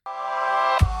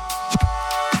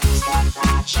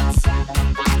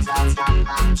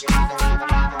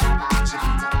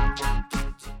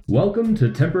Welcome to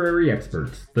Temporary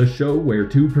Experts, the show where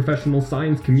two professional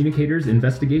science communicators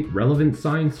investigate relevant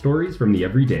science stories from the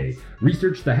everyday,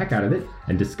 research the heck out of it,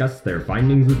 and discuss their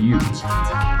findings with you.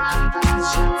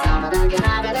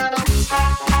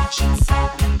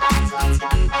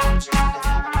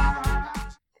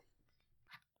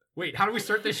 Wait, how do we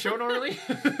start this show normally?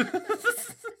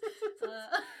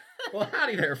 Well,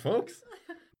 howdy there, folks.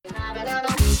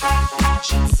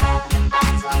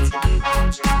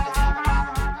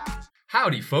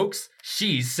 Howdy, folks.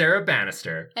 She's Sarah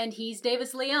Bannister. And he's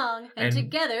Davis Leong. And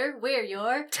together, we're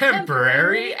your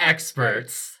Temporary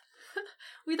Experts.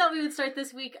 We thought we would start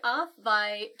this week off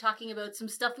by talking about some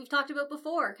stuff we've talked about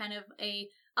before, kind of a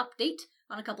update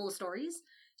on a couple of stories.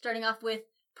 Starting off with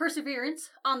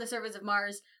Perseverance on the surface of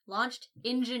Mars launched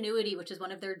Ingenuity, which is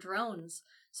one of their drones.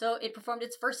 So it performed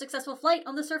its first successful flight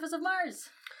on the surface of Mars.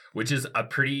 Which is a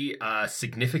pretty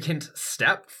significant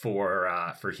step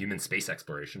for human space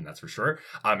exploration, that's for sure.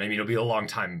 I mean, it'll be a long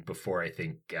time before I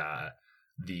think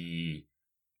the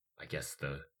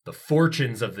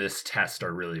fortunes of this test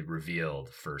are really revealed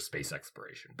for space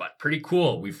exploration. But pretty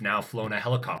cool. We've now flown a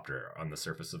helicopter on the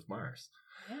surface of Mars.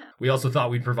 Yeah. We also thought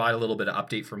we'd provide a little bit of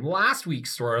update from last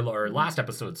week's story, or last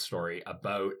episode's story,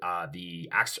 about the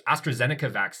AstraZeneca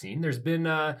vaccine. There's been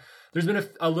a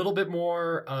little bit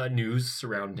more news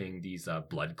surrounding these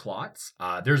blood clots.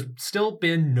 There's still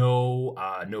been no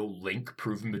link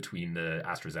proven between the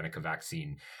AstraZeneca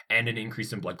vaccine and an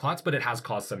increase in blood clots, but it has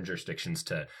caused some jurisdictions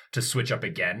to switch up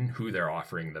again who they're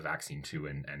offering the vaccine to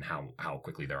and how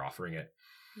quickly they're offering it.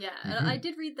 Yeah, and I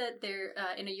did read that there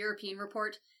in a European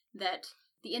report that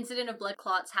the incidence of blood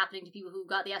clots happening to people who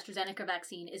got the AstraZeneca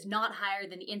vaccine is not higher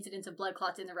than the incidence of blood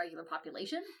clots in the regular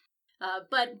population.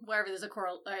 But wherever there's a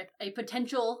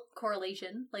potential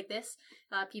correlation like this,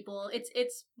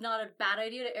 it's not a bad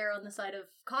idea to err on the side of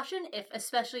caution,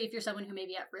 especially if you're someone who may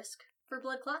be at risk for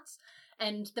blood clots.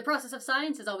 And the process of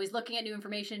science is always looking at new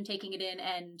information, taking it in,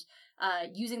 and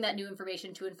using that new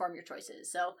information to inform your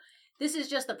choices. So this is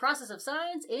just the process of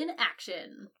science in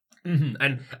action. Mm-hmm.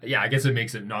 And yeah, I guess it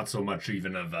makes it not so much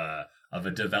even of a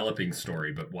developing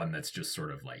story, but one that's just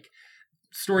sort of like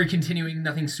story continuing,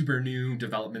 nothing super new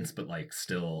developments, but like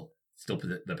still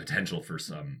the potential for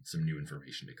some new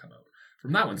information to come out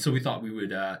from that one. So we thought we would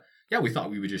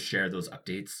just share those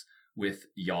updates with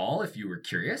y'all if you were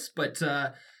curious. But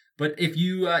if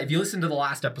you listened to the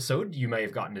last episode, you may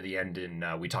have gotten to the end,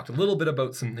 and we talked a little bit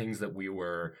about some things that we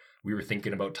were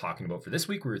thinking about talking about for this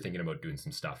week. We were thinking about doing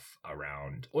some stuff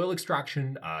around oil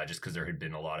extraction, just because there had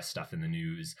been a lot of stuff in the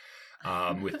news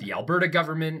with the Alberta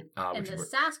government. And the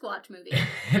Sasquatch movie.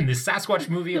 And the Sasquatch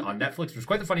movie on Netflix, which was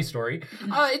quite the funny story.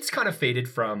 It's kind of faded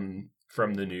from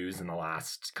the news in the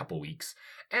last couple weeks.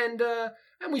 And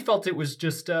we felt it was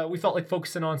just, we felt like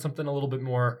focusing on something a little bit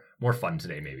more fun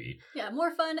today, maybe. Yeah,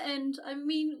 more fun. And I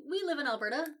mean, we live in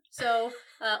Alberta, so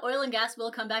oil and gas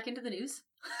will come back into the news.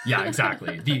 Yeah,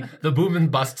 exactly. The boom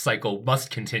and bust cycle must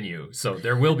continue. So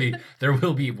there will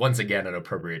be once again an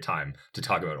appropriate time to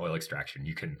talk about oil extraction.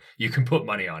 You can put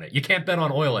money on it. You can't bet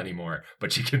on oil anymore,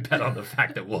 but you can bet on the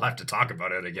fact that we'll have to talk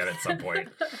about it again at some point.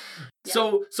 Yeah.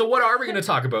 So what are we going to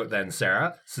talk about then,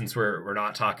 Sarah? Since we're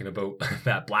not talking about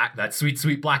that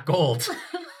sweet black gold.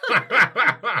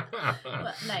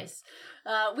 Well, nice.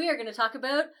 We are going to talk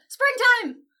about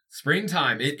springtime.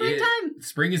 Springtime. Springtime.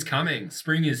 Spring is coming.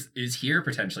 Spring is here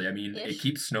potentially. I mean, Ish. It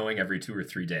keeps snowing every 2 or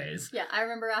 3 days. Yeah, I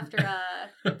remember after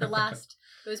it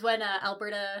was when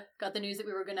Alberta got the news that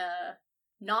we were going to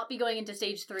not be going into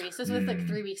stage 3. So this was like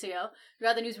 3 weeks ago. We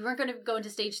got the news we weren't going to go into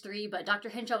stage 3, but Dr.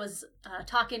 Hinshaw was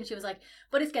talking. She was like,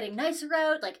 but it's getting nicer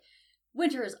out. Like,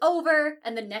 winter is over.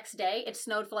 And the next day, it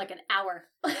snowed for like an hour.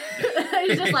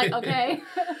 It's just like, okay.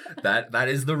 That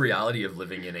is the reality of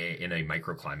living in a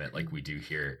microclimate like we do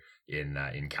here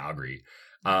in Calgary.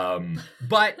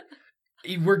 But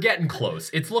we're getting close.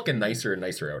 It's looking nicer and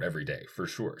nicer out every day for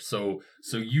sure. So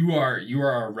you are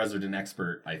a resident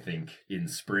expert, I think, in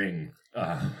spring.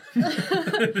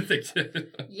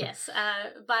 Yes,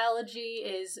 biology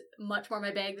is much more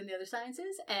my bag than the other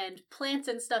sciences, and plants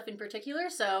and stuff in particular.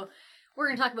 So we're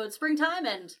going to talk about springtime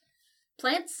and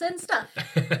plants and stuff.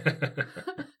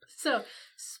 So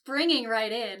springing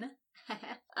right in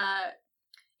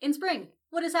spring,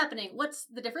 what is happening? What's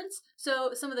the difference?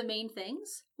 So some of the main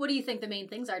things. What do you think the main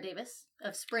things are, Davis,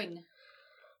 of spring?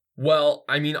 Well,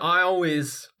 I mean,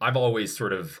 I've always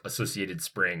sort of associated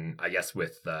spring, I guess,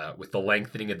 with the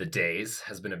lengthening of the days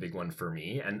has been a big one for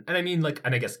me, and I mean, like,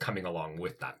 and I guess coming along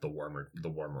with that, the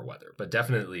warmer weather, but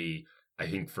definitely, I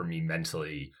think for me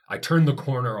mentally, I turn the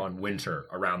corner on winter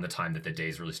around the time that the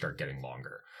days really start getting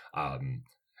longer.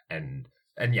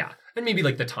 And yeah, and maybe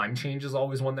like the time change is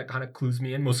always one that kind of clues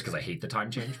me in, mostly because I hate the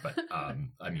time change, but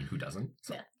I mean, who doesn't?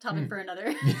 So. Yeah, topic for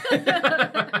another.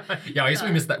 Yeah, I guess we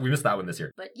missed that one this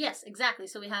year. But yes, exactly.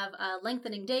 So we have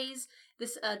lengthening days.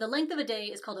 This the length of a day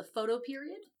is called a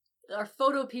photoperiod. Our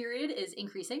photoperiod is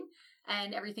increasing,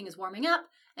 and everything is warming up,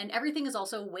 and everything is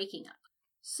also waking up.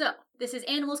 So this is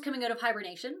animals coming out of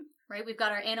hibernation, right? We've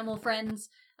got our animal friends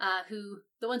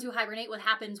the ones who hibernate. What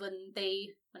happens when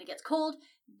it gets cold,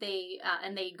 they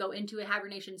go into a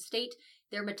hibernation state,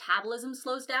 their metabolism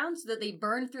slows down so that they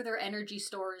burn through their energy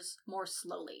stores more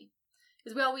slowly.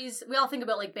 Because we all think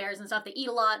about like bears and stuff, they eat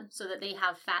a lot so that they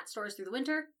have fat stores through the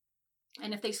winter.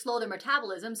 And if they slow their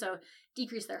metabolism, so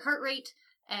decrease their heart rate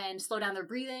and slow down their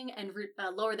breathing and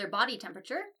lower their body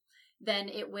temperature, then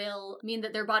it will mean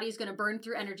that their body is going to burn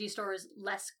through energy stores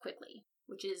less quickly,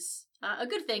 which is a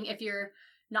good thing if you're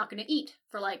not going to eat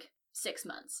for like 6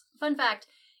 months. Fun fact,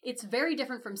 it's very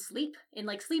different from sleep. In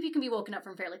like sleep, you can be woken up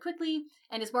from fairly quickly,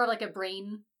 and it's more of like a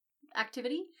brain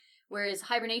activity. Whereas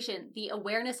hibernation, the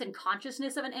awareness and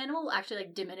consciousness of an animal actually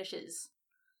like diminishes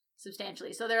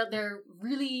substantially. So they're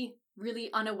really, really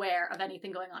unaware of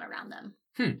anything going on around them.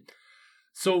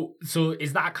 So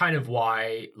is that kind of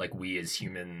why like we as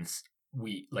humans,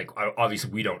 we like obviously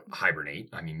we don't hibernate.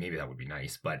 I mean, maybe that would be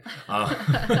nice, but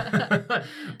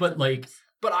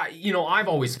but I've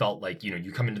always felt like,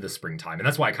 you come into the springtime, and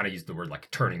that's why I kind of use the word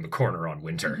like turning the corner on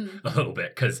winter a little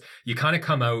bit, because you kind of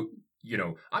come out,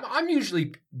 I'm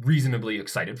usually reasonably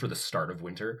excited for the start of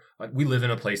winter. We live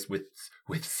in a place with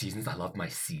seasons. I love my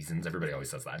seasons. Everybody always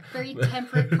says that. Very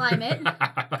temperate climate.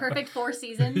 Perfect for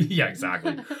seasons. Yeah,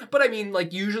 exactly. But I mean,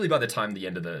 like usually by the time the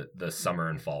end of the summer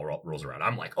and fall rolls around,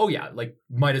 I'm like, oh yeah, like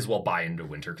might as well buy into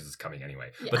winter because it's coming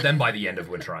anyway. Yeah. But then by the end of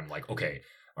winter, I'm like, okay,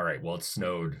 all right, well, it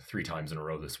snowed 3 times in a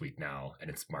row this week now, and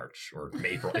it's March or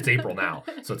April. It's April now.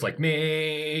 So it's like,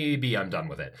 maybe I'm done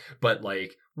with it. But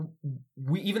like,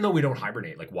 even though we don't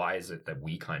hibernate, like, why is it that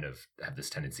we kind of have this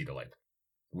tendency to like,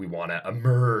 we want to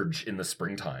emerge in the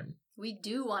springtime? We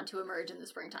do want to emerge in the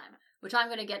springtime, which I'm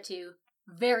going to get to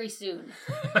very soon.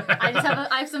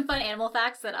 I have some fun animal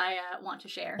facts that I want to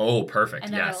share. Oh, perfect.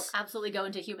 And then yes. I'll absolutely go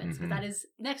into humans, because that is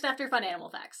next after fun animal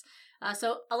facts.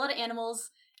 So a lot of animals,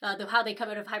 how they come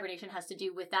out of hibernation has to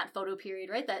do with that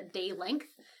photoperiod, right? That day length,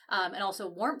 and also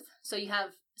warmth. So you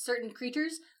have certain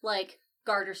creatures like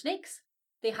garter snakes.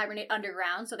 They hibernate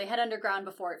underground, so they head underground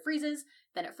before it freezes,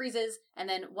 then it freezes, and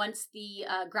then once the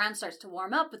ground starts to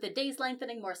warm up with the days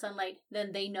lengthening, more sunlight,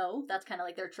 then they know that's kind of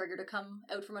like their trigger to come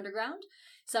out from underground.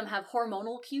 Some have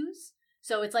hormonal cues,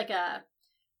 so it's like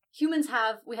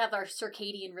we have our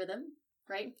circadian rhythm,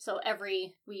 right? So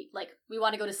we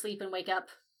want to go to sleep and wake up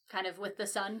kind of with the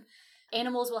sun.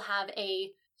 Animals will have a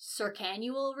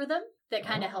circannual rhythm that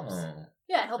kind of helps.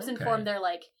 Yeah, it helps inform their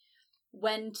like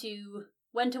when to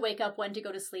wake up, when to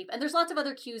go to sleep. And there's lots of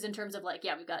other cues in terms of like,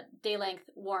 we've got day length,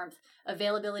 warmth,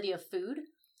 availability of food.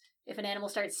 If an animal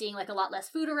starts seeing like a lot less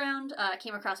food around, I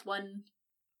came across one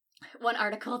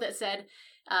article that said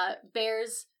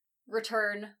bears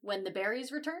return when the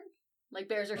berries return. Like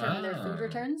bears return when their food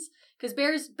returns. Because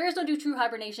bears don't do true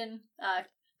hibernation,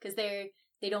 because they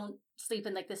don't sleep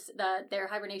in like this. Their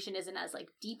hibernation isn't as like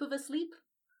deep of a sleep.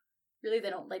 Really,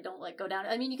 they don't go down.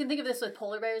 I mean, you can think of this with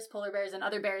polar bears and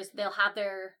other bears. They'll have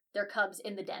their cubs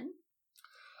in the den.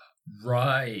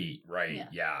 Right,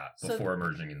 yeah. Before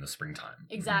emerging in the springtime.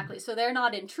 Exactly. So they're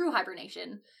not in true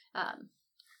hibernation,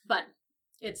 but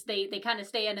it's they kind of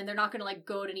stay in, and they're not going to like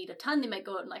go out and eat a ton. They might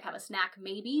go out and like have a snack,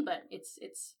 maybe, but it's.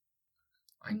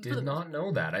 I did not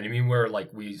know that. I mean, where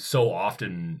like we so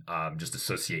often just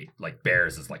associate like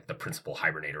bears as like the principal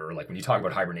hibernator, or like when you talk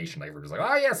about hibernation, like everybody's like,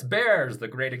 oh yes, bears, the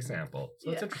great example.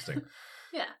 So it's interesting.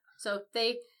 Yeah. So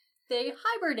they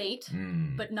hibernate,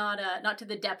 but not to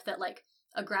the depth that like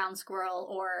a ground squirrel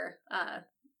or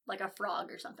like a frog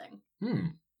or something.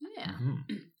 Yeah.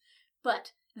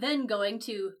 But then going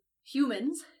to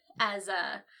humans, as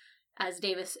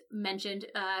Davis mentioned,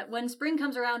 when spring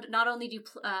comes around, not only do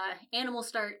animals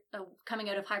start coming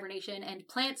out of hibernation and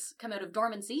plants come out of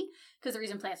dormancy, because the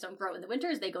reason plants don't grow in the winter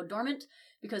is they go dormant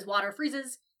because water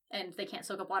freezes and they can't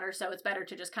soak up water, so it's better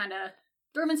to just kind of...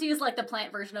 Dormancy is like the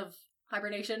plant version of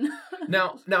hibernation.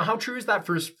 Now, how true is that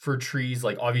for trees?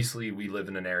 Like, obviously, we live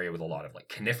in an area with a lot of like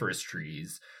coniferous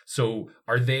trees. So,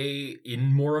 are they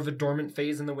in more of a dormant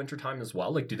phase in the wintertime as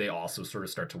well? Like, do they also sort of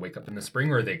start to wake up in the spring,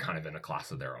 or are they kind of in a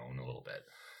class of their own a little bit?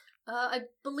 I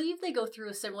believe they go through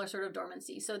a similar sort of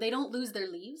dormancy. So they don't lose their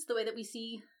leaves the way that we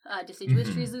see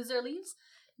deciduous trees lose their leaves,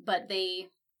 but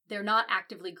they're not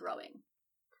actively growing.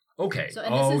 Okay. So,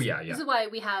 and this is, yeah.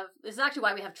 This is actually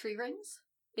why we have tree rings,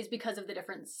 is because of the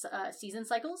different season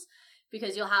cycles.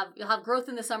 Because you'll have growth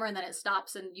in the summer and then it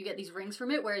stops and you get these rings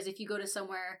from it. Whereas if you go to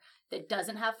somewhere that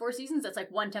doesn't have 4 seasons, that's like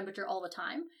one temperature all the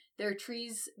time, their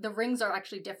trees, the rings are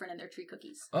actually different in their tree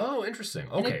cookies. Oh, interesting.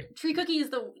 Okay. Tree cookie is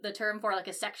the term for like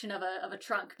a section of a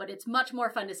trunk, but it's much more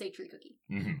fun to say tree cookie.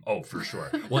 Mm-hmm. Oh, for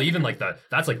sure. Well, even like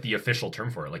that's like the official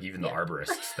term for it. Like even the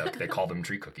arborists, they call them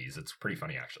tree cookies. It's pretty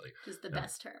funny actually. Which is the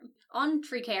best term. On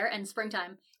tree care and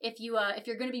springtime, if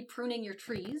you're going to be pruning your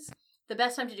trees, the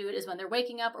best time to do it is when they're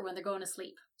waking up or when they're going to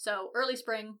sleep. So early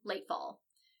spring, late fall.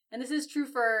 And this is true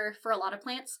for a lot of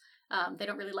plants. They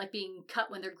don't really like being cut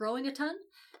when they're growing a ton.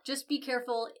 Just be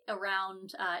careful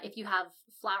around if you have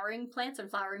flowering plants and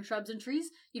flowering shrubs and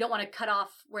trees. You don't want to cut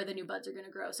off where the new buds are going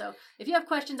to grow. So if you have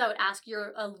questions, I would ask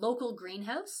a local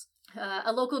greenhouse.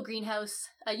 A local greenhouse,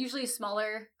 usually a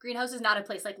smaller greenhouse, is not a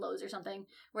place like Lowe's or something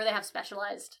where they have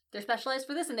they're specialized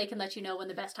for this and they can let you know when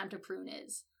the best time to prune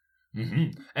is.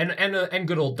 Mm-hmm. And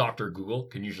good old Dr. Google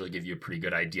can usually give you a pretty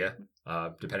good idea,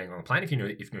 depending on the plant. If you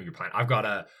know your plant, I've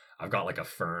got like a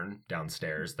fern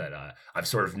downstairs that I've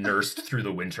sort of nursed through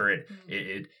the winter.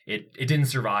 It didn't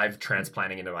survive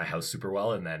transplanting into my house super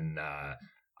well, and then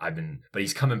but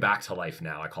he's coming back to life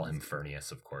now. I call him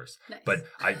Fernius, of course. Nice. But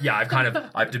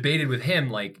I've debated with him,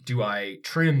 like, do I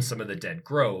trim some of the dead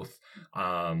growth,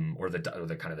 or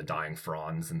the kind of the dying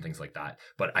fronds and things like that?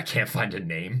 But I can't find a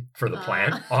name for the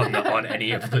plant on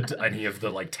any of the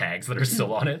like tags that are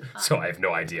still on it, so I have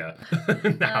no idea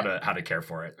how to care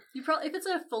for it. If it's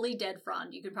a fully dead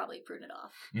frond, you could probably prune it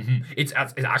off. Mm-hmm. It's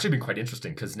actually been quite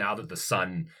interesting because now that the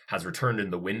sun has returned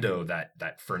in the window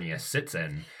that Fernius sits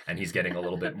in, and he's getting a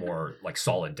little bit more like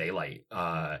solid daylight,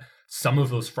 some of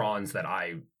those fronds that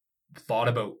I thought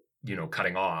about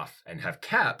cutting off and have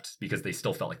kept because they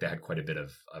still felt like they had quite a bit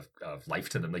of life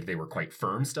to them, like they were quite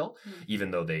firm still,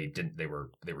 even though they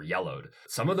were yellowed.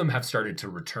 Some of them have started to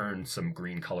return some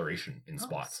green coloration in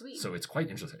spots. Sweet. So it's quite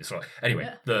interesting. So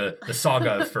anyway, the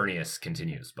saga of Fernius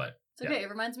continues, but it's okay. It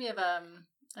reminds me of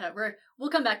we'll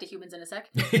come back to humans in a sec.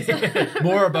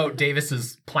 More about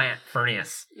Davis's plant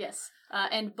Fernius. Yes.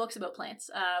 And books about plants.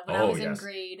 When I was in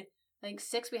grade, I think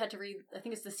 6, we had to read, I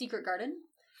think it's The Secret Garden.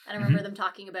 And I remember them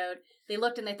talking about, they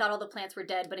looked and they thought all the plants were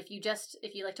dead, but if you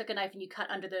like took a knife and you cut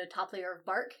under the top layer of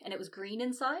bark and it was green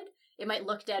inside, it might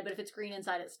look dead, but if it's green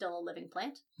inside, it's still a living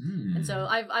plant. And so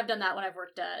I've done that when I've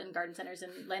worked in garden centers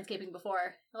and landscaping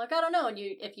before. I'm like, I don't know. And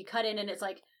if you cut in and it's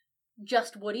like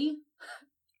just woody,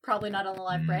 probably not on the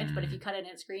live branch, but if you cut in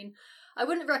and it's green, I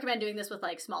wouldn't recommend doing this with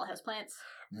like small house plants.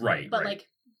 Right. But like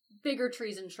bigger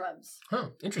trees and shrubs. Huh.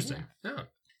 Interesting. Yeah.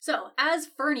 So, as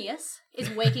Fernius is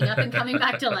waking up and coming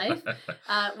back to life,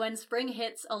 when spring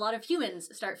hits, a lot of humans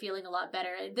start feeling a lot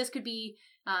better. This could be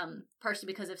partially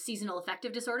because of seasonal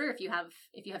affective disorder. If you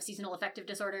have seasonal affective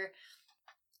disorder,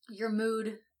 your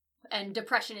mood and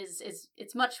depression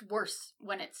it's much worse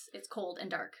when it's cold and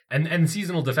dark. And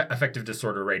seasonal affective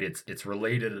disorder, right? It's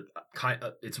related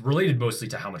mostly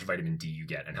to how much vitamin D you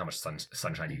get and how much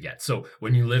sunshine you get. So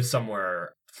when you live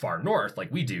somewhere far north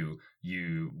like we do,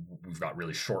 we've got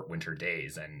really short winter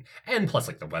days, and plus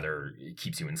like the weather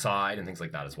keeps you inside and things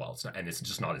like that as well. It's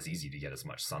just not as easy to get as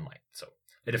much sunlight. So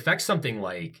it affects something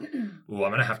like, I'm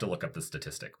gonna have to look up the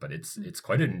statistic, but it's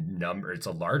quite a number. It's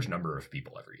a large number of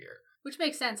people every year. Which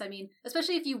makes sense. I mean,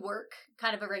 especially if you work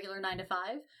kind of a regular 9 to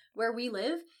 5, where we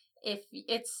live, if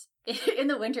it's in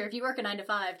the winter, if you work a 9 to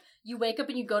 5, you wake up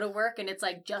and you go to work and it's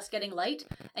like just getting light,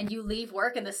 and you leave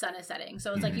work and the sun is setting.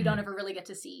 So it's like you don't ever really get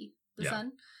to see the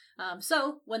sun.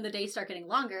 So when the days start getting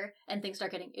longer and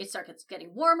it starts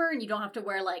getting warmer, and you don't have to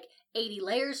wear like 80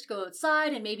 layers to go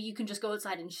outside, and maybe you can just go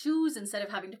outside in shoes instead of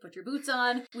having to put your boots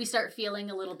on, we start feeling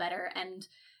a little better, and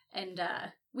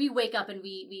we wake up and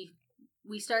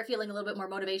we start feeling a little bit more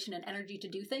motivation and energy to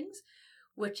do things,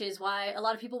 which is why a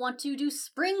lot of people want to do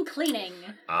spring cleaning.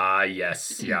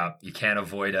 Yes. Yeah. You can't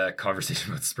avoid a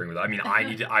conversation about spring without. I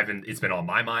mean, it's been on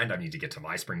my mind. I need to get to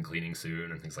my spring cleaning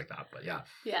soon and things like that. But yeah.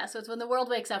 Yeah. So it's when the world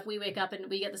wakes up, we wake up and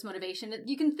we get this motivation.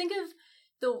 You can think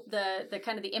of the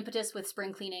kind of the impetus with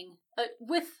spring cleaning,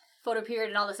 with photo period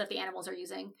and all the stuff the animals are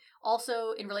using,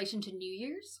 also in relation to New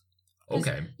Year's.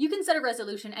 Okay. You can set a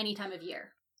resolution any time of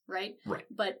year. Right? Right.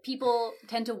 But people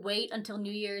tend to wait until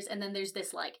New Year's, and then there's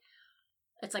this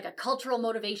it's like a cultural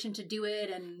motivation to do it,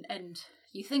 and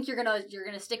you think you're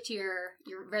gonna stick to your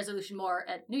resolution more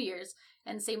at New Year's.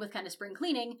 And same with kind of spring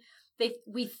cleaning.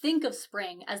 We think of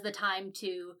spring as the time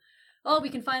to, we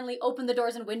can finally open the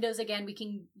doors and windows again. We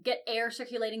can get air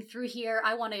circulating through here.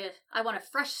 I want a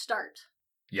fresh start.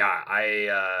 Yeah,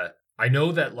 I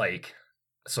know that like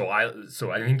So I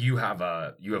think you have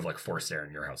like forced air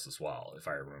in your house as well, if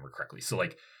I remember correctly. So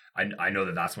like I know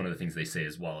that's one of the things they say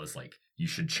as well, is like you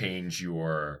should change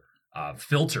your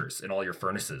filters in all your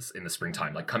furnaces in the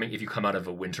springtime. Like if you come out of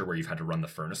a winter where you've had to run the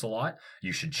furnace a lot,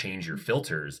 you should change your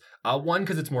filters. One,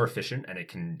 because it's more efficient and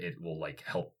it will like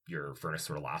help your furnace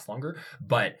sort of last longer.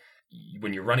 But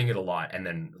when you're running it a lot, and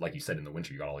then like you said, in the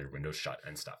winter you got all your windows shut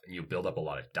and stuff, and you build up a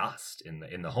lot of dust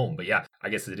in the home. But yeah, I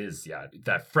guess it is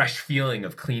that fresh feeling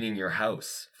of cleaning your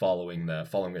house following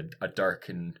a dark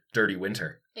and dirty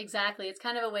winter. Exactly. It's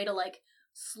kind of a way to like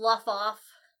slough off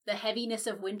the heaviness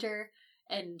of winter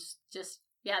and just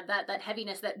that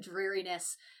heaviness, that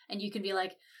dreariness, and you can be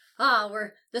like,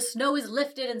 the snow is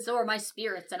lifted and so are my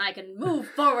spirits, and I can move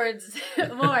forwards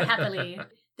more happily.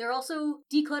 They're also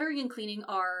decluttering and cleaning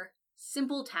are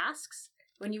simple tasks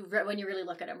when you really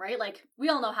look at them, right? Like, we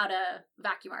all know how to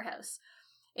vacuum our house.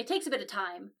 It takes a bit of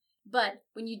time, but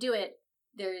when you do it,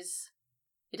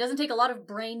 it doesn't take a lot of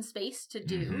brain space to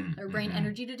do, or brain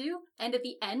energy to do. And at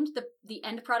the end, the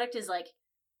end product is like,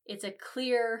 it's a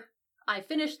clear, I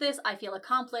finished this, I feel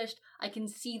accomplished, I can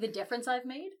see the difference I've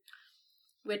made,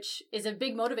 which is a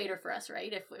big motivator for us,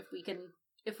 right?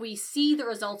 If we see the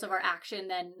results of our action,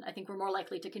 then I think we're more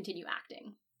likely to continue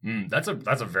acting. That's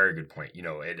a very good point.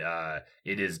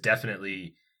 It is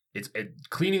definitely,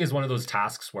 cleaning is one of those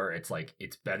tasks where it's like,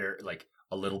 it's better, like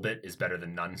a little bit is better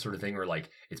than none sort of thing, or like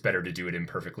it's better to do it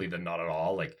imperfectly than not at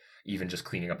all. Like even just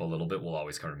cleaning up a little bit will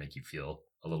always kind of make you feel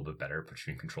a little bit better, put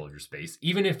you in control of your space.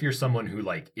 Even if you're someone who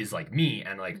like is like me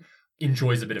and like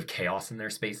enjoys a bit of chaos in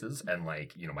their spaces, and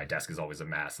like, my desk is always a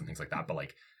mess and things like that, but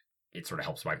like it sort of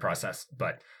helps my process.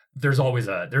 But there's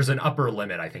an upper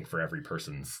limit, I think, for every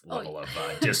person's level of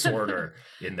disorder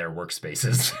in their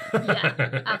workspaces.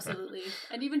 Yeah, absolutely.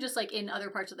 And even just like in other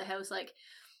parts of the house, like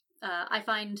I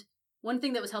find one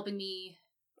thing that was helping me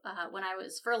when I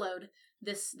was furloughed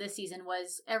this season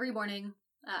was every morning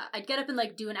I'd get up and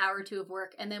like do an hour or two of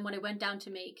work, and then when I went down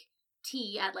to make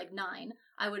tea at like 9,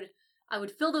 I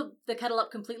would fill the kettle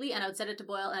up completely, and I would set it to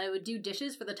boil, and I would do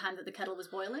dishes for the time that the kettle was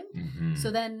boiling. Mm-hmm.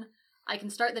 So then I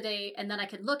can start the day, and then I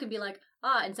can look and be like,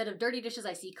 instead of dirty dishes,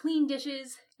 I see clean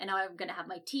dishes, and now I'm going to have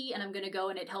my tea, and I'm going to go,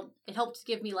 and it helped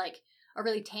give me like a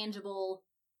really tangible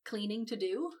cleaning to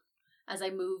do as I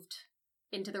moved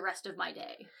into the rest of my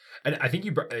day. And I think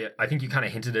you kind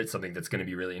of hinted at something that's going to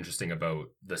be really interesting about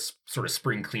this sort of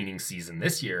spring cleaning season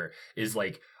this year, is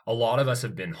like a lot of us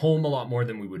have been home a lot more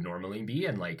than we would normally be.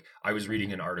 And like, I was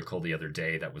reading an article the other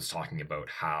day that was talking about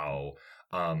how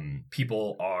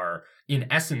people are, in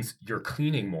essence, you're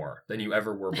cleaning more than you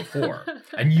ever were before.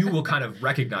 And you will kind of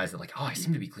recognize that, like, I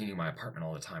seem to be cleaning my apartment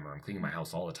all the time, or I'm cleaning my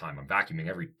house all the time. I'm vacuuming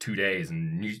every 2 days,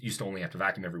 and you used to only have to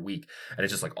vacuum every week. And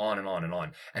it's just like on and on and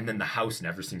on. And then the house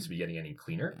never seems to be getting any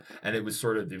cleaner. And there was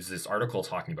this article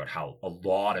talking about how a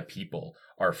lot of people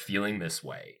are feeling this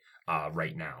way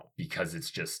right now, because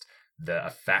it's just the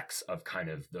effects of kind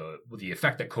of the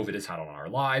effect that COVID has had on our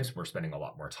lives. We're spending a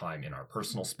lot more time in our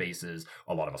personal spaces.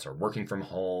 A lot of us are working from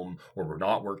home, or we're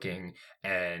not working.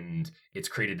 And it's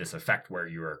created this effect where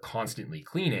you're constantly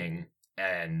cleaning,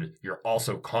 and you're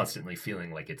also constantly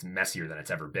feeling like it's messier than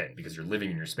it's ever been, because you're living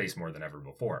in your space more than ever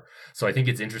before. So I think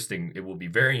it's interesting. It will be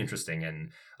very interesting, and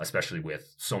especially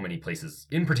with so many places,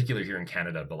 in particular here in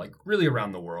Canada, but like really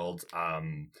around the world,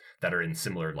 that are in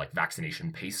similar like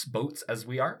vaccination pace boats as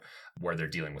we are, where they're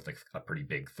dealing with like a pretty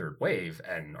big third wave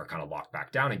and are kind of locked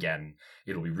back down again.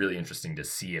 It'll be really interesting to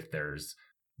see if there's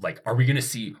like, are we going to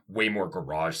see way more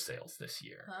garage sales this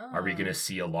year? Oh. Are we going to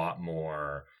see a lot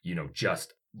more,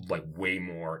 just like way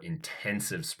more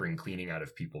intensive spring cleaning out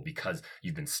of people, because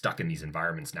you've been stuck in these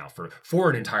environments now for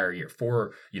an entire year?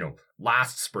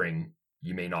 Last spring,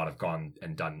 you may not have gone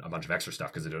and done a bunch of extra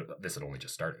stuff because this had only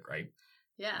just started, right?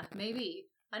 Yeah, maybe.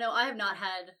 I know I have not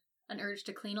had an urge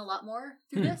to clean a lot more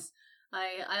through this.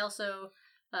 I also,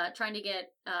 trying to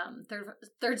get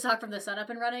third sock from the sun up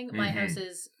and running. My house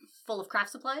is full of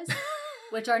craft supplies,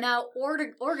 which are now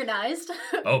organized.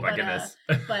 Oh my goodness.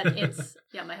 But it's,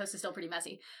 my house is still pretty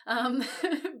messy.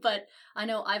 But I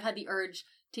know I've had the urge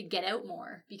to get out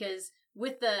more, because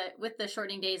with the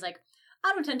shortening days, like,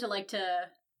 I don't tend to like to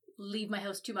leave my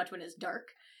house too much when it's dark,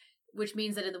 which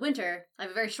means that in the winter, I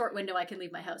have a very short window I can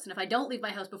leave my house. And if I don't leave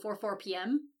my house before 4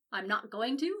 p.m., I'm not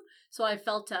going to. So I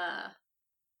felt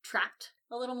trapped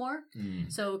a little more.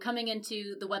 So coming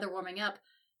into the weather warming up,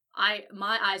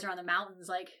 my eyes are on the mountains.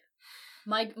 Like,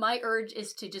 my urge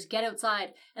is to just get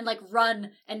outside and like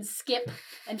run and skip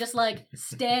and just like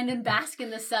stand and bask in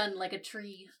the sun like a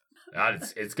tree.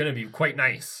 It's going to be quite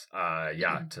nice.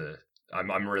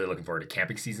 I'm really looking forward to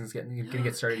camping season's going to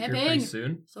get started here pretty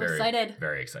soon. So excited.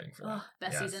 Very exciting for that.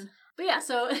 Best season. But yeah,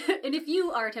 so, and if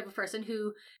you are a type of person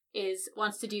who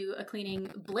wants to do a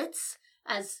cleaning blitz,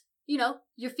 as,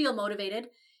 you feel motivated,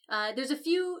 there's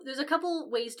a couple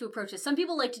ways to approach this. Some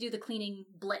people like to do the cleaning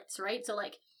blitz, right? So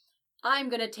like, I'm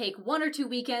going to take 1 or 2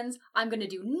 weekends, I'm going to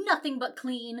do nothing but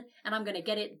clean, and I'm going to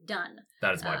get it done.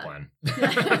 That is my plan.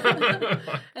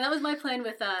 And that was my plan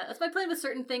with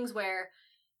certain things where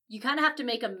you kind of have to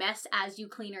make a mess as you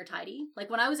clean or tidy. Like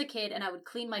when I was a kid and I would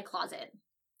clean my closet,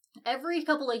 every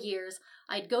couple of years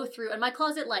I'd go through, and my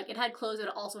closet, like, it had clothes, but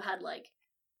it also had like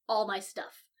all my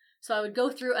stuff. So I would go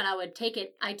through and I'd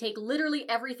take literally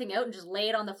everything out and just lay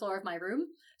it on the floor of my room.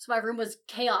 So my room was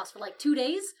chaos for like 2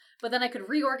 days, but then I could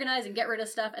reorganize and get rid of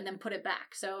stuff and then put it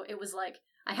back. So it was like,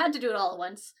 I had to do it all at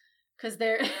once, because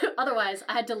otherwise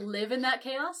I had to live in that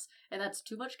chaos, and that's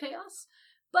too much chaos.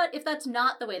 But if that's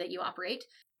not the way that you operate,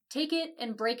 take it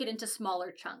and break it into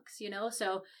smaller chunks,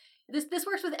 So this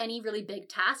works with any really big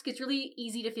task. It's really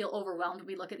easy to feel overwhelmed when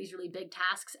we look at these really big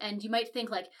tasks, and you might think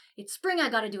like, it's spring, I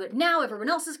gotta do it now, everyone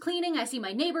else is cleaning, I see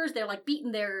my neighbors, they're like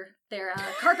beating their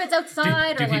carpets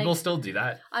outside. do or people like, still do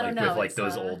that? I don't know. With like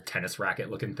those old tennis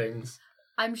racket looking things?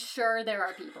 I'm sure there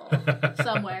are people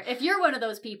somewhere. If you're one of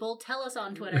those people, tell us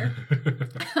on Twitter.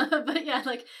 But yeah,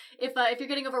 like if you're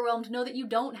getting overwhelmed, know that you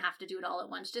don't have to do it all at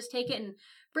once. Just take it and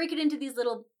break it into these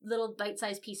little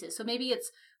bite-sized pieces. So maybe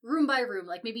it's room by room.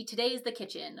 Like maybe today is the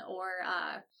kitchen, or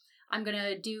I'm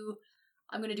gonna do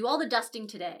all the dusting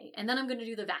today, and then I'm gonna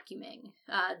do the vacuuming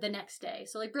the next day.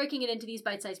 So like breaking it into these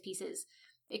bite-sized pieces,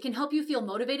 it can help you feel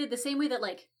motivated the same way that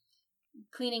like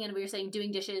cleaning, and we were saying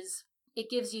doing dishes, it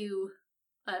gives you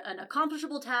an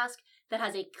accomplishable task that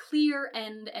has a clear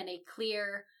end and a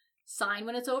clear sign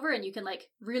when it's over, and you can like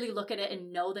really look at it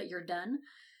and know that you're done.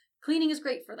 Cleaning is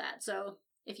great for that. So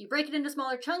if you break it into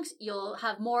smaller chunks, you'll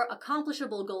have more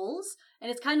accomplishable goals,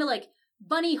 and it's kind of like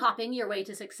bunny hopping your way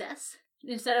to success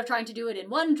instead of trying to do it in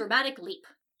one dramatic leap.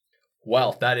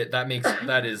 Well, that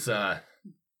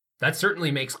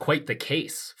certainly makes quite the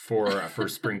case for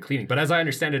spring cleaning. But as I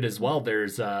understand it as well,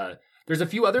 there's a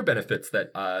few other benefits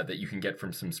that you can get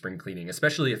from some spring cleaning,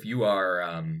 especially if you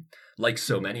are like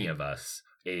so many of us,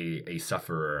 a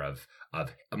sufferer of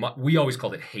we always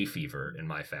called it hay fever in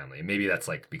my family. And maybe that's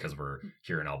like because we're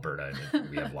here in Alberta and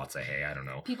we have lots of hay. I don't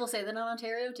know. People say that in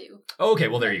Ontario too. Okay,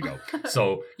 well there you go.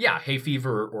 So yeah, hay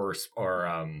fever or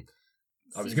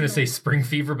I was going to say spring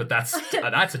fever, but that's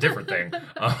a different thing.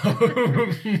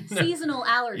 Seasonal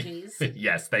allergies.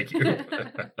 Yes, thank you.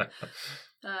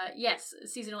 Yes,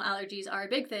 seasonal allergies are a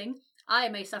big thing. I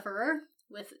am a sufferer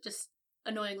with just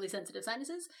annoyingly sensitive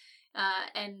sinuses,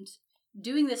 and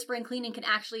doing this spring cleaning can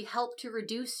actually help to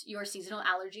reduce your seasonal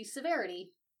allergy severity.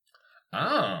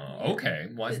 Oh, okay.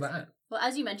 Why is that? Well,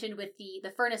 as you mentioned with the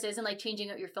furnaces and like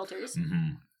changing out your filters,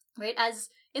 mm-hmm. right? As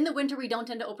in the winter, we don't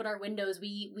tend to open our windows.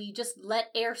 We just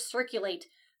let air circulate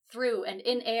through, and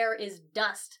in air is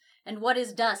dust. And what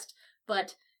is dust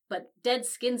but dead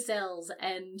skin cells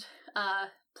and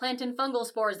plant and fungal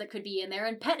spores that could be in there,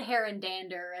 and pet hair and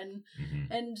dander and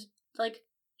mm-hmm. and like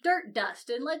dirt dust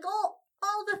and like all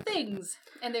the things,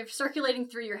 and they're circulating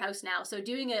through your house now. So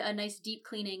doing a nice deep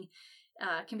cleaning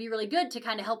can be really good to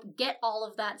kind of help get all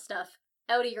of that stuff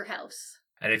out of your house.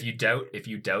 And if you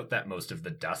doubt that most of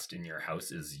the dust in your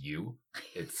house is you,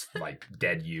 it's like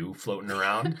dead you floating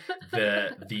around.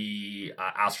 The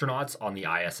astronauts on the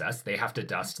ISS, they have to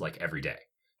dust like every day,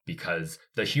 because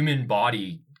the human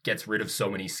body gets rid of so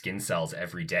many skin cells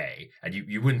every day. And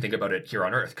you wouldn't think about it here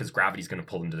on Earth, because gravity's going to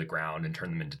pull them to the ground and turn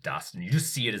them into dust. And you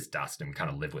just see it as dust and kind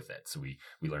of live with it. So we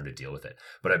learn to deal with it.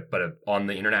 But on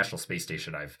the International Space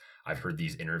Station, I've heard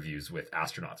these interviews with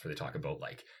astronauts where they talk about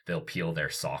like they'll peel their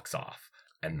socks off,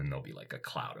 and then there'll be like a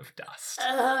cloud of dust.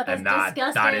 And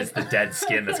that is the dead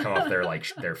skin that's come off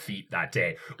their feet that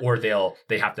day. Or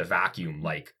they have to vacuum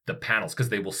like the panels, because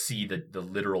they will see the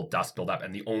literal dust build up.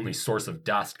 And the only source of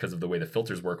dust, because of the way the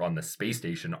filters work on the space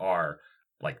station, are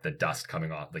like the dust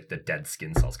coming off, like the dead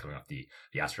skin cells coming off the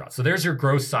astronauts. So there's your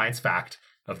gross science fact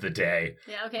of the day.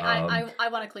 Yeah, okay. I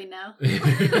want to clean now.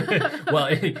 Well,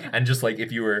 and just like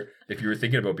if you were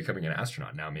thinking about becoming an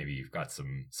astronaut now, maybe you've got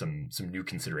some new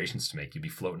considerations to make. You'd be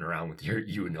floating around with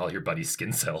you and all your buddies'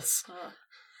 skin cells.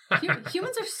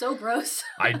 Humans are so gross.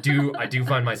 I do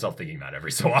find myself thinking that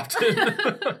every so often.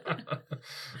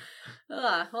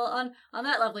 Well, on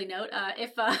that lovely note,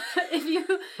 if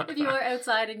you are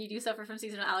outside and you do suffer from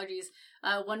seasonal allergies,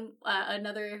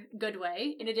 another good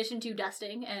way, in addition to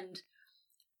dusting and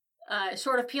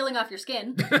short of peeling off your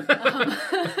skin,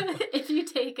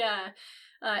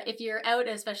 if you're out,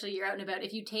 especially you're out and about,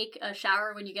 if you take a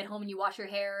shower when you get home and you wash your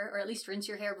hair, or at least rinse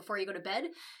your hair before you go to bed,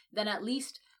 then at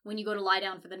least when you go to lie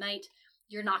down for the night,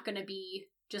 you're not going to be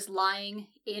just lying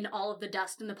in all of the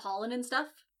dust and the pollen and stuff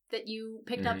that you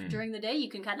picked up during the day. You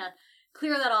can kind of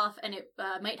clear that off, and it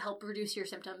might help reduce your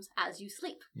symptoms as you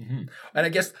sleep. And I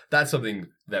guess that's something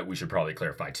that we should probably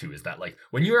clarify too, is that like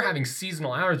when you are having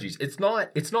seasonal allergies, it's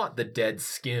not the dead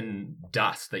skin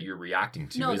dust that you're reacting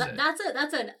to. No, is it?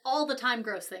 That's an all the time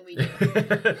gross thing we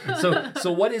do.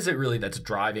 So what is it really that's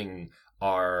driving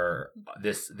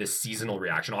this seasonal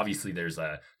reaction? Obviously there's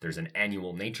an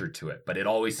annual nature to it, but it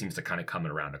always seems to kind of come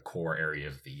around a core area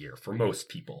of the year for most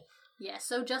people. Yeah,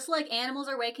 so just like animals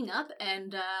are waking up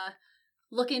and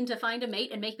looking to find a mate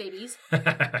and make babies,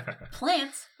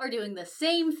 plants are doing the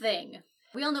same thing.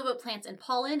 We all know about plants and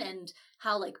pollen and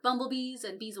how like bumblebees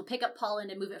and bees will pick up pollen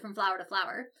and move it from flower to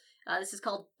flower. This is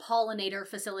called pollinator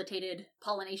facilitated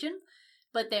pollination,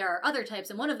 but there are other types,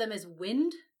 and one of them is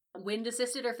wind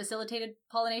assisted or facilitated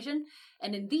pollination.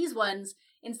 And in these ones,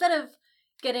 instead of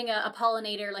getting a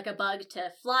pollinator like a bug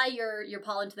to fly your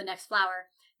pollen to the next flower,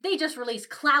 they just release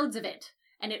clouds of it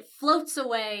and it floats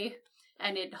away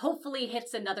and it hopefully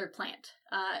hits another plant.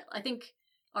 I think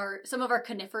some of our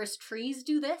coniferous trees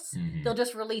do this. They'll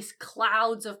just release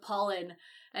clouds of pollen,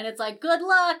 and it's like, good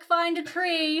luck, find a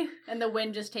tree. And the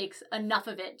wind just takes enough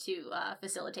of it to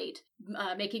facilitate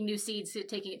making new seeds,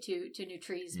 taking it to new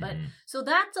trees. But so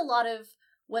that's a lot of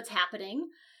what's happening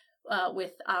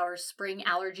with our spring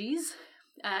allergies.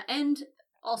 And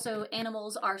also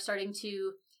animals are starting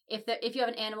to, if you have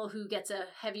an animal who gets a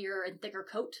heavier and thicker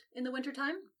coat in the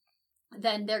wintertime,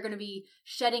 then they're going to be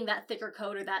shedding that thicker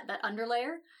coat or that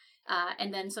underlayer.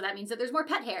 And then so that means that there's more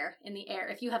pet hair in the air.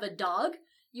 If you have a dog,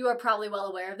 you are probably well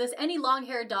aware of this. Any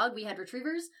long-haired dog, we had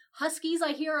retrievers. Huskies,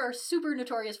 I hear, are super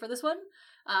notorious for this one.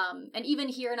 And even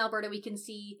here in Alberta, we can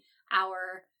see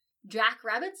our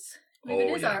jackrabbits.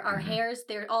 Our hairs,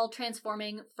 they're all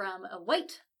transforming from a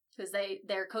white, because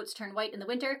their coats turn white in the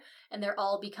winter, and they're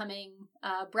all becoming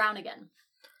brown again.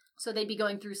 So they'd be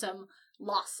going through some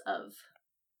loss of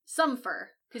some fur,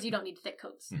 because you don't need thick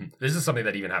coats. This is something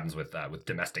that even happens with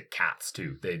domestic cats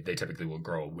too. They typically will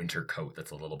grow a winter coat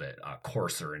that's a little bit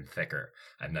coarser and thicker,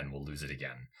 and then we'll lose it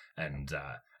again. And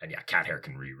yeah, cat hair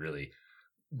can be really,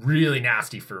 really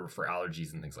nasty for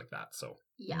allergies and things like that. So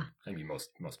yeah, I mean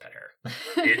most pet hair.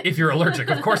 If you're allergic,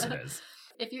 of course it is.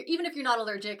 Even if you're not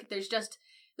allergic, there's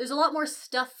a lot more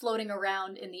stuff floating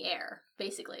around in the air,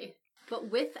 basically.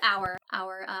 But with our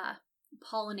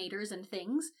pollinators and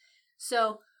things,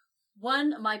 so.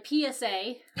 My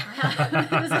PSA,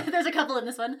 there's a couple in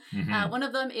this one. One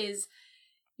of them is,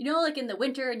 like in the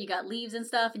winter and you got leaves and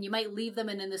stuff, and you might leave them,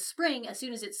 and in the spring, as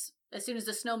soon as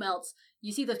the snow melts,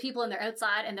 you see those people and they're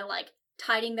outside and they're like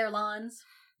tidying their lawns.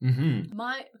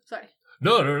 Sorry.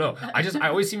 No. I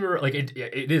always seem to like it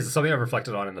is something I've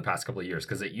reflected on in the past couple of years,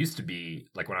 because it used to be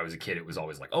like when I was a kid, it was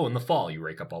always like, oh, in the fall you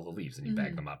rake up all the leaves and you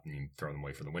bag them up and you throw them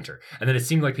away for the winter, and then it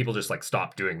seemed like people just like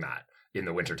stopped doing that in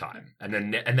the wintertime. And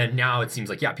then now it seems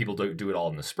like, yeah, people do it all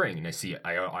in the spring. And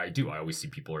I always see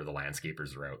people, or the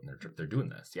landscapers are out and they're doing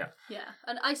this. Yeah. Yeah.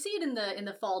 And I see it in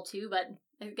the fall too, but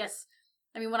I guess,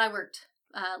 when I worked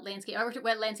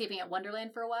landscaping at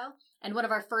Wonderland for a while, and one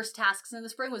of our first tasks in the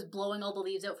spring was blowing all the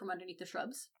leaves out from underneath the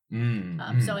shrubs.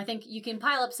 So I think you can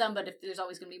pile up some, but there's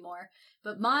always going to be more.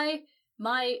 But my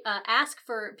ask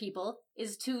for people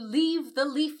is to leave the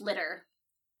leaf litter.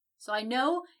 So I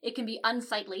know it can be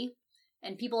unsightly,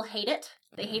 and people hate it.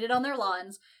 They hate it on their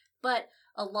lawns. But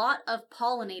a lot of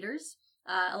pollinators,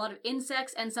 a lot of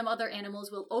insects, and some other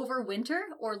animals will overwinter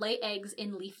or lay eggs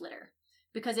in leaf litter,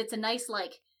 because it's a nice,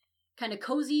 like, kind of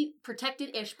cozy,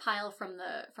 protected-ish pile from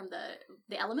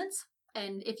the elements.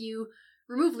 And if you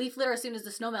remove leaf litter as soon as the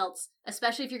snow melts,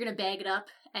 especially if you're going to bag it up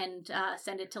and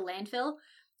send it to landfill,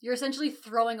 you're essentially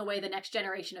throwing away the next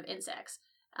generation of insects.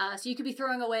 So you could be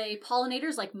throwing away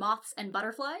pollinators like moths and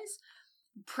butterflies,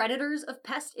 predators of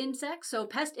pest insects. So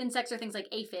pest insects are things like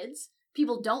aphids.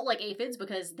 People don't like aphids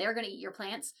because they're going to eat your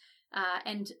plants.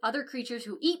 And other creatures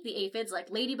who eat the aphids, like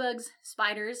ladybugs,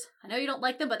 spiders. I know you don't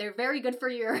like them, but they're very good for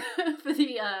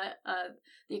the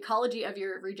ecology of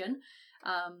your region.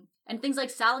 And things like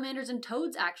salamanders and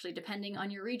toads, actually, depending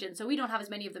on your region. So we don't have as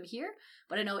many of them here,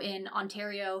 but I know in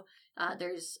Ontario,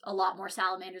 there's a lot more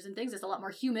salamanders and things. It's a lot more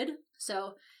humid.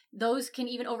 So those can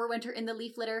even overwinter in the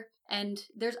leaf litter. And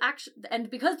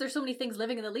because there's so many things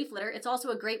living in the leaf litter, it's also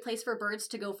a great place for birds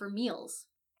to go for meals,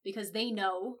 because they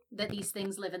know that these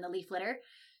things live in the leaf litter.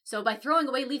 So by throwing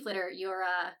away leaf litter,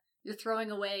 you're throwing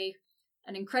away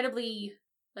an incredibly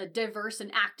diverse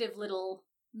and active little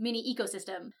mini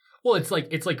ecosystem. Well, it's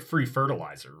like free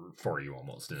fertilizer for you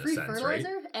almost in a Free sense,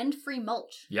 fertilizer right? and free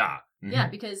mulch. Yeah. Mhm. Yeah,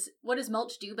 because what does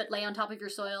mulch do but lay on top of your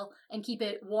soil and keep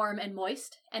it warm and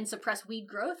moist and suppress weed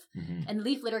growth? Mhm. And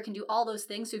leaf litter can do all those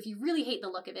things. So if you really hate the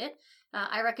look of it,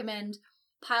 I recommend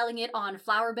piling it on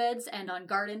flower beds and on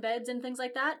garden beds and things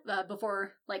like that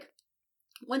before, like,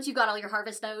 once you've got all your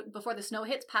harvest out, before the snow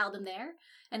hits, pile them there.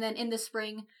 And then in the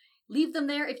spring, leave them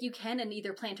there if you can and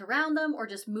either plant around them or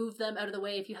just move them out of the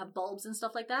way if you have bulbs and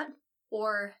stuff like that.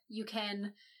 Or you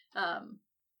can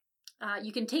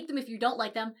take them if you don't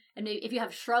like them, and if you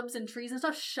have shrubs and trees and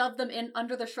stuff, shove them in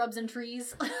under the shrubs and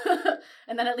trees,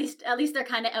 and then at least they're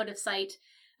kind of out of sight.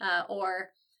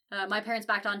 My parents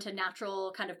backed onto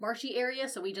natural kind of marshy area,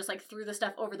 so we just like threw the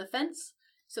stuff over the fence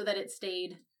so that it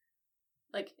stayed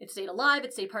alive,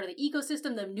 it stayed part of the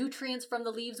ecosystem. The nutrients from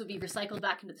the leaves would be recycled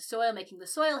back into the soil, making the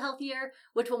soil healthier,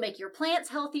 which will make your plants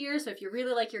healthier. So if you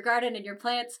really like your garden and your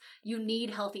plants, you need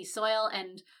healthy soil,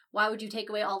 and why would you take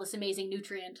away all this amazing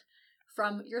nutrient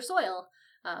from your soil?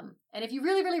 And if you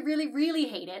really, really, really, really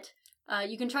hate it,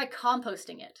 you can try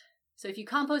composting it. So if you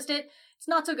compost it, it's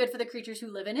not so good for the creatures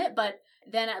who live in it, but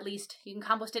then at least you can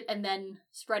compost it and then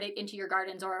spread it into your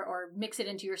gardens or mix it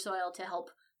into your soil to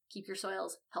help keep your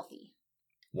soils healthy.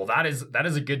 Well, that is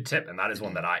a good tip, and that is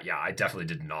one that I definitely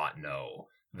did not know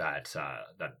that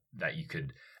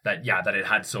it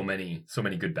had so many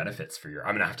good benefits for your.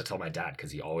 I'm gonna have to tell my dad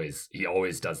because he always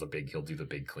does he'll do the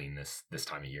big clean this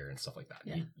time of year and stuff like that.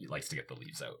 Yeah. He likes to get the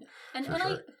leaves out. And for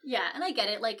sure. I get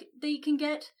it. Like they can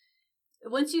get,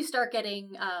 once you start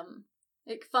getting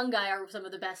like fungi are some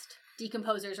of the best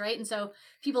decomposers, right? And so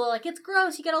people are like, it's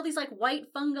gross, you get all these like white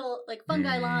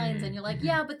fungi lines, and you're like,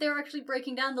 yeah, but they're actually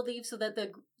breaking down the leaves so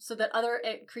that other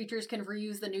creatures can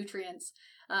reuse the nutrients.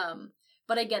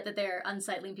 But I get that they're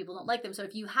unsightly and people don't like them. So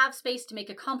if you have space to make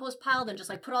a compost pile, then just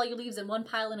like put all your leaves in one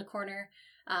pile in a corner,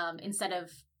 instead of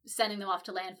sending them off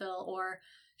to landfill, or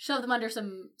shove them under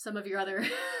some of your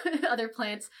other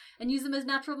plants and use them as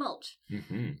natural mulch.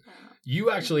 Mm-hmm.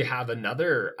 You actually have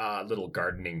another little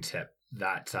gardening tip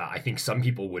that I think some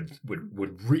people would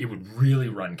really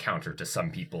run counter to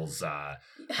some people's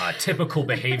typical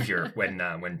behavior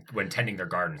when tending their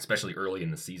garden, especially early in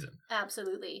the season.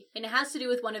 Absolutely. And it has to do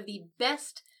with one of the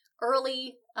best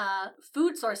early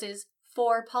food sources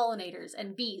for pollinators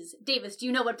and bees. Davis, do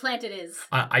you know what plant it is?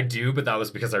 I do, but that was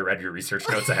because I read your research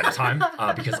notes ahead of time,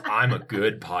 because I'm a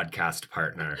good podcast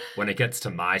partner. When it gets to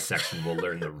my section, we'll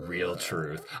learn the real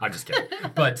truth. I'm just kidding.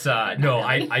 But no,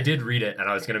 I did read it, and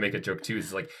I was going to make a joke too.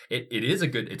 It's like,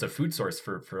 it's a food source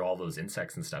for all those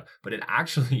insects and stuff, but it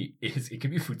actually it can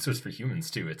be a food source for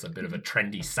humans too. It's a bit of a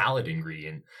trendy salad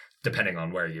ingredient, depending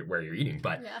on where you're eating.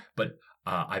 But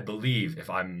I believe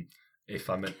I'm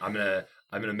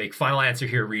gonna make final answer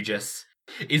here, Regis.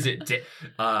 Is it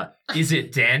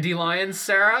dandelions,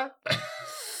 Sarah?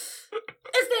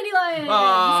 It's dandelions.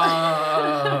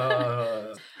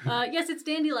 Yes, it's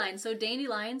dandelions. So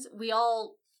dandelions, we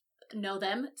all know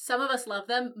them. Some of us love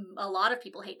them. A lot of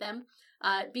people hate them.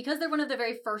 Because they're one of the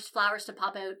very first flowers to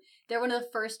pop out. They're one of the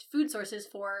first food sources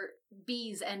for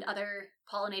bees and other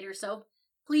pollinators. So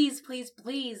please, please,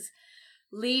 please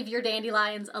leave your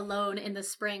dandelions alone in the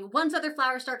spring. Once other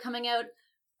flowers start coming out,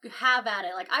 have at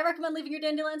it. Like, I recommend leaving your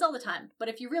dandelions all the time, but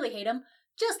if you really hate them,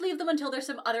 just leave them until there's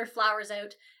some other flowers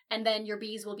out, and then your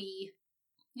bees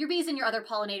and your other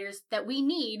pollinators that we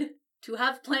need to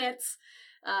have plants,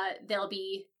 they'll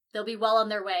be well on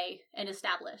their way and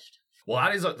established.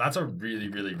 Well, that's a really,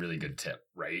 really, really good tip,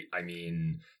 right? I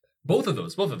mean, both of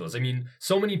those. I mean,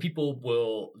 so many people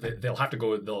they'll have to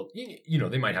go,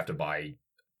 they might have to buy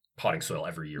potting soil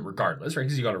every year regardless, right?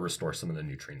 Because you got to restore some of the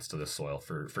nutrients to the soil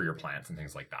for your plants and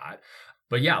things like that.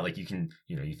 But yeah, like you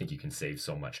think you can save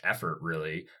so much effort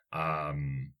really,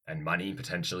 and money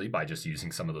potentially by just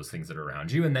using some of those things that are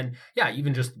around you. And then, yeah,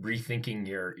 even just rethinking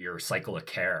your cycle of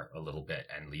care a little bit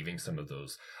and leaving some of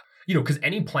those, because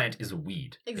any plant is a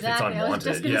weed. Exactly. If it's unwanted. I was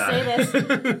just going to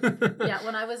say this. Yeah,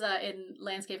 when I was in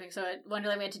landscaping, so at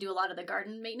Wonderland, we had to do a lot of the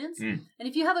garden maintenance. And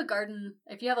if you have a garden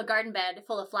bed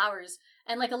full of flowers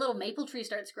and like a little maple tree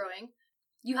starts growing,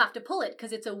 you have to pull it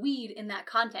because it's a weed in that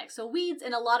context. So weeds,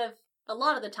 in a lot of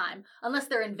the time, unless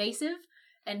they're invasive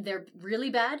and they're really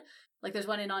bad, like there's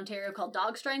one in Ontario called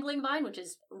dog strangling vine, which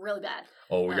is really bad.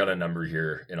 Oh, we got a number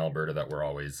here in Alberta that we're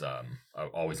always on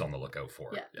the lookout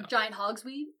for. Yeah. Giant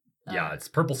hogsweed. Yeah, it's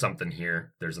purple something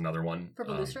here. There's another one.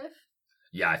 Purple loosestrife?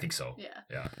 Yeah, I think so.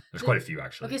 Yeah. There's quite a few,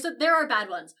 actually. Okay, so there are bad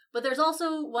ones. But there's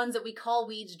also ones that we call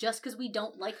weeds just because we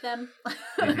don't like them.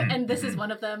 And this is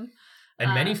one of them.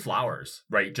 And many flowers,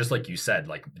 right? Just like you said,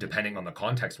 like depending on the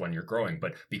context when you're growing,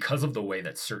 but because of the way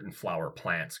that certain flower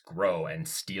plants grow and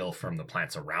steal from the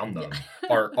plants around them,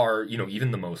 are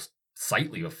even the most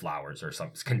sightly of flowers or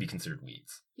some can be considered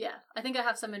weeds. Yeah, I think I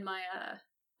have some in my.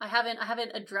 I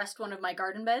haven't addressed one of my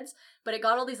garden beds, but it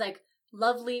got all these like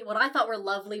lovely, what I thought were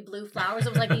lovely blue flowers. It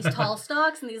was like these tall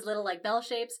stalks and these little like bell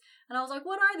shapes, and I was like,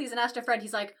 "What are these?" And I asked a friend.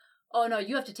 He's like, "Oh no,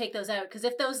 you have to take those out because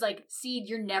if those like seed,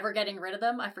 you're never getting rid of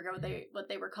them." I forget what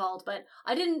they were called, but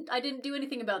I didn't do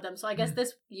anything about them. So I guess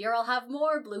this year I'll have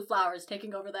more blue flowers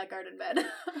taking over that garden bed.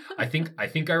 I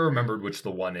think I remembered which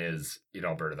the one is in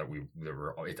Alberta that we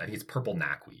were. I think it's purple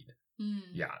knacweed.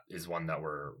 Yeah, is one that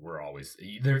we're always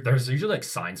there's usually like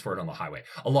signs for it on the highway.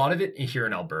 A lot of it here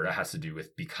in Alberta has to do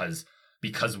with because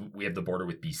we have the border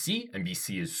with BC, and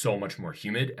BC is so much more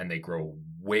humid, and they grow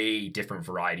way different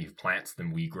variety of plants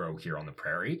than we grow here on the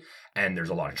prairie. And there's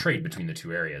a lot of trade between the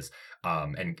two areas,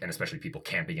 and especially people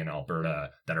camping in Alberta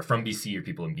that are from BC, or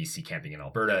people in BC camping in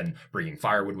Alberta and bringing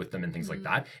firewood with them and things like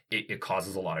that. It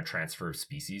causes a lot of transfer of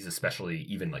species, especially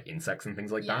even like insects and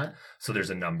things like that. So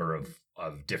there's a number of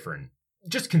different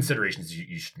just considerations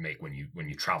you should make when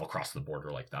you travel across the border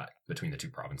like that between the two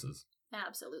provinces.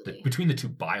 Absolutely. Between the two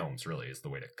biomes really is the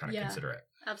way to kind of consider it.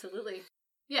 Absolutely.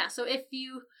 Yeah, so if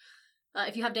you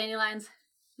have dandelions,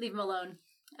 leave them alone.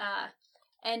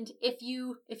 And if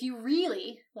you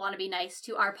really want to be nice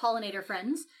to our pollinator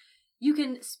friends, you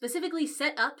can specifically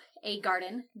set up a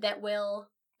garden that will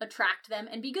attract them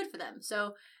and be good for them.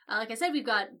 So, like I said, we've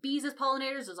got bees as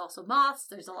pollinators. There's also moths.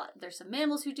 There's some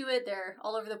mammals who do it. They're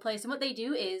all over the place. And what they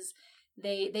do is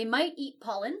they might eat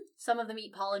pollen. Some of them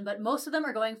eat pollen, but most of them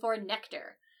are going for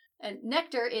nectar. And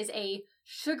nectar is a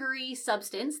sugary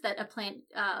substance that a plant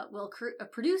will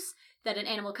produce that an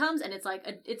animal comes, and it's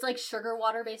like sugar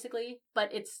water basically,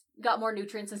 but it's got more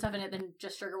nutrients and stuff in it than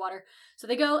just sugar water. So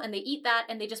they go and they eat that,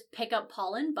 and they just pick up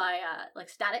pollen by like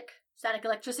static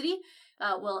electricity.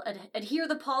 Will adhere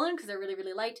the pollen because they're really,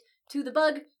 really light to the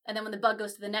bug, and then when the bug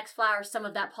goes to the next flower, some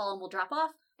of that pollen will drop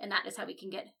off, and that is how we can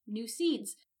get new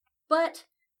seeds. But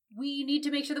we need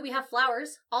to make sure that we have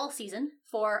flowers all season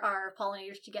for our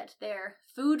pollinators to get their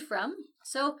food from.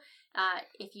 So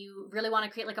if you really want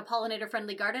to create like a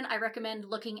pollinator-friendly garden, I recommend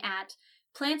looking at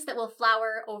plants that will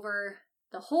flower over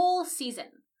the whole season.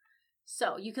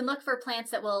 So you can look for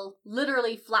plants that will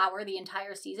literally flower the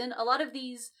entire season. A lot of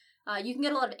these, you can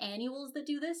get a lot of annuals that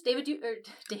do this.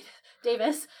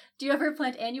 Davis, do you ever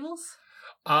plant annuals?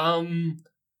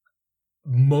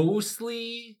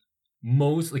 Mostly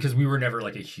because we were never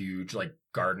like a huge like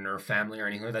gardener family or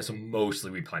anything like that, so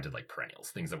mostly we planted like perennials,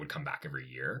 things that would come back every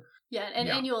year. Yeah, and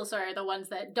annuals are the ones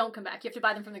that don't come back. You have to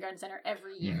buy them from the garden center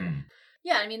every year. Mm-hmm.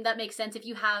 Yeah, I mean that makes sense. If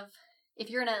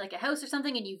you're in a house or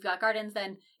something and you've got gardens,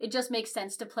 then it just makes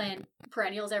sense to plant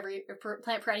perennials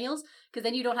because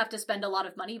then you don't have to spend a lot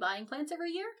of money buying plants every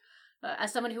year.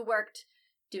 As someone who worked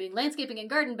doing landscaping and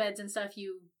garden beds and stuff,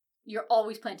 you're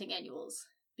always planting annuals.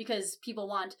 Because people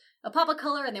want a pop of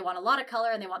color, and they want a lot of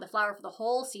color, and they want the flower for the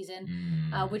whole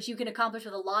season, which you can accomplish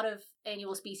with a lot of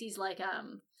annual species like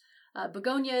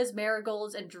begonias,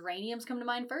 marigolds, and geraniums come to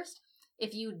mind first.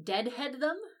 If you deadhead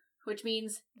them, which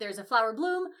means there's a flower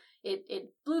bloom,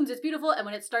 it blooms, it's beautiful, and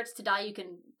when it starts to die, you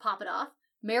can pop it off.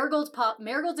 Marigolds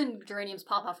and geraniums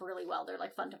pop off really well. They're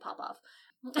like fun to pop off.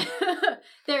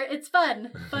 It's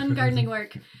fun gardening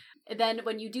work. And then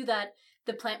when you do that,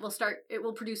 the plant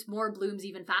will produce more blooms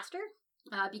even faster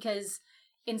because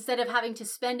instead of having to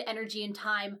spend energy and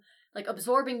time like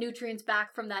absorbing nutrients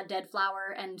back from that dead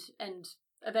flower and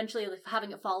eventually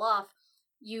having it fall off,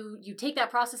 you take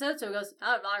that process out. So it goes,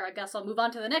 oh, I guess I'll move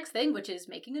on to the next thing, which is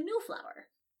making a new flower.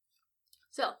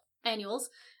 So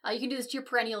annuals, you can do this to your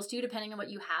perennials too, depending on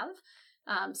what you have.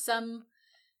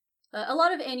 A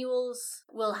lot of annuals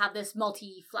will have this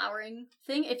multi-flowering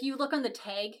thing. If you look on the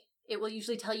tag, it will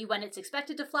usually tell you when it's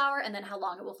expected to flower and then how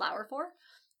long it will flower for.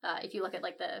 If you look at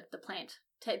like the plant,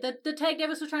 the tag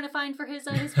Davis was trying to find for his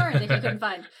farm that he couldn't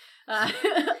find.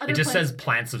 It just says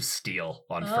plants of steel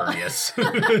on Furnius.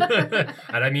 And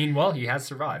I mean, well, he has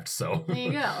survived, so. There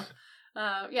you go.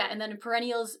 And then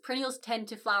perennials tend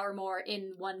to flower more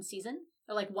in one season,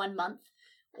 or like 1 month,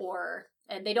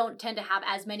 and they don't tend to have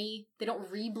as many, they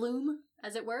don't rebloom,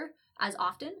 as it were, as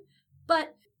often.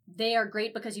 But they are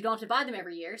great because you don't have to buy them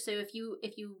every year. So if you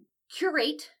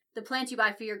curate the plants you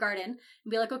buy for your garden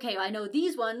and be like, okay, well, I know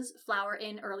these ones flower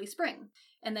in early spring.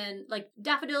 And then like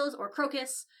daffodils or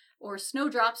crocus or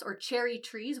snowdrops or cherry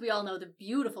trees. We all know the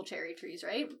beautiful cherry trees,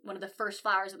 right? One of the first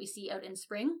flowers that we see out in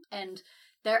spring. And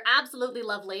they're absolutely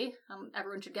lovely.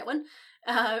 Everyone should get one.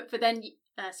 But then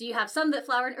So you have some that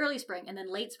flower in early spring, and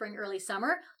then late spring, early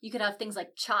summer. You could have things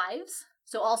like chives.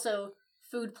 So also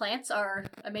food plants are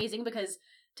amazing because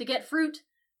to get fruit,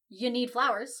 you need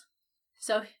flowers.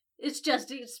 So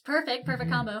it's perfect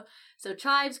combo. So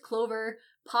chives, clover,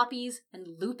 poppies, and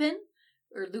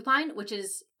lupine, which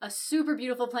is a super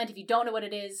beautiful plant. If you don't know what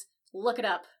it is, look it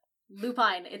up.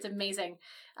 Lupine, it's amazing.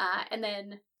 And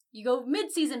then you go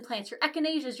mid-season plants, your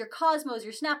echinaceas, your cosmos,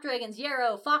 your snapdragons,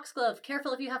 yarrow, foxglove.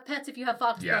 Careful if you have pets if you have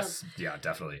foxglove. Yes, yeah,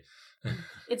 definitely.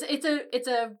 It's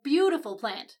a beautiful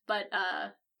plant, but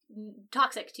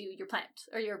toxic to your plant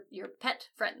or your pet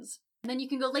friends. And then you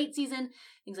can go late season,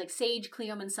 things like sage,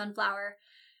 cleome, and sunflower.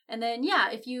 And then,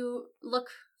 if you look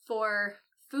for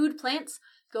food plants,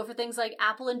 go for things like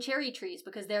apple and cherry trees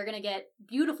because they're going to get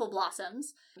beautiful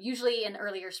blossoms, usually in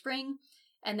earlier spring.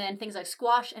 And then things like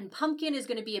squash and pumpkin is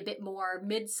going to be a bit more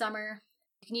midsummer.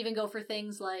 You can even go for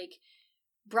things like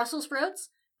Brussels sprouts.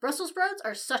 Brussels sprouts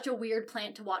are such a weird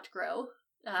plant to watch grow.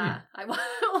 I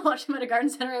watched them at a garden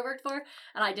center I worked for,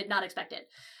 and I did not expect it.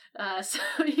 So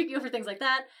you can go for things like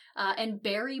that. And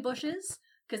berry bushes,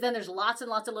 because then there's lots and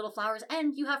lots of little flowers,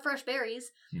 and you have fresh berries.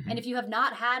 Mm-hmm. And if you have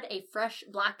not had a fresh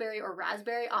blackberry or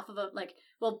raspberry off of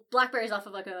blackberries off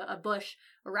of a bush,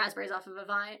 or raspberries off of a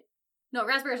vine. No,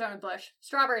 raspberries are on a bush.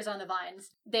 Strawberries on the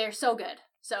vines. They're so good.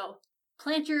 So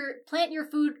plant your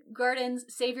food gardens,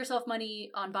 save yourself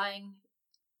money on buying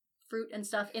fruit and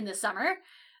stuff in the summer,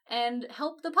 and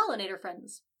help the pollinator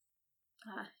friends.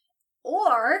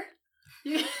 Or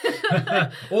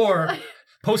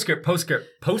postscript.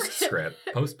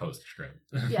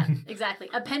 Yeah, exactly.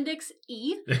 Appendix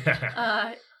E.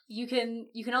 You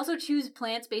can also choose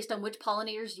plants based on which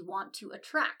pollinators you want to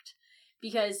attract,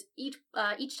 because each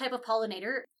type of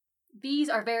pollinator,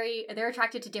 they're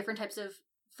attracted to different types of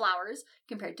flowers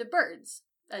compared to birds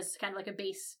as kind of like a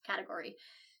base category.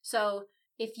 So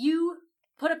if you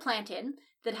put a plant in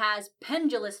that has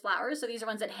pendulous flowers, so these are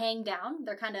ones that hang down,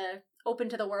 they're kind of open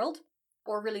to the world,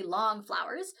 or really long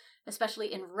flowers,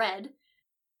 especially in red,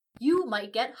 you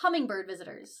might get hummingbird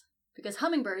visitors, because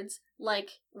hummingbirds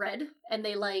like red, and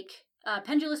they like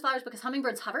pendulous flowers because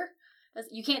hummingbirds hover.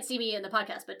 You can't see me in the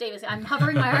podcast, but Davis, I'm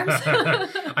hovering my arms.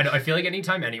 I know. I feel like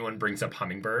anytime anyone brings up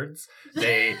hummingbirds,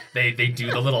 they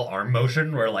do the little arm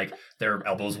motion where like their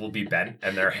elbows will be bent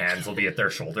and their hands will be at their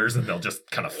shoulders and they'll just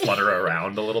kind of flutter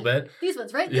around a little bit. These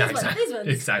ones, right? Yeah, these ones.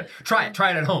 Exactly. Try it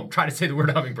at home. Try to say the word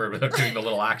hummingbird without doing the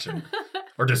little action.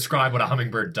 Or describe what a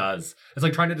hummingbird does. It's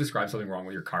like trying to describe something wrong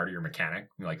with your car to your mechanic.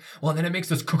 You're like, well, then it makes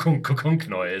this kukunk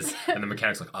noise. And the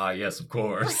mechanic's like, yes, of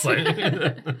course.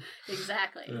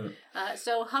 Exactly.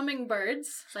 So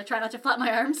hummingbirds, so I try not to flap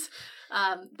my arms,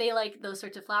 they like those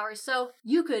sorts of flowers. So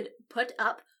you could put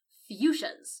up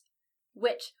fuchsias,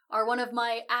 which are one of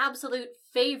my absolute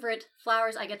favorite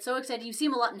flowers. I get so excited. You see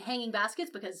them a lot in hanging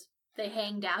baskets because they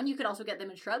hang down. You could also get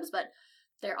them in shrubs, but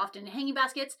they're often in hanging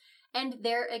baskets. And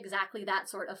they're exactly that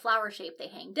sort of flower shape. They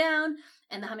hang down,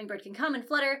 and the hummingbird can come and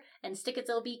flutter and stick its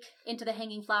little beak into the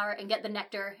hanging flower and get the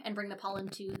nectar and bring the pollen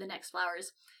to the next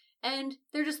flowers. And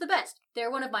they're just the best. They're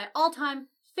one of my all-time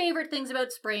favorite things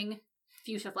about spring,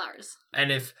 fuchsia flowers.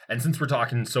 And since we're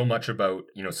talking so much about,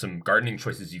 some gardening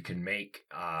choices you can make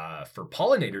for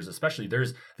pollinators especially,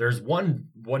 there's one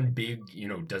big,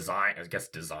 design, I guess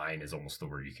design is almost the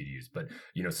word you could use, but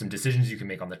some decisions you can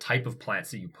make on the type of plants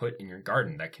that you put in your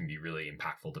garden that can be really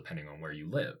impactful depending on where you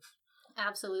live.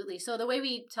 Absolutely. So the way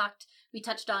we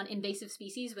touched on invasive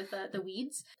species with the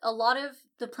weeds. A lot of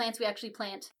the plants we actually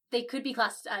plant, they could be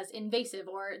classed as invasive,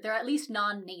 or they're at least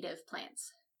non-native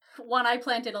plants. One I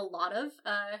planted a lot of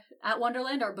at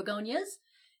Wonderland are begonias.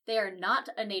 They are not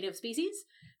a native species,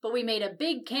 but we made a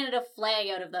big Canada flag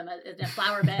out of them in a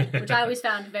flower bed, which I always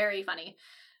found very funny.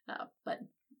 But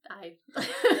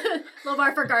low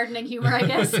bar for gardening humor, I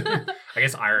guess. I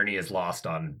guess irony is lost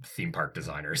on theme park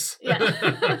designers.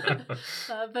 Yeah.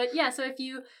 But yeah, so if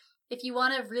you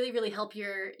want to really, really help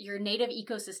your native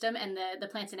ecosystem and the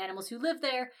plants and animals who live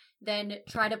there, then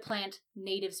try to plant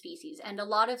native species. And a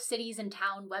lot of cities and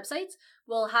town websites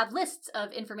will have lists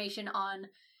of information on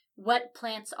what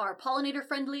plants are pollinator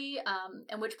friendly,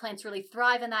 and which plants really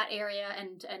thrive in that area,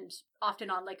 and often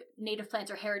on like native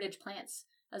plants or heritage plants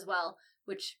as well,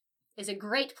 which is a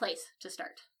great place to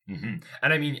start. Mm-hmm.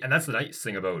 And that's the nice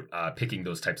thing about picking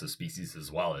those types of species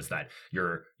as well, is that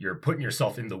you're putting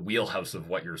yourself in the wheelhouse of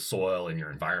what your soil and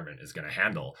your environment is going to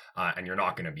handle, and you're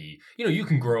not going to be, you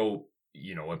can grow,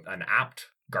 an apt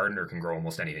gardener can grow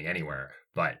almost anything anywhere,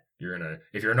 but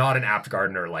if you're not an apt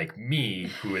gardener like me,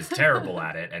 who is terrible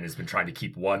at it and has been trying to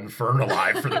keep one fern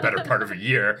alive for the better part of a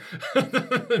year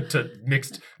to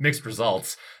mixed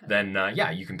results, then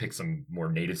you can pick some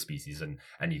more native species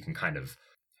and you can kind of,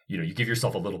 you give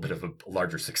yourself a little bit of a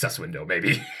larger success window,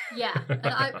 maybe. Yeah,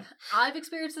 and I've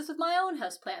experienced this with my own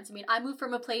houseplants. I mean, I moved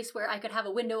from a place where I could have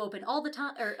a window open all the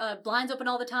time, or blinds open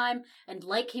all the time, and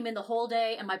light came in the whole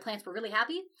day, and my plants were really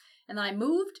happy. And then I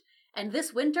moved, and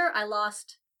this winter I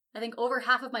lost, I think, over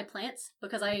half of my plants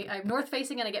because I'm north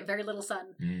facing and I get very little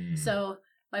sun. So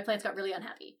my plants got really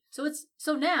unhappy.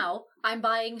 So now I'm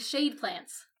buying shade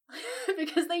plants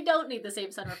because they don't need the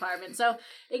same sun requirement. So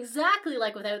exactly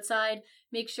like with outside,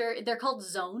 make sure they're called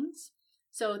zones.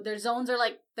 So their zones are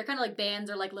they're kind of like bands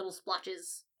or like little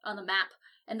splotches on the map,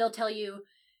 and they'll tell you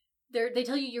they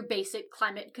tell you your basic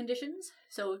climate conditions.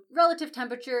 So relative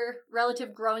temperature,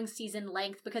 relative growing season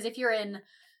length, because if you're in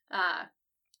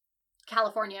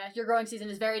California, your growing season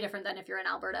is very different than if you're in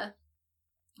Alberta.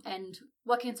 And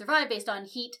what can survive based on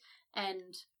heat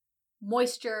and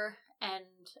moisture and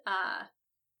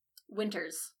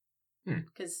winters.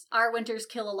 Because our winters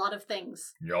kill a lot of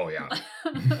things. Oh, yeah.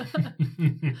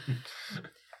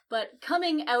 But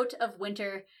coming out of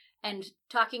winter and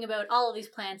talking about all of these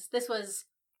plants, this was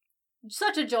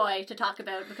such a joy to talk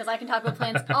about because I can talk about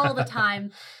plants all the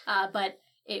time. But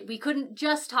we couldn't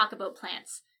just talk about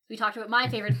plants. We talked about my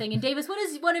favorite thing. And Davis, what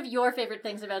is one of your favorite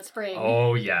things about spring?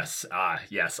 Oh, yes.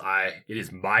 It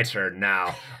is my turn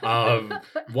now.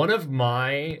 One of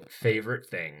my favorite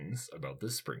things about the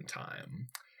springtime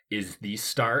is the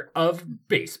start of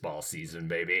baseball season,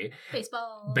 baby.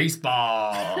 Baseball.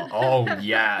 Oh,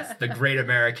 yes. The great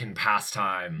American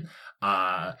pastime.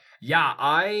 I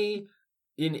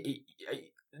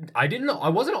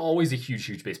wasn't always a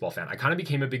huge baseball fan. I kind of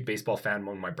became a big baseball fan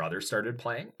when my brother started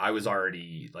playing. I was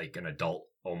already like an adult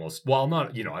almost. Well,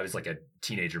 not, I was like a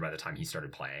teenager by the time he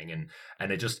started playing. And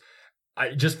it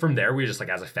just from there, we just like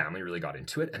as a family really got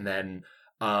into it. And then,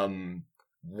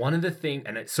 one of the things,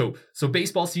 so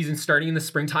baseball season starting in the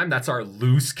springtime, that's our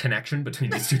loose connection between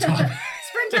these two topics.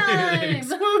 Springtime!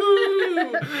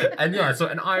 Woo!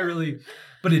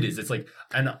 But it is, it's like,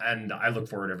 and I look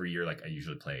forward every year, like I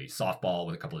usually play softball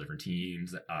with a couple of different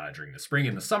teams during the spring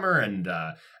and the summer, and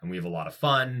we have a lot of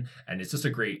fun, and it's just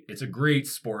it's a great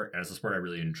sport, and it's a sport I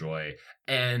really enjoy,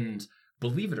 and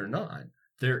believe it or not,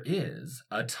 there is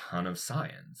a ton of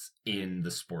science in the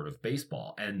sport of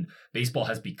baseball, and baseball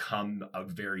has become a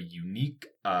very unique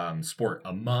sport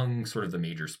among sort of the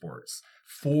major sports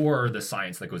for the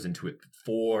science that goes into it,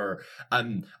 for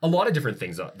a lot of different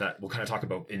things that we'll kind of talk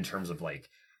about in terms of like,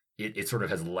 it sort of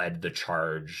has led the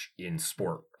charge in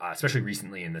sport, especially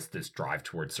recently in this drive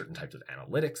towards certain types of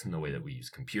analytics and the way that we use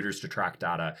computers to track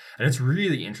data. And it's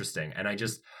really interesting. And I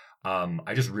just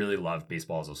really love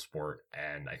baseball as a sport,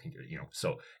 and I think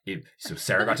so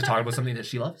Sarah got to talk about something that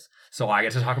she loves, so I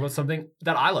get to talk about something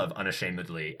that I love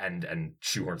unashamedly and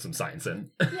shoehorn some science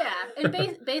in. Yeah,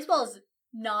 and baseball is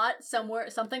not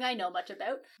something I know much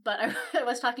about, but I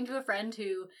was talking to a friend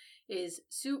who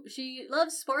she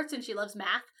loves sports and she loves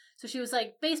math, so she was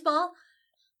like, baseball,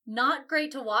 not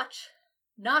great to watch,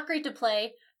 not great to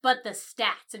play, but the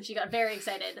stats, and she got very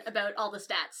excited about all the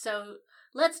stats. So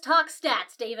let's talk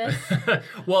stats, Davis.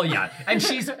 Well, yeah, and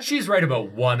she's right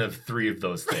about one of three of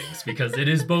those things, because it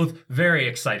is both very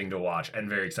exciting to watch and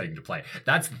very exciting to play.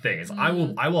 That's the thing, is I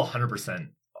will 100%.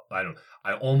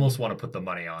 I almost want to put the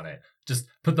money on it. Just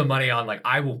put the money on, like,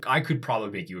 I could probably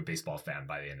make you a baseball fan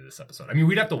by the end of this episode. I mean,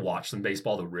 we'd have to watch some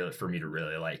baseball for me to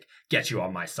really like get you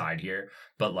on my side here,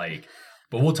 but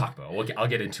we'll talk about it. I'll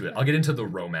get into it. I'll get into the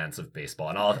romance of baseball,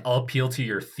 and I'll appeal to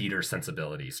your theater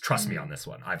sensibilities. Trust me on this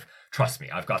one. I've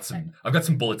got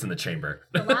some bullets in the chamber.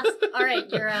 All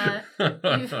right,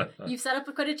 you've set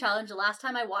up quite a challenge. The last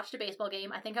time I watched a baseball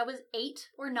game, I think I was 8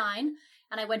 or 9,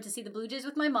 and I went to see the Blue Jays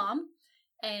with my mom,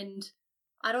 and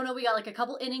I don't know, we got like a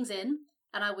couple innings in,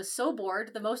 and I was so bored.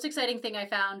 The most exciting thing I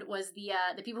found was the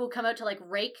people who come out to like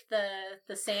rake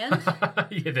the sand.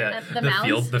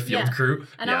 The field crew.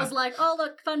 And I was like, oh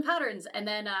look, fun patterns. And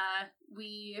then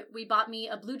we bought me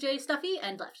a Blue Jay stuffy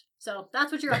and left. So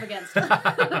that's what you're up against.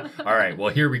 All right,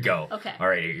 well, here we go. Okay. All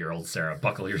right, 8-year-old Sarah,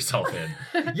 buckle yourself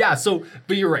in. Yeah,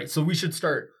 but you're right. So we should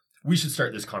start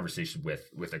this conversation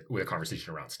with a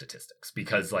conversation around statistics,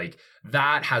 because like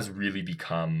that has really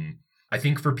become, I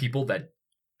think, for people that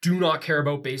do not care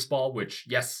about baseball, which,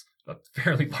 yes, a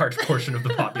fairly large portion of the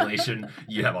population,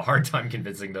 you have a hard time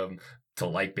convincing them to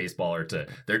like baseball, or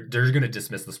they're going to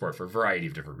dismiss the sport for a variety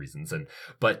of different reasons.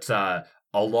 But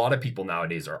a lot of people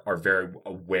nowadays are very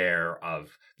aware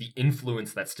of the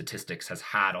influence that statistics has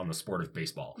had on the sport of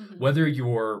baseball. Mhm. Whether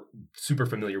you're super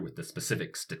familiar with the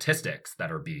specific statistics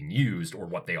that are being used or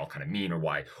what they all kind of mean or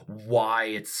why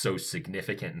it's so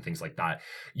significant and things like that,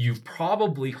 you've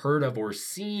probably heard of or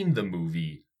seen the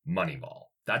movie Moneyball.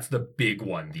 That's the big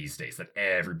one these days that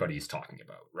everybody's talking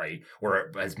about, right?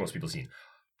 Or as most people have seen.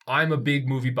 I'm a big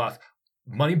movie buff.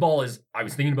 Moneyball is, I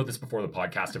was thinking about this before the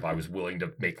podcast if I was willing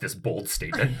to make this bold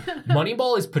statement.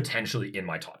 Moneyball is potentially in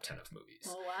my top 10 of movies.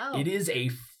 Oh, wow. It is a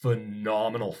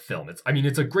phenomenal film.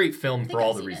 It's a great film for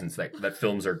all the reasons that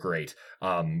films are great.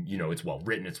 It's well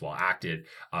written, it's well acted.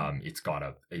 It's got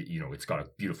a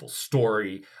beautiful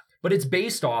story, but it's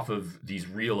based off of these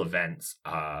real events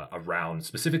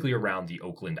specifically around the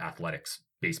Oakland Athletics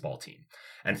baseball team.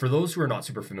 And for those who are not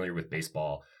super familiar with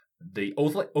baseball, the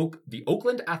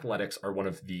Oakland Athletics are one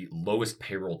of the lowest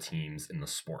payroll teams in the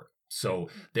sport. So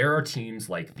there are teams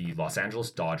like the Los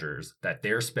Angeles Dodgers that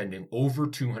they're spending over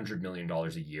 $200 million a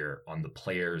year on the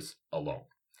players alone,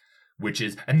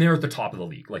 and they're at the top of the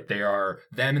league. Like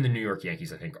them and the New York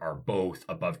Yankees, I think, are both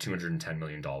above $210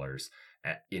 million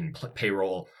in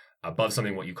payroll, above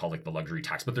something what you call like the luxury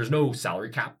tax, but there's no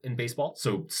salary cap in baseball.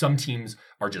 So some teams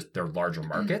they're larger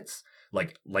markets.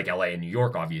 Like LA and New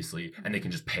York, obviously, and they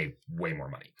can just pay way more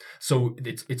money. So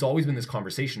it's always been this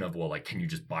conversation of, well, like, can you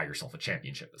just buy yourself a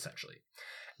championship, essentially?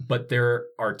 But there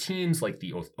are teams like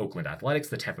the Oakland Athletics,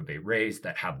 the Tampa Bay Rays,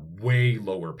 that have way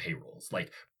lower payrolls,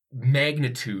 like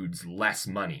magnitudes less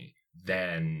money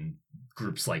than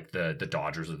groups like the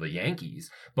Dodgers or the Yankees,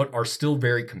 but are still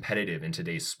very competitive in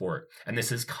today's sport. And this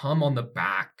has come on the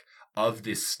back of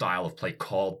this style of play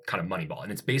called kind of Moneyball.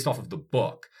 And it's based off of the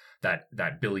book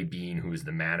that Billy Beane, who is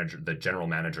the general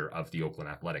manager of the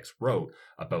Oakland Athletics, wrote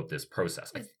about this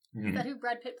process. Is that who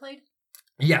Brad Pitt played?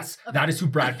 Yes, okay. That is who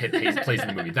Brad Pitt plays in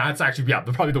the movie. That's actually,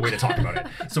 probably the way to talk about it.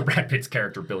 So Brad Pitt's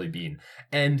character, Billy Beane.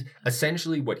 And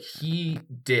essentially what he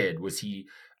did was he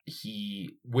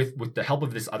with the help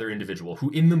of this other individual,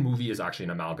 who in the movie is actually an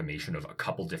amalgamation of a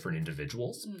couple different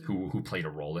individuals who played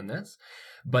a role in this,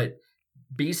 but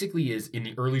basically is in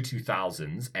the early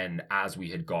 2000s, and as we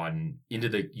had gotten into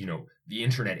the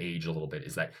internet age a little bit,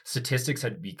 is that statistics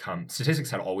had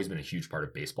always been a huge part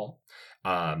of baseball,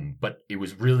 but it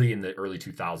was really in the early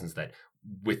 2000s that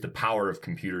with the power of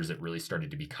computers, it really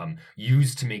started to become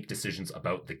used to make decisions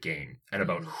about the game and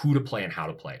about who to play and how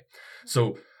to play.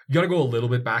 So you got to go a little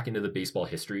bit back into the baseball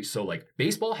history. So like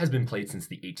baseball has been played since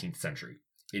the 18th century.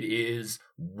 It is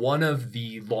one of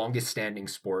the longest standing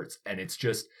sports, and it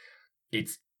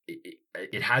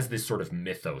has this sort of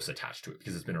mythos attached to it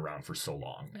because it's been around for so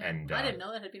long. And I didn't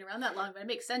know it had been around that long, but it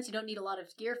makes sense. You don't need a lot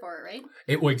of gear for it, right?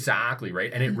 Exactly,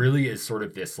 right? And it really is sort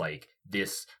of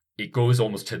it goes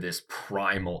almost to this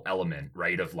primal element,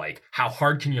 right? Of like, how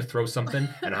hard can you throw something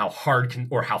and how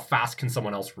fast can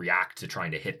someone else react to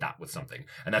trying to hit that with something?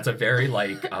 And that's a very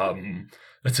not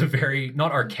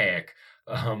archaic,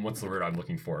 what's the word I'm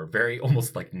looking for? Very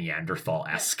almost like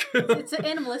Neanderthal-esque. It's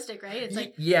animalistic, right? It's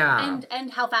like, yeah. And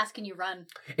how fast can you run?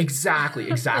 Exactly.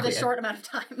 With a short amount of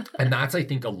time. And that's, I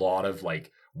think, a lot of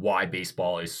like why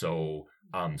baseball is so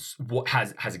what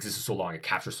has existed so long, it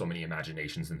captures so many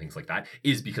imaginations and things like that,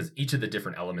 is because each of the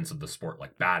different elements of the sport,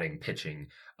 like batting, pitching,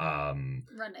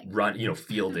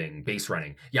 fielding, base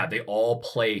running, they all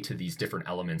play to these different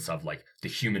elements of like the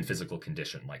human physical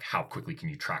condition, like how quickly can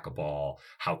you track a ball,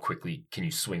 how quickly can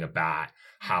you swing a bat,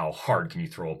 how hard can you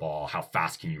throw a ball, how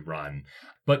fast can you run.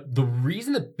 But the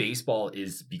reason that baseball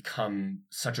is become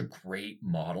such a great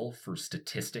model for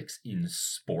statistics in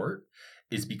sport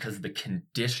is because the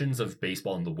conditions of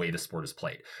baseball and the way the sport is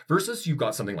played. Versus you've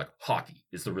got something like hockey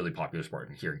is the really popular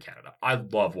sport here in Canada. I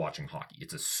love watching hockey.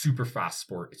 It's a super fast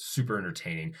sport. It's super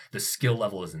entertaining. The skill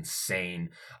level is insane.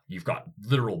 You've got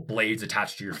literal blades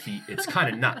attached to your feet. It's kind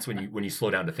of nuts when you slow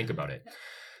down to think about it.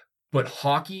 But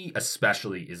hockey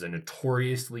especially is a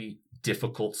notoriously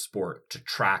difficult sport to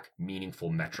track meaningful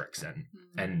metrics in.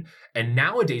 And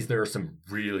nowadays there are some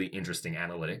really interesting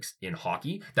analytics in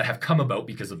hockey that have come about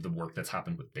because of the work that's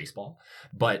happened with baseball.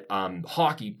 But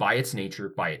hockey, by its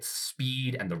nature, by its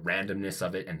speed and the randomness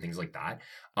of it and things like that,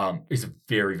 is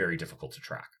very, very difficult to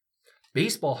track.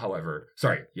 Baseball, however, go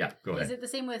ahead. Is it the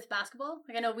same with basketball?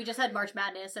 Like I know we just had March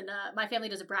Madness, and my family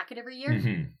does a bracket every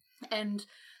year, and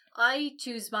I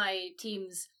choose my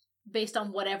teams based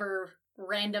on whatever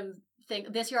random thing.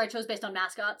 This year I chose based on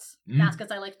mascots. Mascots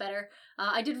I liked better.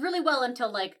 I did really well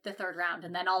until like the third round,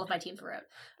 and then all of my teams were out.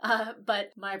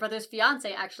 But my brother's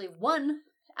fiance actually won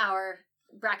our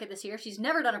bracket this year. She's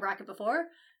never done a bracket before,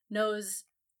 knows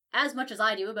as much as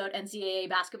I do about NCAA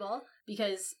basketball,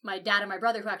 because my dad and my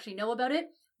brother, who actually know about it,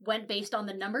 went based on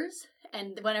the numbers,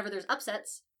 and whenever there's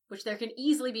upsets, which there can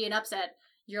easily be an upset,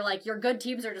 you're like, your good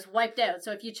teams are just wiped out.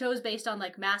 So if you chose based on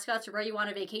like mascots or where you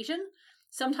want a vacation,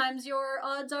 sometimes your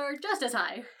odds are just as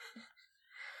high.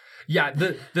 Yeah,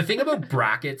 the thing about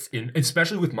brackets,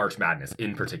 especially with March Madness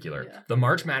in particular, the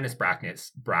March Madness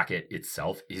bracket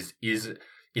itself is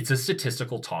it's a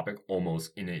statistical topic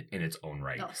almost in its own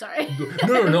right. Oh, sorry.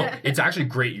 No. It's actually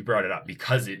great you brought it up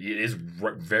because it is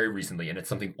very recently, and it's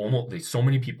something so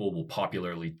many people will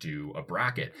popularly do a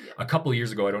bracket. Yeah. A couple of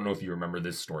years ago, I don't know if you remember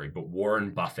this story, but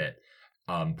Warren Buffett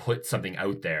put something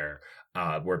out there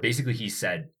where basically he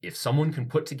said, if someone can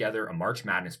put together a March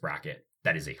Madness bracket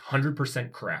that is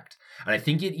 100% correct, and I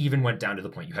think it even went down to the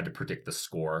point you had to predict the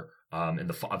score of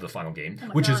the final game,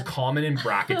 which is common in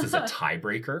brackets as a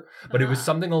tiebreaker, but it was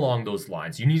something along those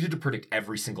lines. You needed to predict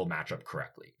every single matchup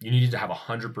correctly. You needed to have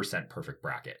 100% perfect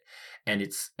bracket, and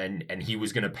he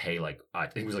was going to pay like I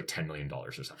think it was like $10 million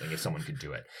or something if someone could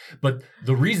do it. But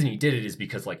the reason he did it is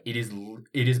because like it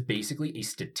is basically a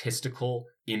statistical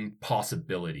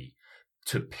impossibility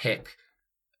to pick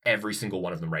every single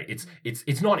one of them right.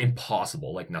 It's not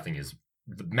impossible, like nothing is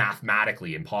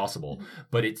mathematically impossible,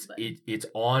 but it's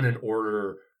on an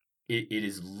order. It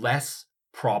is less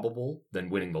probable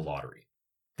than winning the lottery.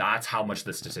 That's how much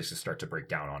the statistics start to break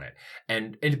down on it.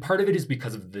 And part of it is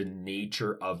because of the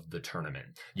nature of the tournament.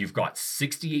 You've got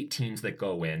 68 teams that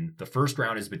go in. The first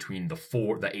round is between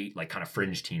the 8 like kind of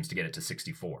fringe teams to get it to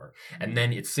 64. And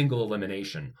then it's single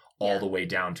elimination all the way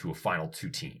down to a final 2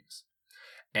 teams.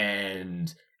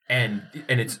 And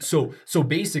it's so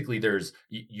basically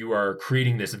you are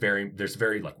creating this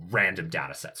very like random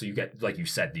data set. So you get, like you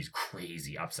said, these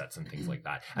crazy upsets and things like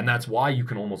that. And that's why you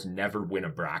can almost never win a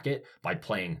bracket by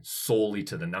playing solely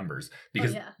to the numbers,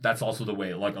 because that's also the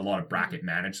way like a lot of bracket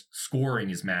scoring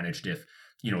is managed. If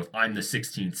I'm the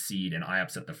 16th seed and I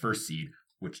upset the first seed,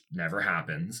 which never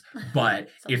happens, but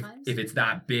if it's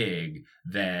that big,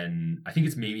 then I think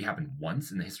it's maybe happened once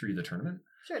in the history of the tournament.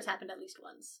 Sure, it's happened at least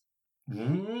once.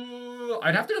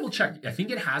 I'd have to double check. I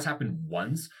think it has happened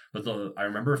once, but I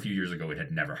remember a few years ago it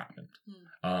had never happened.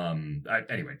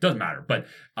 Anyway, doesn't matter. But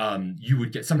you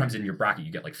would get, sometimes in your bracket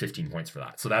you get like 15 points for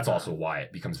that. So that's also why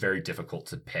it becomes very difficult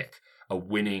to pick a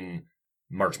winning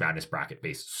March Madness bracket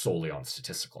based solely on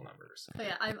statistical numbers. Oh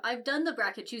yeah, I've done the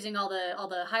bracket choosing all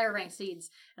the higher ranked seeds,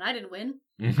 and I didn't win.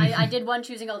 I did one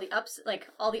choosing all the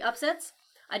upsets.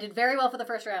 I did very well for the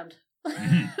first round.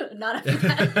 Not after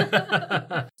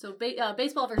that. So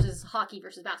baseball versus hockey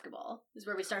versus basketball is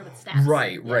where we started with stats.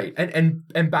 Right.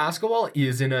 And basketball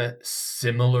is in a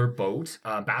similar boat.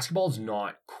 Basketball is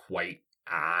not quite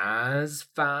as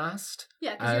fast.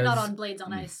 Yeah, because you're not on blades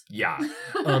on ice. Yeah.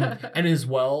 And as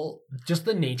well, just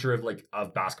the nature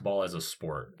of basketball as a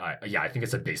sport. I think I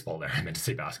said baseball there. I meant to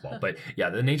say basketball. But yeah,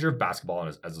 the nature of basketball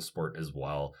as a sport as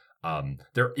well.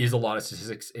 There is a lot of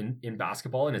statistics in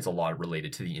basketball, and it's a lot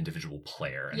related to the individual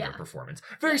player and their performance.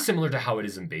 Very similar to how it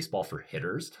is in baseball for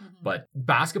hitters. But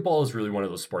basketball is really one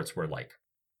of those sports where like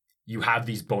you have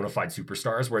these bona fide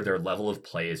superstars where their level of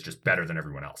play is just better than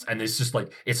everyone else. And it's just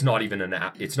like, it's not even an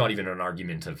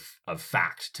argument of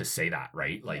fact to say that,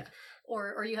 right? Like,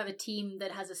 Or you have a team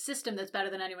that has a system that's better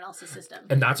than anyone else's system.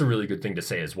 And that's a really good thing to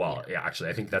say as well. Yeah, actually,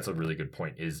 I think that's a really good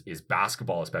point is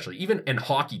basketball especially, even, and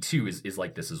hockey too is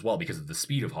like this as well because of the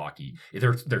speed of hockey.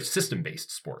 They're system-based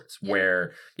sports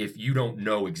where if you don't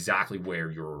know exactly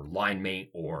where your line mate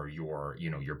or your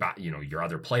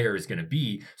other player is going to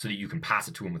be so that you can pass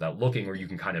it to him without looking, or you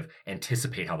can kind of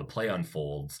anticipate how the play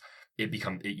unfolds,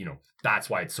 that's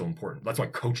why it's so important. That's why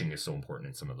coaching is so important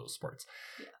in some of those sports.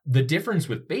 Yeah. The difference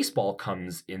with baseball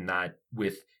comes in that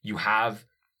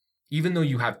even though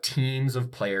you have teams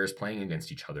of players playing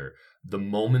against each other, the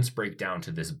moments break down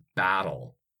to this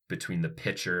battle between the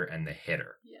pitcher and the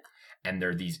hitter. Yeah. And there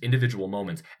are these individual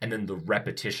moments and then the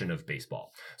repetition of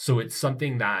baseball. So it's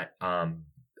something that,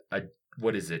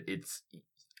 it's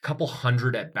a couple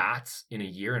hundred at bats in a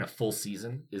year in a full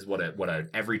season is what an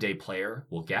everyday player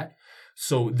will get.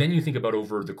 So then you think about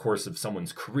over the course of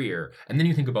someone's career, and then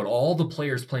you think about all the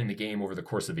players playing the game over the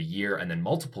course of a year and then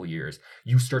multiple years,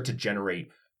 you start to generate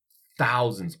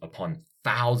thousands upon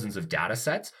thousands of data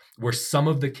sets where some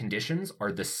of the conditions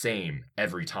are the same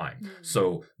every time.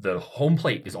 So the home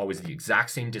plate is always the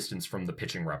exact same distance from the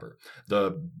pitching rubber.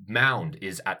 The mound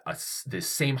is at the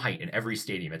same height in every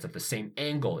stadium. It's at the same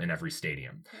angle in every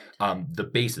stadium. The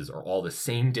bases are all the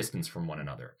same distance from one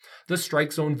another. The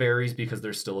strike zone varies because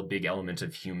there's still a big element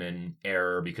of human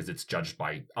error because it's judged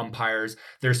by umpires.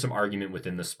 There's some argument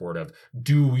within the sport of,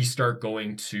 do we start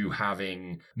going to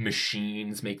having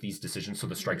machines make these decisions so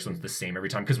the strike zone's the same same every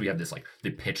time because we have this like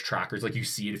the pitch trackers. Like you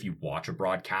see it if you watch a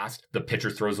broadcast, the pitcher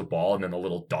throws a ball and then the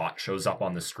little dot shows up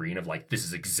on the screen of like, this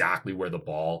is exactly where the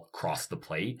ball crossed the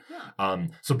plate. Yeah.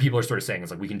 So people are sort of saying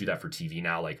it's like, we can do that for TV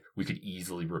now. Like we could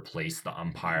easily replace the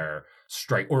umpire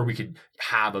strike, or we could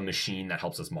have a machine that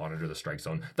helps us monitor the strike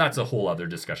zone. That's a whole other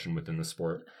discussion within the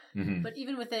sport. Mm-hmm. But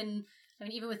even within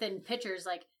pitchers,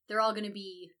 like they're all going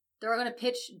to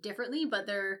pitch differently, but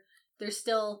there's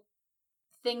still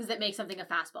things that make something a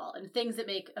fastball and things that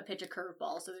make a pitch a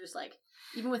curveball. So there's like,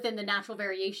 even within the natural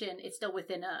variation, it's still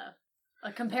within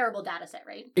a comparable data set,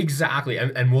 right? Exactly.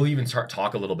 And we'll even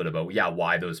talk a little bit about,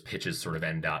 why those pitches sort of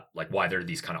end up, like why there are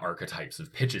these kind of archetypes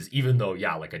of pitches, even though,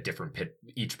 like a different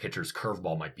each pitcher's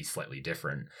curveball might be slightly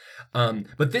different.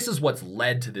 But this is what's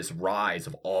led to this rise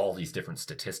of all these different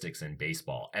statistics in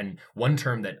baseball. And one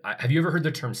term have you ever heard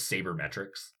the term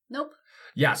sabermetrics? Nope.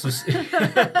 Yeah, so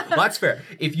well, that's fair.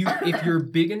 If you're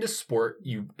big into sport,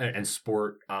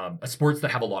 sports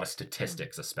that have a lot of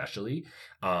statistics, especially,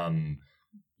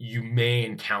 you may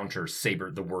encounter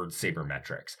the word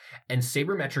sabermetrics. And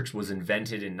sabermetrics was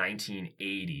invented in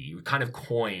 1980, kind of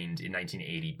coined in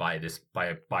 1980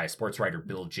 by a sports writer,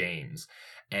 Bill James.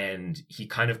 And he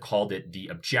kind of called it the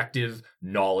objective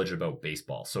knowledge about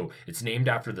baseball. So it's named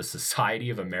after the Society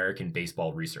of American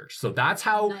Baseball Research. So that's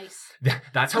how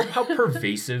that's how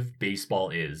pervasive baseball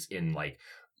is in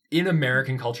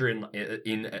American culture,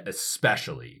 in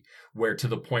especially, where to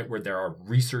the point where there are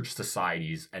research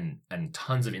societies and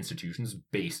tons of institutions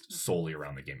based solely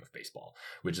around the game of baseball,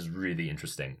 which is really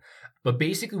interesting. But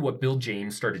basically what Bill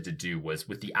James started to do was,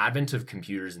 with the advent of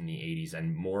computers in the 80s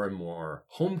and more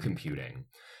home computing,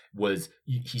 was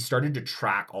he started to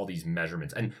track all these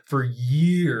measurements. And for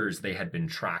years, they had been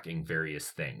tracking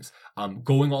various things,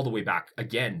 going all the way back,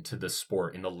 again, to the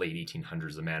sport in the late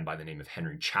 1800s, a man by the name of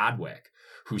Henry Chadwick,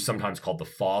 who's sometimes called the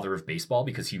father of baseball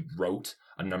because he wrote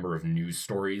a number of news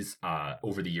stories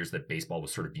over the years that baseball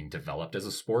was sort of being developed as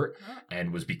a sport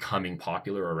and was becoming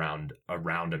popular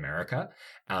around America.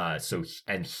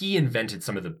 And he invented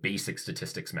some of the basic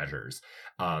statistics measures,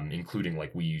 including,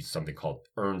 like, we use something called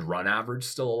earned run average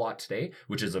still a lot today,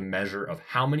 which is a measure of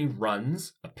how many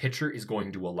runs a pitcher is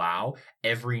going to allow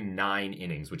every 9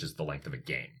 innings, which is the length of a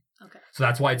game. Okay. So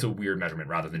that's why it's a weird measurement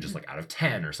rather than just like out of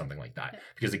 10 or something like that,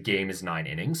 because a game is 9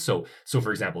 innings. So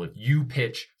for example, if you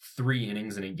pitch 3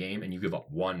 innings in a game and you give up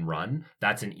 1 run,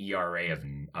 that's an ERA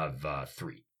of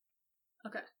 3.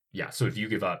 Okay. Yeah. So if you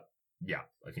give up,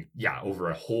 over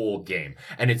a whole game,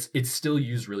 and it's still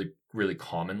used really, really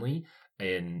commonly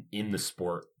in the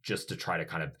sport, just to try to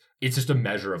kind of, it's just a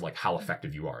measure of like how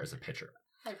effective you are as a pitcher.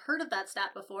 I've heard of that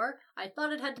stat before. I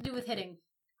thought it had to do with hitting.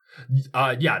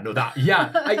 And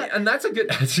that's a good,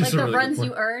 that's just like a the really runs good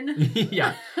you earn.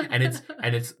 Yeah. And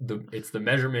it's the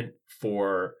measurement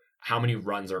for how many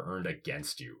runs are earned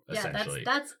against you, essentially.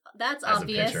 That's as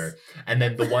obvious. A pitcher. And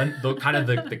then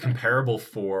the comparable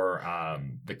for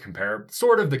the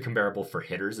comparable for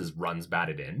hitters is runs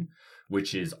batted in,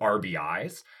 which is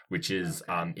RBIs, which is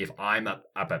if I'm up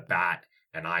at bat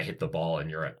and I hit the ball and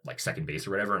you're at like second base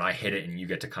or whatever, and I hit it and you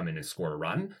get to come in and score a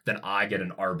run, then I get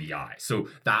an RBI. So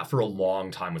that for a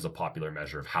long time was a popular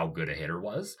measure of how good a hitter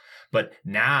was. But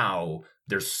now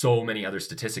there's so many other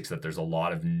statistics that there's a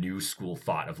lot of new school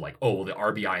thought of like, oh, well, the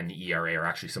RBI and the ERA are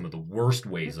actually some of the worst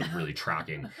ways of really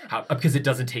tracking because it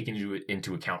doesn't take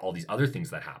into account all these other things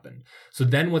that happen. So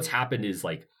then what's happened is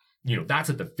like, that's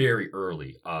at the very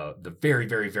early, the very,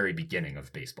 very, very beginning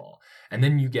of baseball. And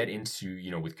then you get into,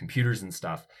 with computers and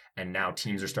stuff, and now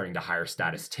teams are starting to hire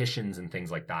statisticians and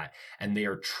things like that. And they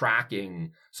are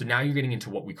tracking. So now you're getting into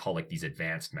what we call like these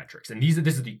advanced metrics. And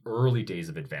this is the early days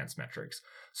of advanced metrics.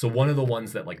 So one of the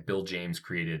ones that like Bill James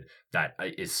created that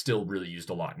is still really used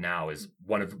a lot now is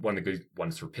one of the good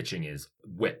ones for pitching is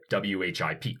WHIP,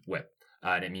 WHIP, WHIP.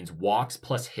 And it means walks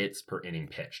plus hits per inning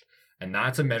pitched. And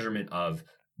that's a measurement of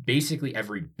basically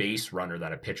every base runner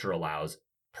that a pitcher allows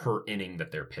per inning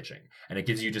that they're pitching. And it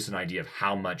gives you just an idea of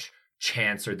how much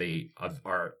chance are they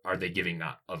giving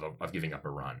up of giving up a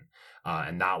run.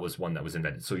 And that was one that was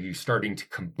invented. So you're starting to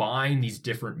combine these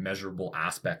different measurable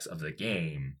aspects of the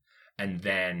game and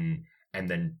then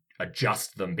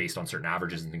adjust them based on certain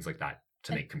averages and things like that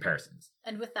to make comparisons.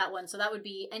 And with that one, so that would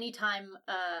be anytime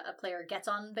a player gets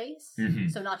on base,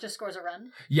 so not just scores a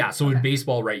run? Yeah, so in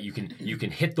baseball, right, you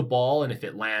can hit the ball, and if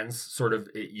it lands sort of,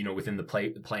 within the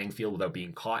playing field without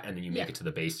being caught, and then you make it to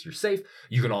the base, you're safe.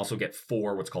 You can also get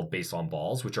 4 what's called base on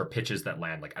balls, which are pitches that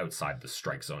land like outside the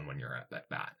strike zone when you're at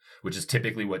bat, which is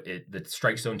typically the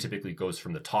strike zone typically goes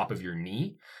from the top of your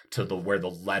knee to where the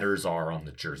letters are on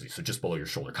the jersey, so just below your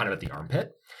shoulder, kind of at the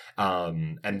armpit.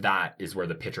 And that is where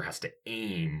the pitcher has to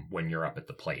aim when you're up at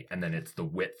the plate, and then it's the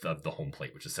width of the home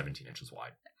plate, which is 17 inches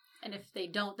wide. And if they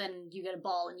don't, then you get a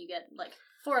ball, and you get like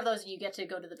 4 of those, and you get to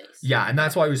go to the base. Yeah, and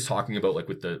that's why I was talking about like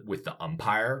with the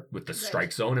umpire, with the strike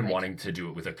Right, zone, and right. wanting to do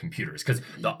it with a computer, because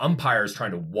the umpire is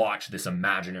trying to watch this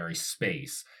imaginary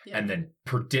space Yeah. and then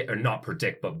not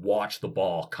predict, but watch the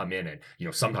ball come in, and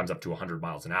sometimes up to 100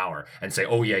 miles an hour, and say,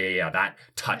 oh yeah, that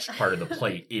touched part of the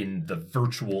plate in the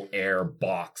virtual air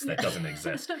box that doesn't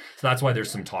exist. So that's why there's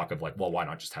some talk of like, well, why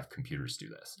not just have computers do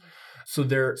this? So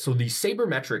the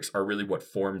sabermetrics are really what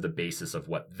formed the basis of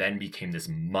what then became this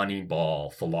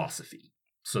Moneyball philosophy.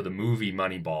 So the movie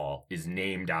Moneyball is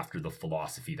named after the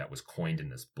philosophy that was coined in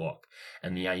this book.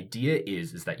 And the idea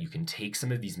is that you can take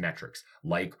some of these metrics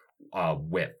like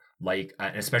whip, like,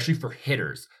 and especially for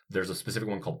hitters, there's a specific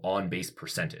one called on-base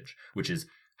percentage, which is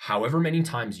however many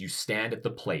times you stand at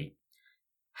the plate,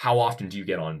 how often do you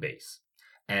get on base?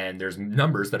 And there's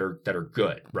numbers that are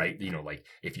good, right? Like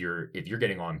if you're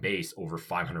getting on base over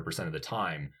 500% of the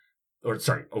time, or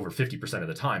sorry, over 50% of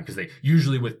the time, because they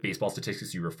usually with baseball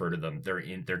statistics, you refer to them,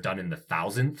 they're done in the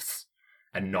thousandths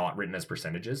and not written as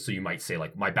percentages. So you might say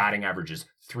like my batting average is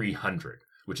 300,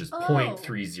 which is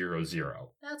 0.300.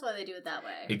 That's why they do it that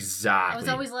way. Exactly. I was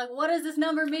always like, what does this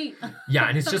number mean? Yeah,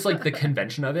 and it's just like the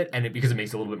convention of it, and because it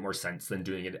makes a little bit more sense than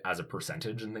doing it as a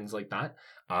percentage and things like that.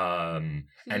 You're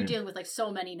And dealing with like so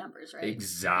many numbers, right?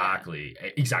 exactly,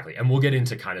 and we'll get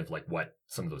into kind of like what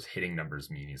some of those hitting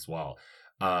numbers mean as well.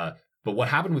 But what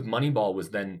happened with Moneyball was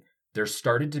then there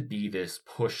started to be this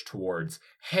push towards,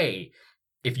 hey,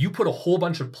 if you put a whole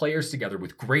bunch of players together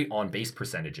with great on base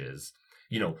percentages,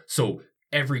 so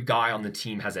every guy on the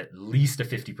team has at least a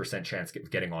 50% chance of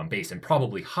getting on base, and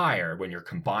probably higher when you're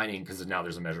combining, because now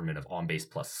there's a measurement of on base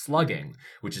plus slugging,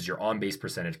 which is your on base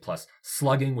percentage plus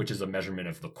slugging, which is a measurement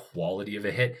of the quality of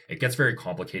a hit. It gets very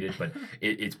complicated, but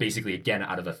it's basically, again,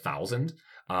 out of 1,000,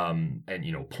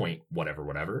 and point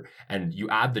whatever, and you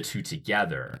add the two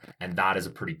together, and that is a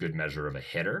pretty good measure of a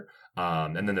hitter.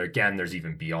 And then there's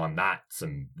even beyond that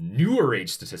some newer age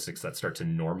statistics that start to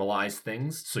normalize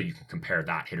things, so you can compare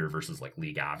that hitter versus like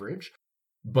league average.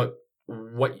 But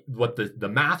what the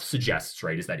math suggests,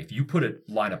 right, is that if you put a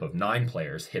lineup of 9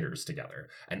 players, hitters, together,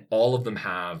 and all of them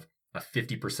have a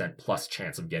 50% plus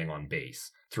chance of getting on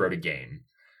base throughout a game,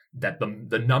 that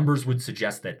the numbers would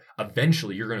suggest that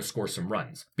eventually you're going to score some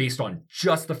runs based on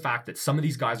just the fact that some of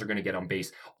these guys are going to get on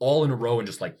base all in a row and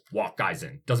just like walk guys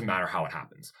in. Doesn't matter how it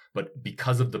happens. But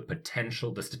because of the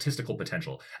potential, the statistical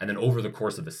potential, and then over the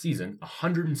course of a season,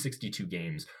 162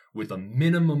 games with a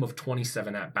minimum of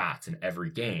 27 at-bats in every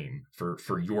game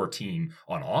for your team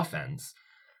on offense,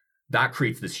 that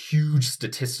creates this huge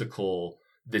statistical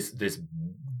this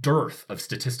dearth of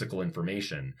statistical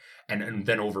information, and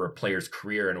then over a player's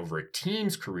career and over a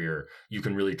team's career, you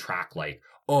can really track like,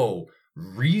 oh,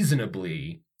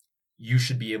 reasonably you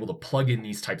should be able to plug in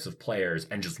these types of players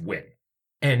and just win.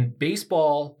 And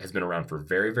baseball has been around for a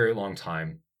very, very long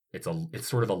time. It's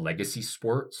sort of a legacy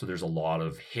sport, so there's a lot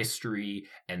of history,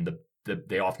 and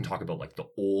they often talk about like the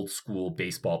old school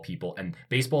baseball people, and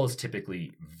baseball is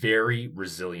typically very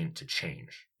resilient to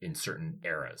change in certain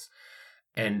eras.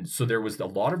 And so there was a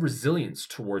lot of resilience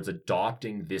towards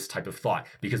adopting this type of thought,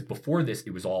 because before this,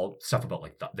 it was all stuff about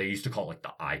like they used to call it like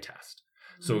the eye test.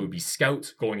 So it would be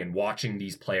scouts going and watching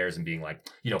these players and being like,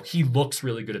 he looks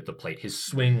really good at the plate. His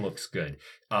swing looks good.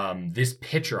 This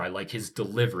pitcher, I like his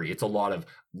delivery. It's a lot of,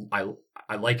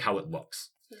 I like how it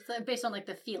looks. It's like based on like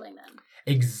the feeling then.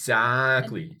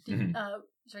 Exactly.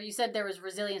 So you said there was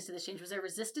resilience to this change. Was there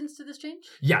resistance to this change?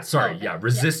 Yeah, sorry. Oh, okay. Yeah,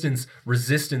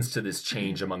 resistance to this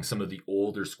change among some of the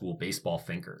older school baseball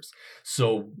thinkers.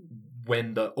 So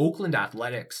when the Oakland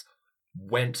Athletics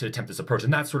went to attempt this approach,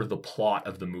 and that's sort of the plot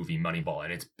of the movie Moneyball,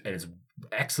 and it's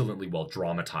excellently well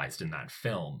dramatized in that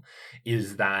film,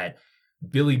 is that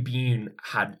Billy Beane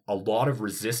had a lot of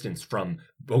resistance from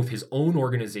both his own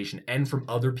organization and from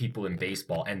other people in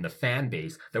baseball and the fan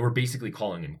base that were basically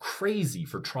calling him crazy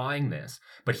for trying this.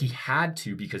 But he had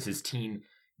to, because his team,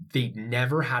 they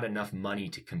never had enough money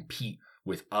to compete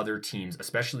with other teams,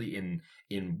 especially in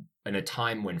a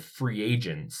time when free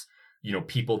agents,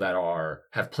 people that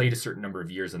have played a certain number of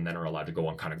years and then are allowed to go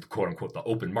on kind of quote unquote the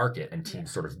open market, and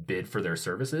teams sort of bid for their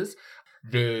services.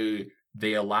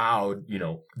 They allowed,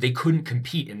 they couldn't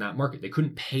compete in that market. They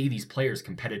couldn't pay these players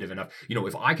competitive enough.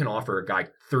 If I can offer a guy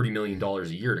 $30 million a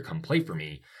year to come play for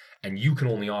me, and you can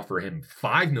only offer him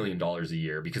 $5 million a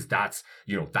year because that's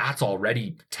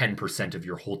already 10% of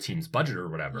your whole team's budget or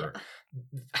whatever.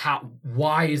 Yeah.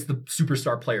 Why is the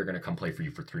superstar player going to come play for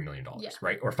you for $3 million,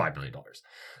 right? Or $5 million?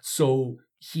 So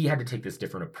he had to take this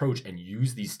different approach and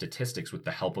use these statistics with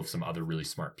the help of some other really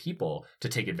smart people to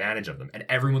take advantage of them. And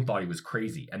everyone thought he was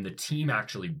crazy. And the team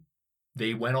actually,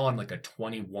 they went on like a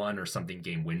 21 or something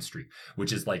game win streak,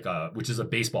 which is a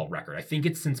baseball record. I think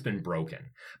it's since been broken,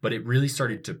 but it really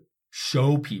started to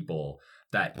show people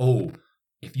that,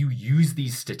 if you use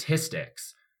these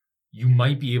statistics, you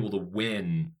might be able to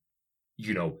win,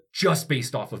 just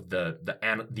based off of the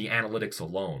analytics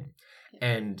alone.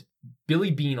 And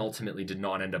Billy Beane ultimately did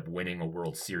not end up winning a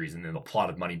World Series. And then the plot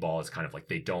of Moneyball is kind of like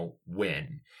they don't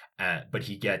win,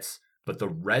 but the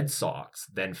Red Sox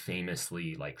then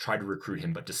famously tried to recruit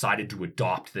him, but decided to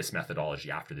adopt this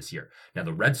methodology after this year. Now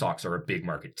the Red Sox are a big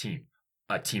market team,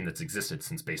 a team that's existed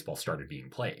since baseball started being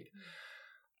played,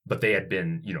 but they had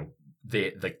been,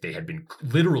 they had been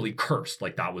literally cursed.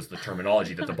 Like that was the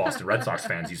terminology that the Boston Red Sox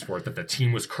fans used for it, that the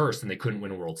team was cursed and they couldn't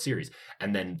win a World Series.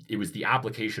 And then it was the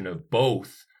application of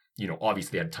both,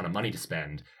 obviously they had a ton of money to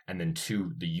spend. And then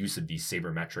two, the use of these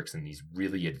sabermetrics and these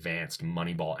really advanced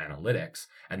Moneyball analytics.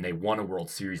 And they won a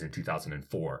World Series in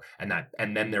 2004.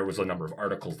 And then there was a number of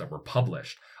articles that were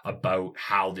published about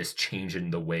how this change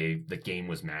in the way the game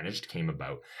was managed came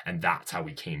about. And that's how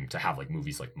we came to have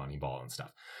movies like Moneyball and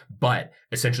stuff. But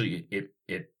essentially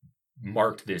it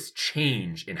marked this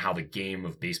change in how the game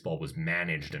of baseball was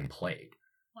managed and played.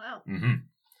 Wow. Mm-hmm.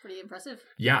 Pretty impressive.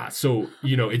 Yeah. So,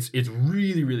 it's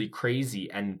really, really crazy.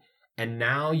 And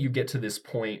now you get to this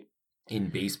point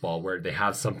in baseball where they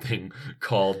have something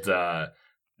called,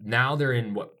 now they're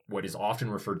in what is often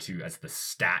referred to as the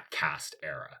StatCast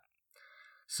era.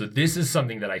 So this is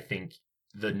something that I think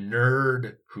the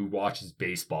nerd who watches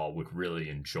baseball would really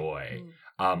enjoy,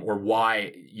 or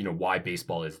why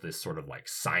baseball is this sort of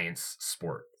science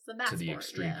sport to the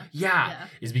extreme. Yeah,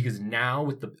 is because now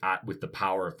with the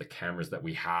power of the cameras that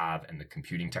we have and the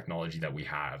computing technology that we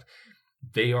have,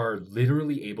 they are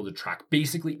literally able to track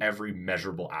basically every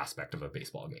measurable aspect of a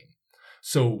baseball game.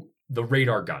 So the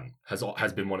radar gun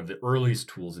has been one of the earliest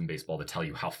tools in baseball to tell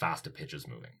you how fast a pitch is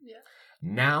moving. Yeah.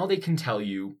 Now they can tell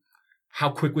you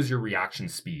how quick was your reaction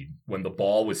speed when the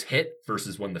ball was hit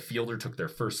versus when the fielder took their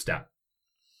first step.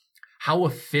 How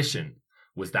efficient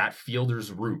was that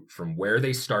fielder's route from where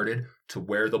they started to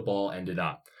where the ball ended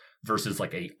up versus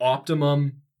a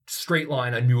optimum straight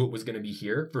line. I knew it was going to be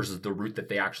here versus the route that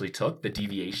they actually took, the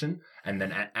deviation, and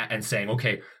then and saying,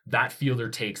 okay, that fielder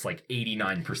takes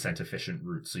 89% efficient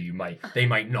route. So they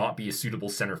might not be a suitable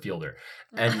center fielder.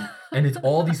 And it's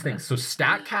all these things. So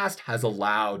StatCast has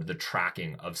allowed the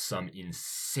tracking of some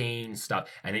insane stuff.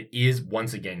 And it is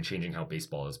once again changing how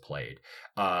baseball is played.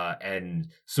 And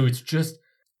so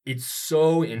it's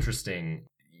so interesting,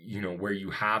 where you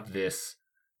have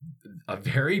a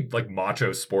very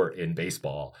macho sport in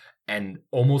baseball and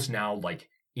almost now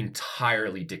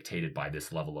entirely dictated by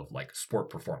this level of sport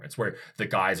performance where the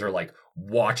guys are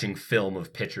watching film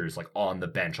of pitchers on the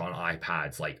bench on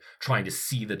iPads, trying to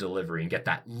see the delivery and get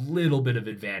that little bit of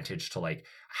advantage to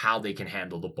how they can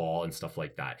handle the ball and stuff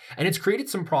like that. And it's created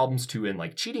some problems too in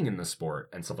cheating in the sport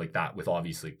and stuff like that with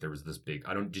obviously there was this big,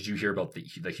 did you hear about the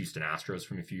Houston Astros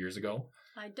from a few years ago?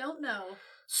 I don't know.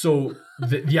 So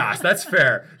yes, that's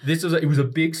fair. It was a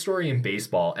big story in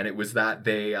baseball, and it was that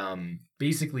they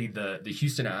basically the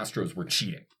Houston Astros were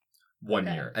cheating one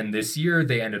year, and this year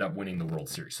they ended up winning the World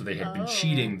Series. So they had been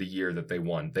cheating the year that they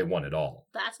won. They won it all.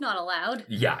 That's not allowed.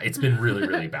 Yeah, it's been really,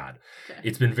 really bad. Okay.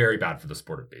 It's been very bad for the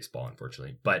sport of baseball,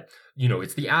 unfortunately. But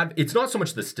it's not so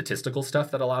much the statistical stuff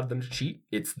that allowed them to cheat.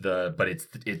 It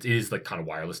is kind of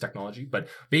wireless technology. But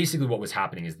basically, what was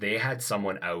happening is they had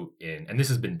someone out and this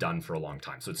has been done for a long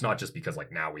time. So it's not just because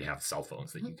now we have cell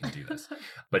phones that you can do this,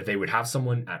 but they would have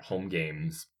someone at home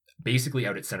games, basically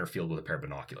out at center field with a pair of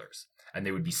binoculars. And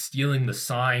they would be stealing the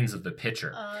signs of the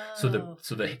pitcher. So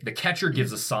the catcher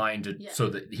gives a sign so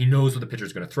that he knows what the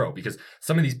pitcher's going to throw, because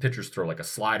some of these pitchers throw a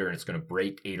slider and it's going to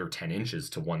break 8 or 10 inches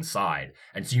to one side,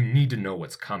 and so you need to know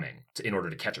what's coming in order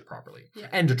to catch it properly,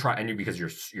 and to try because you're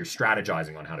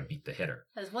strategizing on how to beat the hitter.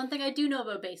 There's one thing I do know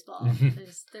about baseball.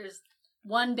 There's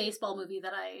one baseball movie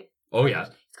that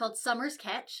it's called Summer's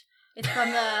Catch. It's from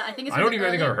I think I've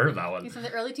heard of that one. It's from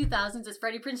the early 2000s. It's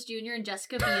Freddie Prinze Jr. and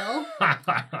Jessica Biel.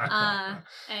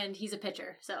 And he's a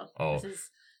pitcher. So this is,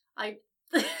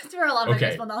 it's where a lot of my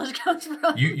baseball knowledge comes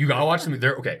from. You gotta watch them.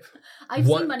 They're okay. I've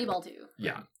seen Moneyball too.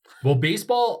 Yeah. Well,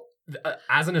 baseball,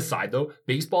 as an aside though,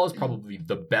 baseball is probably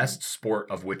the best sport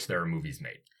of which there are movies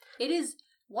made. It is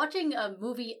watching a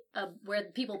movie where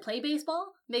people play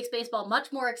baseball makes baseball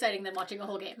much more exciting than watching a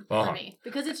whole game for me,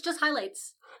 because it's just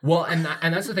highlights. Well, and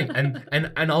that's the thing,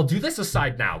 and I'll do this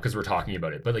aside now because we're talking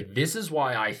about it, but like this is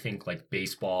why I think like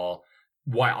baseball,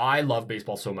 why I love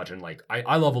baseball so much, and like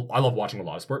I love watching a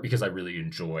lot of sport because I really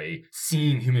enjoy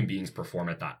seeing human beings perform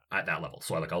at that level.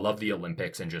 So I love the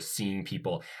Olympics and just seeing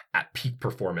people at peak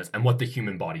performance and what the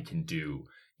human body can do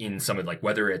in some of like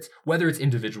whether it's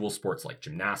individual sports like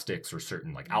gymnastics or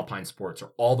certain like alpine sports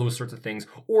or all those sorts of things,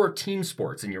 or team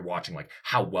sports, and you're watching like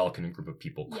how well can a group of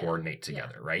people coordinate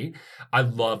together, right? I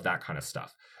love that kind of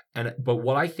stuff. But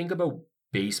what I think about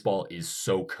baseball is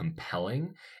so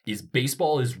compelling is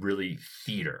baseball is really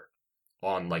theater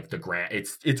on like the grand.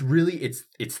 It's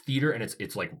theater, and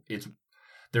it's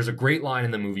there's a great line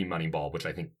in the movie Moneyball, which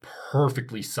I think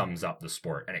perfectly sums up the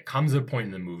sport. And it comes at a point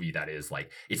in the movie that is like,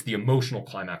 it's the emotional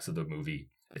climax of the movie.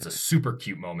 It's a super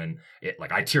cute moment. It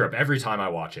like, I tear up every time I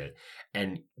watch it.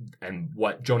 And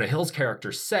what Jonah Hill's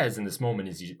character says in this moment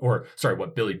is,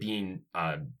 what Billy Beane,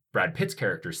 Brad Pitt's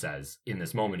character says in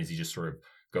this moment is he just sort of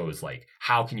goes like,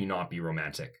 how can you not be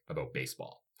romantic about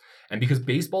baseball? And because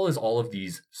baseball is all of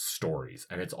these stories,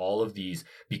 and it's all of these,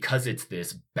 because it's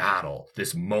this battle,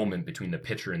 this moment between the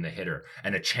pitcher and the hitter,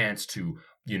 and a chance to,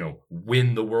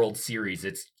 win the World Series.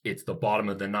 It's the bottom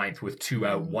of the ninth with 2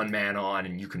 out, 1 man on,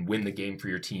 and you can win the game for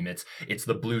your team. It's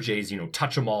the Blue Jays,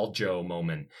 touch 'em all Joe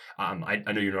moment. I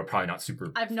know you're probably not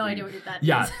super. I have no idea what that means.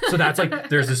 Yeah, so that's like,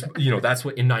 there's this, that's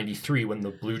what in '93 when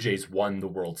the Blue Jays won the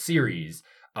World Series,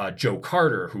 Joe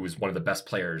Carter, who was one of the best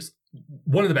players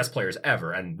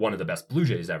ever and one of the best Blue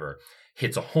Jays ever,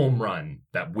 hits a home run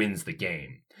that wins the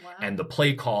game. Wow. And the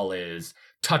play call is,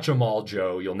 touch 'em all,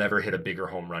 Joe. You'll never hit a bigger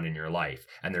home run in your life.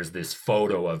 And there's this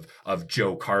photo of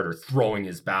Joe Carter throwing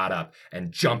his bat up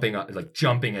and jumping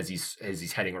as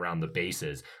he's heading around the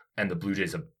bases. And the Blue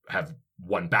Jays have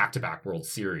won back-to-back World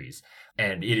Series.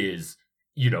 And it is,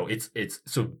 it's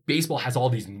so baseball has all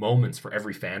these moments for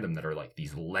every fandom that are like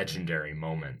these legendary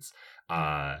moments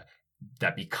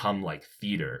that become like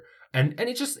theater. And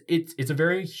it's a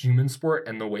very human sport,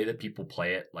 and the way that people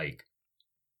play it, like,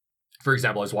 for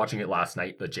example, I was watching it last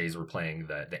night. The Jays were playing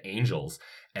the Angels,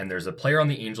 and there's a player on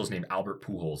the Angels named Albert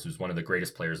Pujols, who's one of the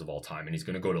greatest players of all time, and he's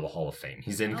going to go to the Hall of Fame.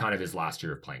 He's in kind of his last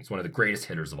year of playing. He's one of the greatest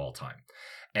hitters of all time.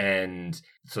 And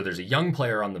so there's a young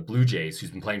player on the Blue Jays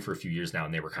who's been playing for a few years now,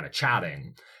 and they were kind of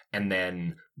chatting. And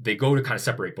then they go to kind of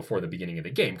separate before the beginning of the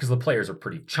game because the players are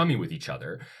pretty chummy with each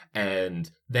other.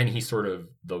 And then he sort of,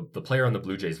 the player on the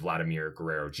Blue Jays, Vladimir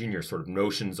Guerrero Jr., sort of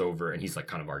motions over, and he's like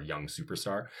kind of our young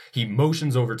superstar. He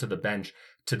motions over to the bench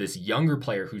to this younger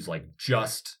player who's like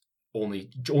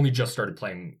only just started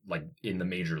playing like in the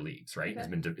major leagues, right? Okay. He's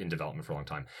been in development for a long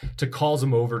time. Calls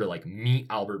him over to like meet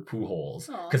Albert Pujols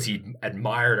because he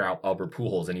admired Albert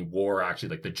Pujols, and he wore actually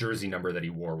like the jersey number that he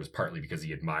wore was partly because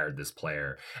he admired this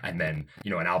player. And then,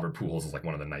 and Albert Pujols is like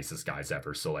one of the nicest guys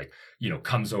ever. So like,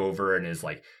 comes over and is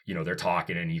like, they're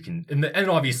talking, and you can, and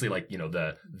obviously like,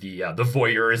 the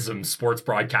voyeurism sports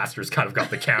broadcasters kind of got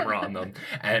the camera on them.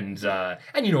 And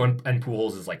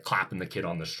Pujols is like clapping the kid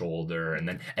on the shoulder, and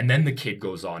then the kid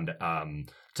goes on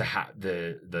to have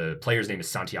the player's name is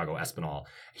Santiago Espinal.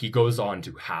 He goes on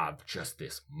to have just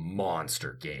this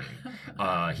monster game.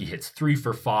 He hits 3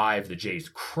 for 5. The Jays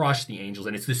crush the Angels,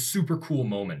 and it's this super cool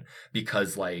moment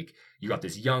because like you got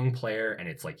this young player, and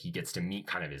it's like he gets to meet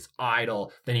kind of his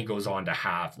idol. Then he goes on to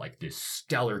have like this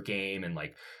stellar game, and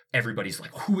like everybody's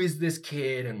like, who is this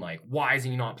kid? And like, why is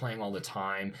he not playing all the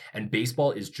time? And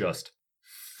baseball is just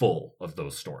full of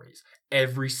those stories.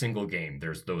 Every single game,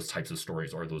 there's those types of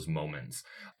stories or those moments.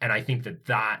 And I think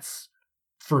that's,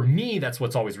 for me, that's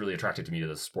what's always really attracted to me to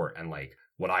the sport. And like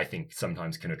what I think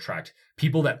sometimes can attract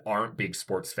people that aren't big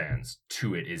sports fans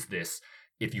to it is this,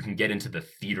 if you can get into the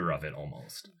theater of it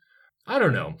almost. I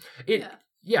don't know.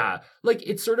 Like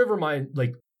it sort of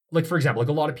like, for example, like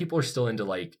a lot of people are still into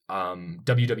like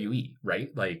WWE, right?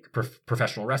 Like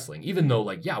professional wrestling, even though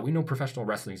like, yeah, we know professional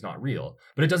wrestling is not real,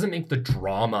 but it doesn't make the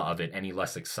drama of it any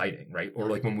less exciting, right? Or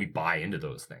like when we buy into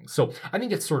those things. So I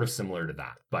think it's sort of similar to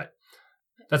that, but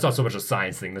that's not so much a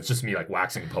science thing. That's just me like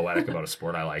waxing poetic about a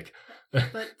sport I like.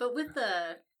 but with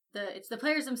it's the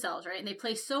players themselves, right? And they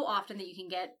play so often that you can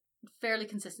get fairly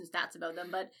consistent stats about them.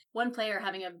 But one player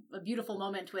having a beautiful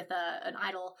moment with an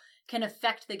idol can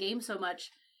affect the game so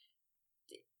much.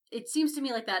 It seems to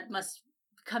me like that must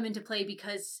come into play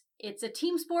because it's a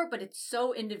team sport, but it's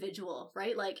so individual,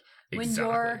 right? Like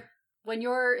exactly. when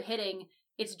you're hitting,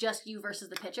 it's just you versus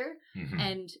the pitcher, mm-hmm.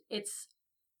 and it's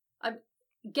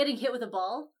getting hit with a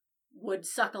ball would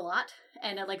suck a lot,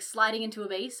 and like sliding into a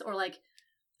base or like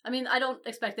I mean, I don't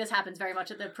expect this happens very much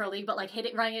at the pro league, but like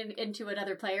running into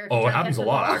another player. Oh, it happens a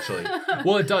lot, actually.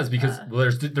 Well, it does, because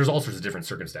there's all sorts of different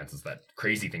circumstances that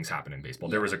crazy things happen in baseball.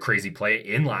 There was a crazy play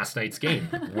in last night's game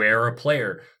where a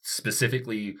player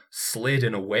specifically slid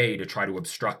in a way to try to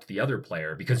obstruct the other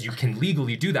player, because you can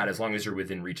legally do that as long as you're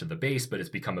within reach of the base, but it's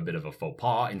become a bit of a faux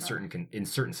pas in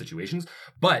certain situations.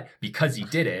 But because he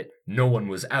did it, no one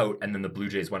was out, and then the Blue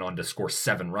Jays went on to score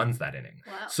 7 runs that inning.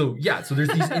 Wow. So there's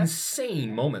these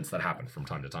insane moments that happen from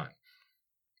time to time.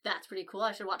 That's pretty cool.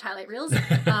 I should watch highlight reels.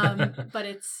 But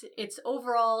it's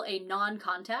overall a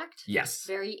non-contact, Yes.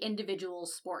 very individual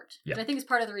sport. Yeah. Which I think is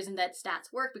part of the reason that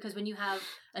stats work, because when you have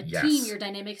a Yes. team, your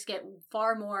dynamics get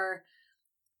far more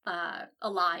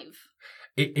alive.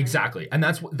 Exactly. And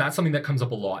that's something that comes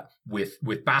up a lot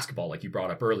with basketball, like you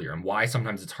brought up earlier, and why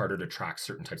sometimes it's harder to track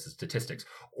certain types of statistics,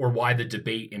 or why the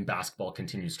debate in basketball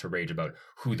continues to rage about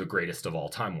who the greatest of all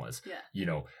time was. Yeah.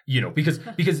 Because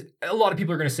a lot of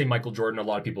people are going to say Michael Jordan. A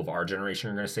lot of people of our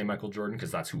generation are going to say Michael Jordan,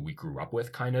 because that's who we grew up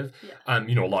with, kind of. Yeah.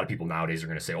 A lot of people nowadays are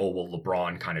going to say, oh, well,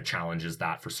 LeBron kind of challenges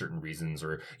that for certain reasons,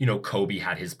 or, Kobe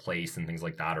had his place and things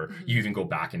like that. Or you even go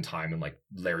back in time and like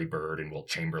Larry Bird and Wilt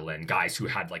Chamberlain, guys who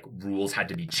had like rules had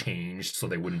to be changed so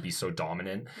they wouldn't be so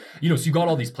dominant. So you got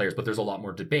all these players, but there's a lot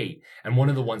more debate. And one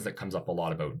of the ones that comes up a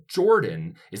lot about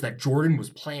Jordan is that Jordan was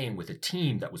playing with a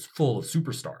team that was full of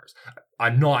superstars.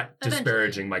 I'm not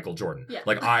disparaging Michael Jordan. Yeah.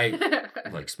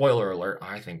 Like spoiler alert,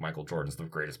 I think Michael Jordan's the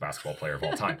greatest basketball player of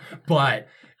all time. But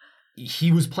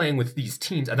he was playing with these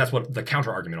teams, and that's what the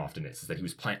counter argument often is that he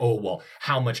was playing, oh, well,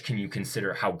 how much can you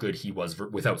consider how good he was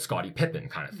without Scottie Pippen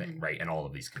kind of thing, right? And all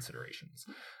of these considerations.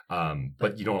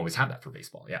 But you don't always have that for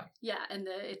baseball, yeah. Yeah, and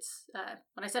it's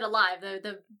when I said alive,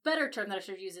 the better term that I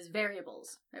should use is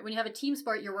variables. Right? When you have a team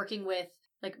sport, you're working with,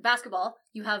 like basketball,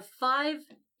 you have 5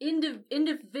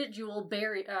 individual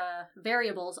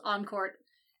variables on court,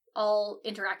 all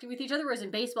interacting with each other, whereas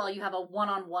in baseball, you have a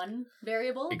one-on-one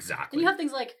variable. Exactly. And you have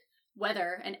things like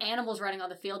weather and animals running on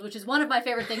the field, which is one of my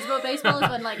favorite things about baseball, is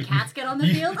when like cats get on the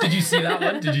field. Did you see that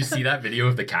one? Did you see that video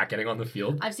of the cat getting on the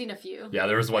field? I've seen a few. Yeah,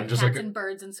 there was one just cats like and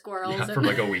birds and squirrels from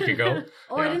like a week ago.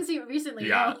 I didn't see it recently.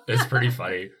 Yeah, no. it's pretty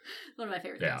funny. One of my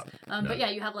favorite Yeah. things. But yeah,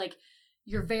 you have like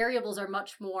your variables are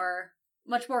much more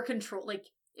control. Like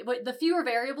the fewer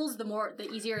variables, the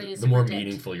easier it is. The more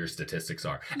meaningful your statistics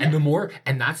are, Yeah.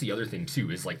 and that's the other thing too,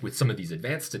 is like with some of these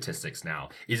advanced statistics now,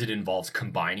 is it involves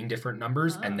combining different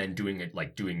numbers and then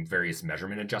doing various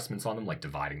measurement adjustments on them, like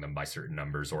dividing them by certain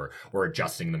numbers or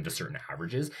adjusting them to certain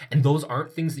averages. And those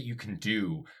aren't things that you can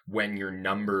do when your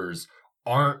numbers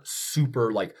aren't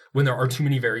super, like when there are too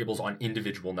many variables on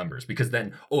individual numbers, because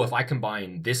then, if I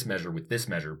combine this measure with this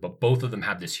measure, but both of them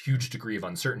have this huge degree of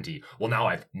uncertainty, well, now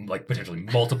I've like potentially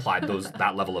multiplied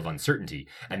that level of uncertainty.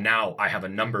 And now I have a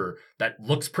number that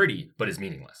looks pretty, but is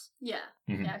meaningless. Yeah.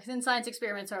 Mm-hmm. Yeah. Because in science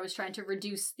experiments, I was trying to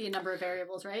reduce the number of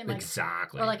variables, right? And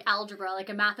Exactly. Or like algebra, like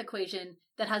a math equation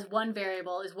that has one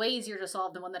variable is way easier to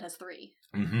solve than one that has 3.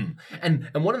 Mm-hmm. And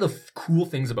one of the cool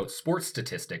things about sports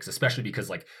statistics, especially because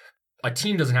like a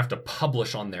team doesn't have to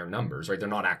publish on their numbers, right? They're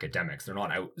not academics. They're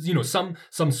not out.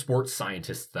 Some sports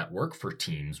scientists that work for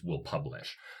teams will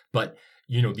publish, but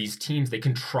these teams, they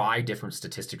can try different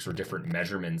statistics or different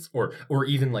measurements, or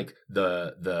even like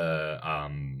the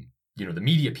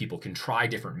media people can try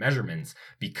different measurements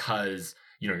because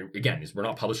again, we're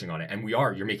not publishing on it, and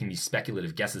you're making these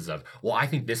speculative guesses of, well, I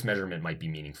think this measurement might be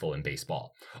meaningful in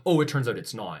baseball. Oh, it turns out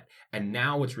it's not. And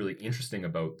now what's really interesting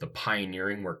about the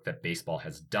pioneering work that baseball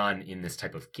has done in this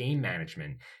type of game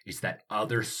management is that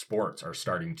other sports are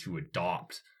starting to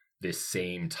adopt this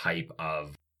same type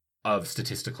of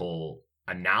statistical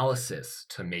analysis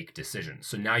to make decisions.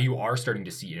 So now you are starting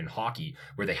to see it in hockey,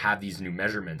 where they have these new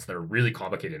measurements that are really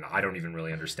complicated, and I don't even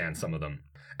really understand some of them.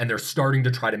 And they're starting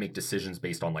to try to make decisions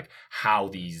based on like how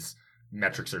these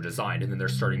metrics are designed. And then they're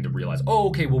starting to realize,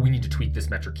 okay, well, we need to tweak this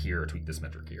metric here or tweak this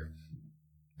metric here.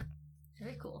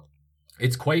 Very cool.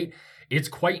 It's quite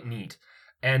neat.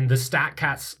 And the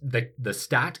StatCast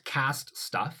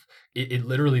stuff, it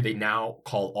literally, they now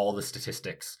call all the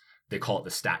statistics, they call it the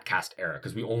StatCast era,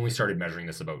 because we only started measuring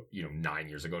this about 9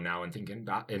 years ago now, and thinking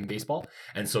that in baseball.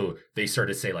 And so they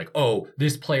started to say like, oh,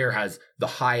 this player has the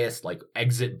highest like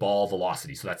exit ball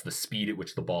velocity, so that's the speed at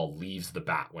which the ball leaves the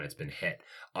bat when it's been hit,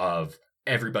 of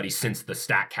everybody since the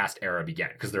StatCast era began,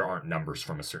 because there aren't numbers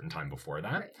from a certain time before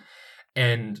that. Right.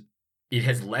 And it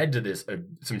has led to this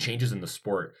some changes in the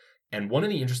sport. And one of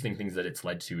the interesting things that it's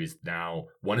led to is now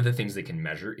one of the things they can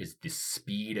measure is the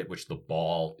speed at which the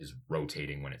ball is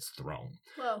rotating when it's thrown.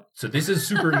 Whoa. So this is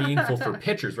super meaningful for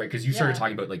pitchers, right? Because you started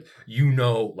talking about like,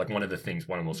 like one of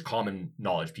the most common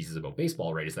knowledge pieces about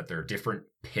baseball, right, is that there are different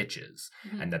pitches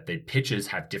and that the pitches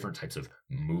have different types of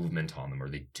movement on them or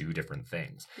they do different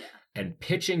things. Yeah. And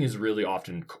pitching is really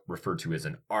often referred to as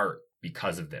an art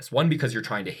because of this. One, because you're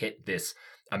trying to hit this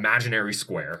imaginary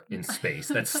square in space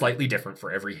that's slightly different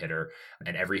for every hitter,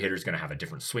 and every hitter is going to have a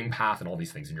different swing path and all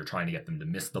these things, and you're trying to get them to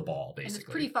miss the ball, basically. And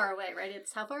it's pretty far away, right?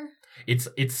 It's how far? It's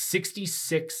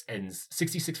 66 feet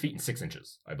and 6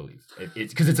 inches, I believe.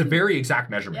 It's because it's a very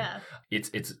exact measurement. Yeah.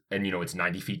 It's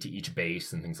 90 feet to each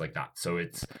base and things like that. So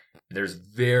there's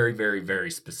very, very,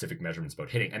 very specific measurements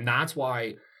about hitting, and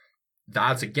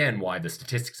that's again why the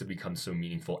statistics have become so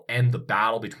meaningful and the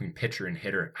battle between pitcher and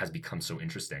hitter has become so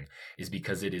interesting, is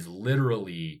because it is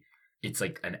literally, it's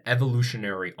like an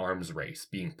evolutionary arms race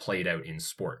being played out in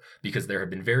sport, because there have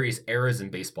been various eras in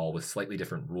baseball with slightly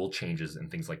different rule changes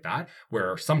and things like that,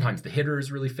 where sometimes the hitter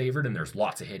is really favored and there's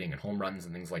lots of hitting and home runs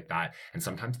and things like that. And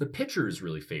sometimes the pitcher is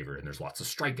really favored and there's lots of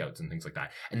strikeouts and things like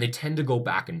that. And they tend to go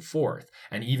back and forth.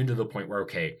 And even to the point where,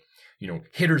 okay,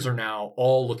 hitters are now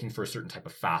all looking for a certain type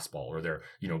of fastball, or they're,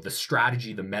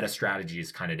 the meta strategy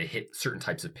is kind of to hit certain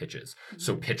types of pitches.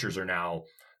 So pitchers are now,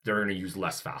 they're going to use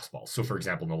less fastballs. So for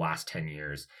example, in the last 10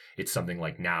 years, it's something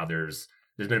like now there's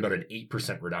been about an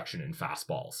 8% reduction in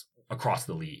fastballs across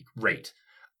the league rate,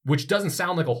 which doesn't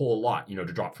sound like a whole lot, to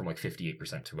drop from like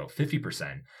 58% to about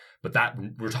 50%. But that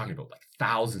we're talking about like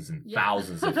thousands and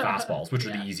thousands of fastballs, which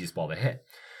are the easiest ball to hit.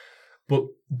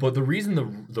 But the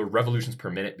reason the revolutions per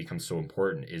minute becomes so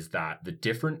important is that the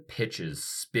different pitches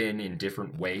spin in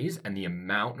different ways, and the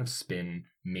amount of spin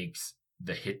makes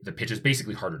the pitches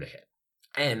basically harder to hit.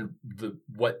 And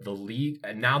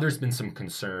now there's been some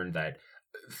concern that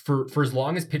for as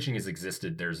long as pitching has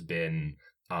existed, there's been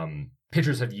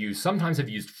pitchers sometimes have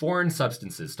used foreign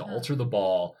substances to alter the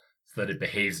ball so that it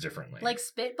behaves differently. Like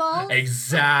spitballs?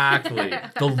 Exactly.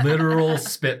 The literal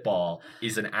spitball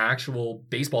is an actual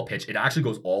baseball pitch. It actually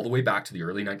goes all the way back to the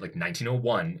early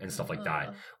 1901 and stuff like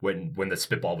that, when the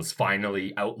spitball was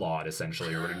finally outlawed,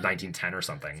 essentially, or in 1910 or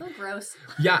something. So gross.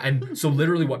 Yeah, and so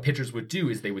literally what pitchers would do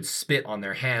is they would spit on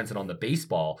their hands and on the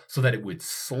baseball so that it would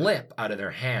slip out of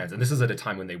their hands. And this is at a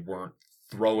time when they weren't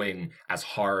throwing as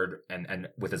hard and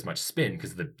with as much spin,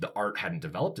 because the art hadn't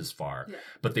developed as far,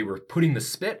 but they were putting the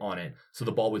spit on it so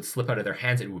the ball would slip out of their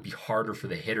hands and it would be harder for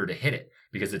the hitter to hit it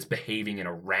because it's behaving in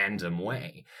a random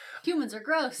way. Humans are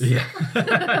gross. Yeah.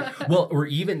 Well, or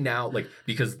even now, like,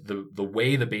 because the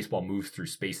way the baseball moves through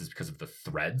space is because of the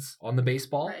threads on the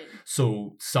baseball. Right.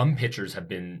 So some pitchers have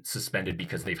been suspended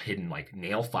because they've hidden like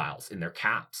nail files in their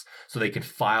caps so they can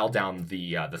file down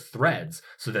the threads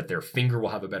so that their finger will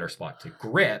have a better spot to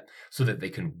grip so that they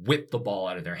can whip the ball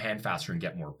out of their hand faster and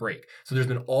get more break. So there's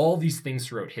been all these things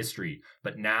throughout history,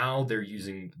 but now they're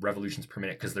using revolutions per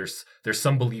minute because there's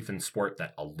some belief in sport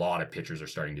that a lot of pitchers are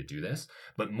starting to do this,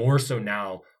 but more so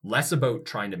now, less about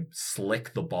trying to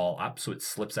slick the ball up so it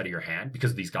slips out of your hand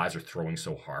because these guys are throwing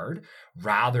so hard.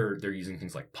 Rather, they're using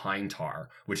things like pine tar,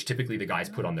 which typically the guys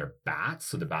put on their bats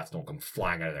so the bats don't come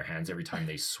flying out of their hands every time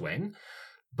they swing.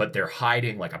 But they're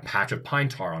hiding like a patch of pine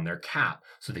tar on their cap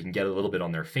so they can get a little bit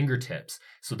on their fingertips.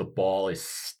 So the ball is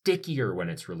stickier when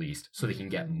it's released so they can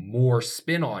get more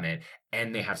spin on it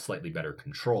and they have slightly better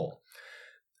control.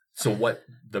 So what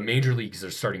the major leagues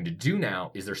are starting to do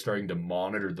now is they're starting to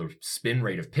monitor the spin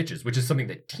rate of pitches, which is something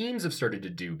that teams have started to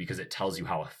do because it tells you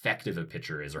how effective a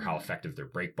pitcher is or how effective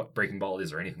their breaking ball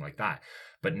is or anything like that.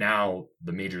 But now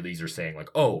the major leagues are saying like,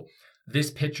 oh, this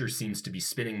pitcher seems to be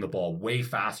spinning the ball way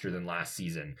faster than last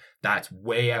season. That's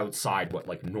way outside what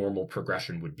like normal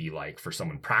progression would be like for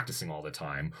someone practicing all the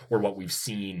time or what we've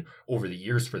seen over the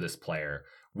years for this player.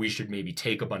 We should maybe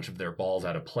take a bunch of their balls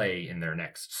out of play in their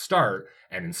next start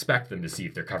and inspect them to see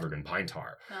if they're covered in pine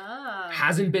tar.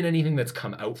 Hasn't been anything that's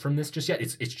come out from this just yet.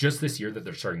 It's just this year that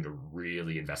they're starting to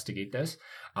really investigate this.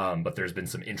 But there's been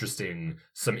some interesting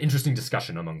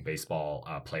discussion among baseball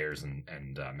players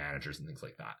and managers and things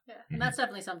like that. Yeah, and that's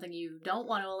definitely something you don't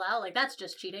want to allow. Like, that's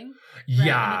just cheating. Right?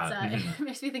 Yeah. It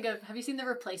makes me think of, have you seen The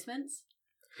Replacements?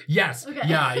 Yes. Okay.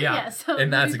 Yeah. So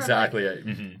and that's exactly it.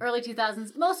 Early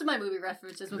 2000s. Most of my movie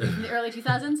references will be from the early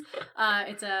 2000s.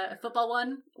 It's a football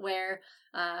one where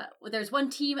there's one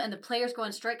team and the players go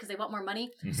on strike because they want more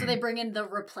money. So they bring in the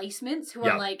replacements who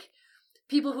are like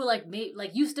people who like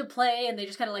used to play and they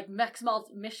just kind of like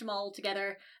mish them all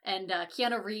together. And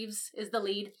Keanu Reeves is the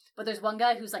lead. But there's one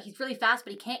guy who's like, he's really fast,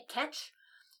 but he can't catch.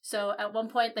 So at one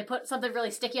point they put something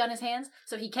really sticky on his hands,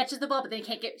 so he catches the ball, but then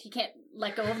he can't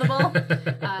let go of the ball.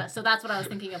 So that's what I was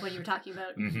thinking of when you were talking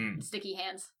about sticky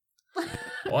hands.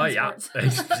 Well, yeah,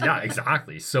 yeah,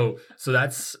 exactly. So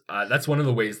that's one of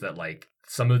the ways that like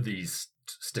some of these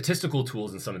statistical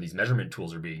tools and some of these measurement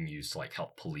tools are being used to like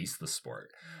help police the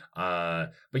sport.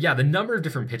 But yeah, the number of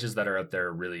different pitches that are out there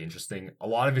are really interesting. A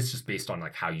lot of it's just based on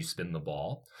like how you spin the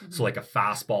ball. So like a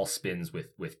fastball spins with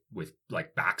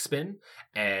like backspin,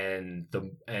 and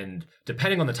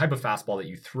depending on the type of fastball that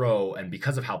you throw, and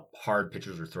because of how hard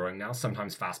pitchers are throwing now,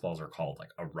 sometimes fastballs are called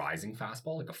like a rising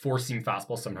fastball, like a four-seam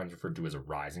fastball, sometimes referred to as a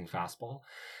rising fastball,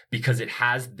 because it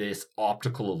has this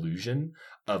optical illusion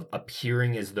of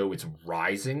appearing as though it's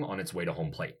rising on its way to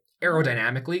home plate.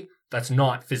 Aerodynamically, that's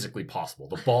not physically possible.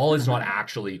 The ball is not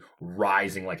actually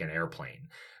rising like an airplane.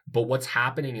 But what's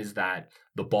happening is that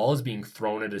the ball is being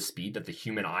thrown at a speed that the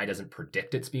human eye doesn't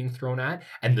predict it's being thrown at.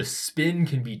 And the spin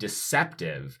can be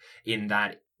deceptive in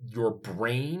that your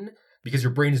brain, because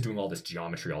your brain is doing all this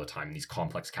geometry all the time and these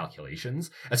complex calculations,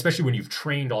 especially when you've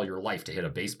trained all your life to hit a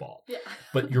baseball. Yeah.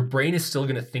 But your brain is still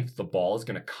going to think the ball is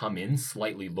going to come in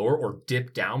slightly lower or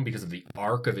dip down because of the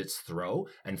arc of its throw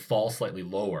and fall slightly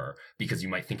lower because you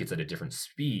might think it's at a different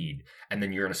speed, and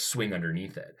then you're going to swing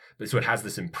underneath it. But so it has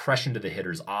this impression to the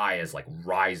hitter's eye as like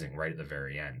rising right at the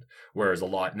very end. Whereas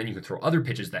and then you can throw other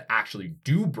pitches that actually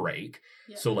do break.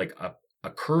 Yeah. So like a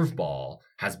curveball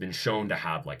has been shown to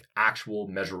have like actual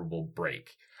measurable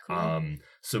break. Cool.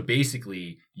 So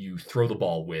basically you throw the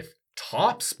ball with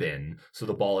top spin, so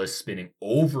the ball is spinning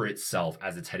over itself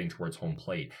as it's heading towards home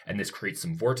plate. And this creates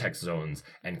some vortex zones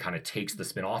and kind of takes the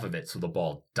spin off of it, so the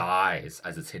ball dies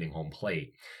as it's hitting home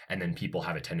plate. And then people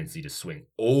have a tendency to swing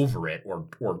over it or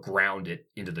ground it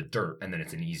into the dirt, and then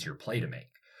it's an easier play to make.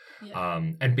 Yeah.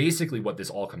 And basically what this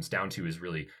all comes down to is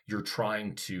really you're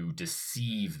trying to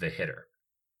deceive the hitter.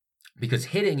 Because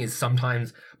hitting is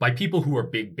sometimes, by people who are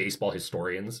big baseball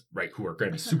historians, right, who are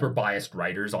going to be super biased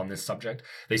writers on this subject,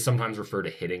 they sometimes refer to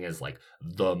hitting as like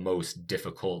the most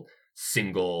difficult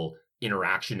single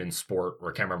interaction in sport,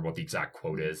 or I can't remember what the exact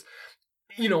quote is.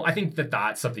 You know, I think that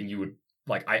that's something you would,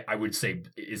 like, I would say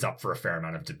is up for a fair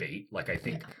amount of debate. Like, I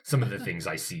think some of the things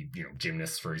I see, you know,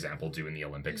 gymnasts, for example, do in the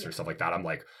Olympics or stuff like that, I'm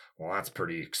like, well, that's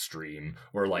pretty extreme.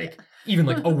 Or like, even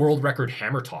like a world record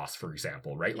hammer toss, for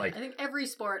example, right? Like, I think every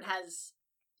sport has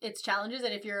its challenges,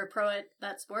 and if you're a pro at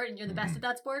that sport and you're the best at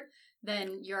that sport,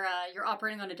 then you're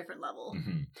operating on a different level.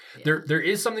 Yeah. There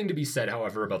is something to be said,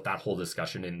 however, about that whole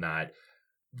discussion, in that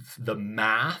the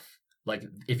math, like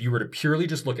if you were to purely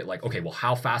just look at like, okay, well,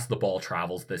 how fast the ball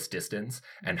travels this distance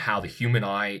and how the human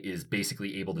eye is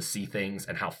basically able to see things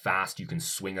and how fast you can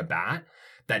swing a bat,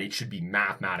 that it should be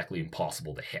mathematically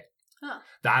impossible to hit. Huh.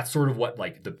 That's sort of what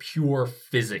like the pure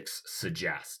physics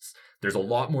suggests. There's a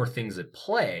lot more things at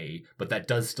play, but that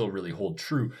does still really hold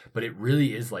true. But it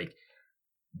really is like,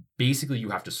 basically you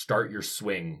have to start your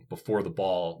swing before the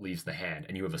ball leaves the hand,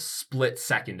 and you have a split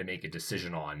second to make a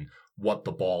decision on what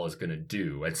the ball is going to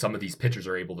do. And some of these pitchers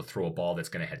are able to throw a ball that's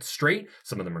going to head straight.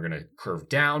 Some of them are going to curve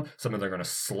down. Some of them are going to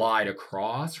slide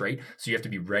across, right? So you have to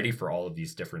be ready for all of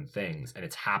these different things. And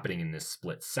it's happening in this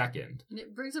split second. And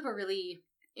it brings up a really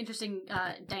interesting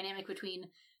dynamic between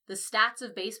the stats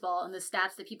of baseball and the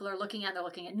stats that people are looking at. They're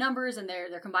looking at numbers and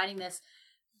they're combining this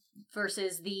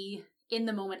versus the in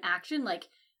the moment action. Like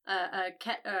a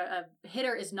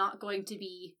hitter is not going to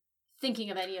be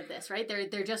thinking of any of this, right?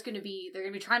 They're just going to be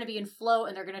trying to be in flow,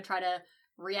 and they're going to try to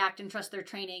react and trust their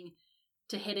training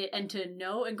to hit it and to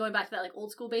know. And going back to that like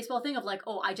old school baseball thing of like,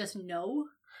 oh, I just know,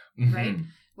 right?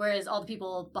 Whereas all the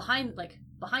people behind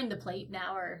the plate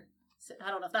now are, I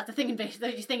don't know if that's the thing in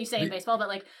baseball, the thing you say in baseball, but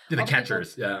like the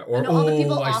catchers,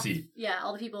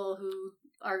 all the people who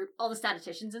are all the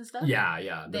statisticians and stuff.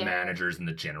 Yeah. The managers and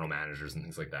the general managers and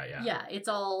things like that. Yeah. Yeah. It's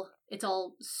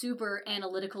all super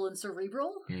analytical and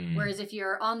cerebral. Whereas if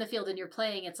you're on the field and you're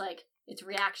playing, it's like, it's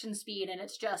reaction speed, and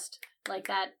it's just like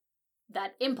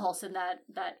that impulse and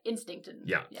that instinct. And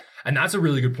yeah. And that's a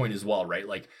really good point as well, right?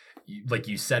 Like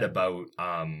you said about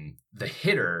the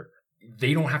hitter,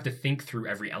 they don't have to think through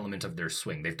every element of their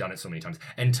swing. They've done it so many times.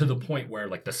 And to the point where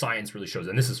like the science really shows,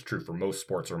 and this is true for most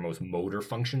sports or most motor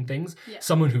function things,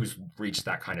 someone who's reached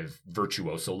that kind of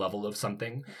virtuoso level of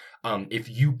something, if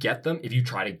you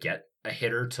try to get a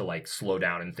hitter to like slow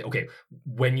down and okay,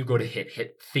 when you go to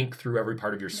hit, think through every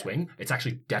part of your swing. It's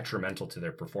actually detrimental to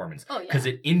their performance because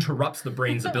it interrupts the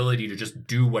brain's ability to just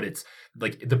do what it's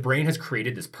like. The brain has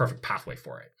created this perfect pathway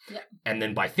for it. Yeah. And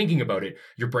then by thinking about it,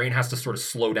 your brain has to sort of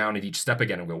slow down at each step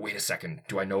again and go, wait a second,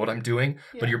 do I know what I'm doing?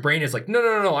 Yeah. But your brain is like,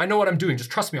 no, I know what I'm doing.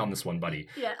 Just trust me on this one, buddy.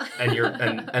 Yeah. And you're,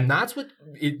 and that's what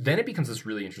then it becomes this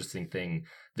really interesting thing,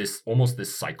 this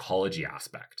psychology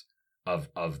aspect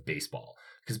of baseball.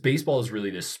 Because baseball is really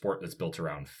this sport that's built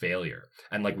around failure.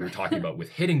 And like we were talking about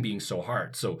with hitting being so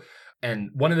hard. So,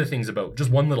 and one of the things about just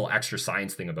one little extra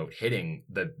science thing about hitting,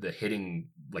 the hitting,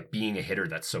 like being a hitter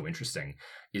that's so interesting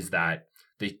is that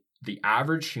the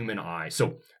average human eye,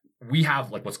 so we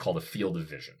have like what's called a field of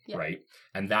vision, right?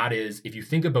 And that is, if you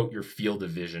think about your field of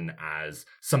vision as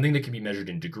something that can be measured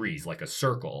in degrees, like a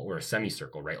circle or a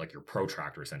semicircle, right? Like your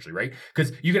protractor essentially, right?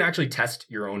 Because you can actually test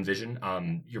your own vision.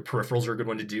 Your peripherals are a good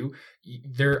one to do.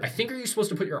 I think, are you supposed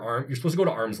to put you're supposed to go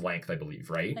to arm's length, I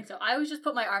believe, right? I think so. I always just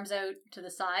put my arms out to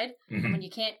the side. Mm-hmm. And when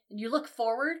you look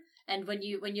forward, and when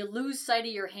you lose sight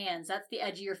of your hands, that's the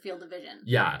edge of your field of vision.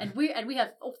 Yeah. And we have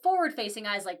forward-facing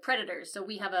eyes like predators, so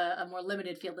we have a more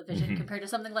limited field of vision compared to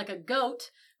something like a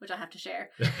goat, which I have to share.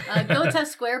 Goats have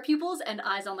square pupils and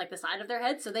eyes on like the side of their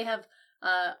head, so they have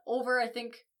over, I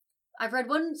think, I've read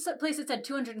one place that said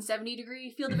 270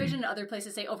 degree field of vision, and other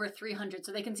places say over 300,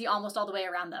 so they can see almost all the way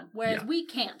around them, whereas we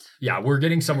can't. Yeah, we're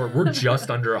getting somewhere, we're just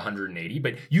under 180,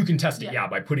 but you can test it,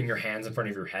 by putting your hands in front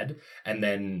of your head, and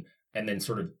then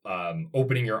sort of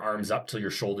opening your arms up till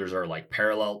your shoulders are like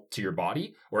parallel to your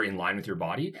body or in line with your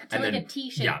body. And like a T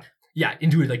shape. Yeah,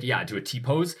 into a T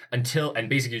pose and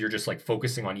basically you're just like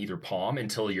focusing on either palm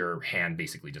until your hand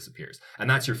basically disappears. And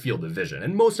that's your field of vision.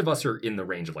 And most of us are in the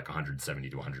range of like 170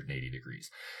 to 180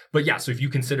 degrees. But yeah, so if you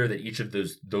consider that each of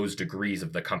those degrees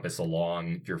of the compass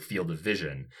along your field of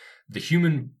vision, the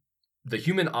human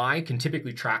eye can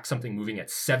typically track something moving at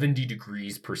 70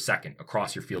 degrees per second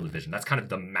across your field of vision. That's kind of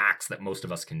the max that most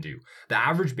of us can do. The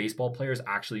average baseball player is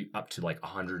actually up to like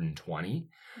 120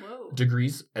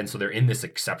 degrees. And so they're in this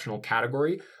exceptional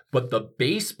category. But the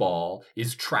baseball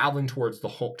is traveling towards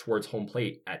home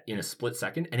plate in a split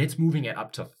second, and it's moving at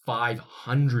up to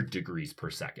 500 degrees per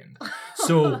second.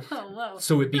 So,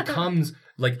 so it becomes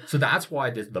like, so that's why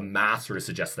the math sort of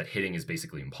suggests that hitting is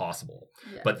basically impossible.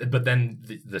 Yeah. But then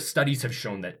the studies have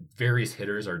shown that various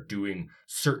hitters are doing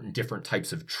certain different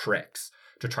types of tricks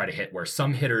to try to hit, where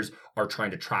some hitters are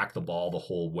trying to track the ball the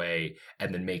whole way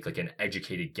and then make like an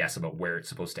educated guess about where it's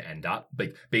supposed to end up,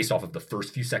 like based off of the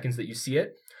first few seconds that you see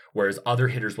it. Whereas other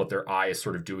hitters, what their eye is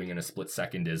sort of doing in a split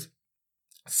second is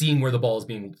seeing where the ball is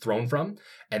being thrown from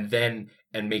and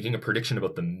making a prediction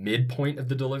about the midpoint of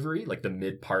the delivery, like the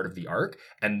mid part of the arc,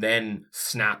 and then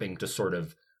snapping to sort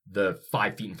of the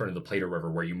 5 feet in front of the plate or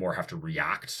wherever, where you more have to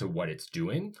react to what it's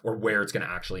doing or where it's going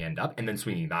to actually end up, and then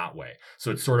swinging that way.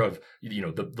 So it's sort of,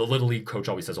 the Little League coach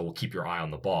always says, oh, well, keep your eye on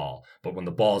the ball. But when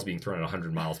the ball is being thrown at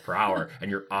 100 miles per hour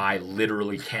and your eye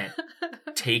literally can't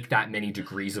take that many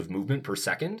degrees of movement per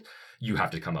second, you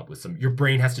have to come up with your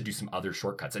brain has to do some other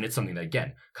shortcuts. And it's something that,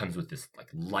 again, comes with this like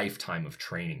lifetime of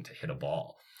training to hit a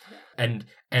ball. And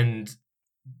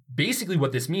basically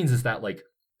what this means is that like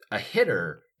a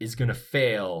hitter is going to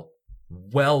fail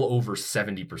well over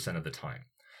 70% of the time.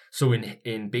 So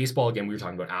in baseball, again, we were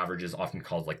talking about averages, often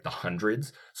called like the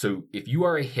hundreds. So if you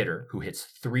are a hitter who hits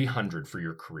 300 for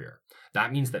your career,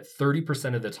 that means that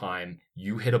 30% of the time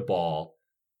you hit a ball,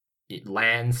 it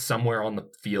lands somewhere on the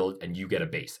field and you get a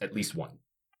base, at least one.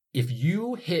 If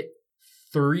you hit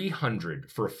 300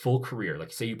 for a full career,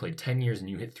 like say you played 10 years and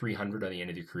you hit 300 on the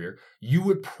end of your career, you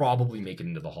would probably make it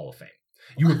into the Hall of Fame.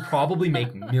 You would probably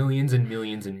make millions and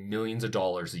millions and millions of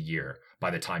dollars a year by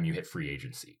the time you hit free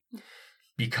agency.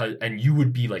 And you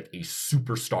would be like a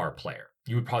superstar player.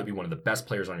 You would probably be one of the best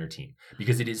players on your team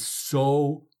because it is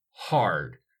so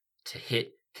hard to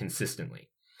hit consistently.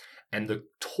 And the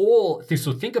toll,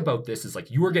 so think about this is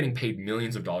like you are getting paid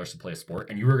millions of dollars to play a sport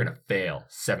and you are going to fail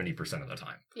 70% of the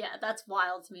time. Yeah, that's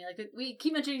wild to me. Like we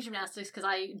keep mentioning gymnastics because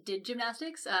I did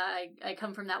gymnastics. I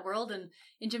come from that world, and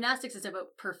in gymnastics it's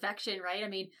about perfection, right? I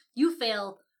mean, you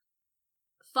fail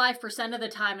 5% of the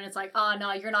time and it's like, oh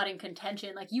no, you're not in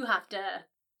contention. Like you have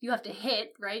to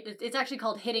hit, right? It's actually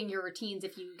called hitting your routines.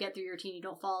 If you get through your routine, you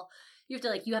don't fall. You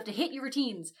have to hit your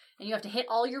routines and you have to hit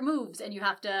all your moves and you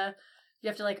have to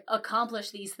like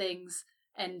accomplish these things,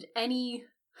 and any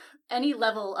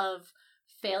level of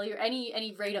failure,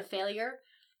 any rate of failure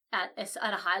at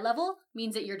a high level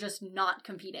means that you're just not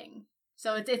competing.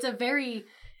 So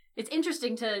it's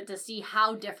interesting to see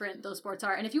how different those sports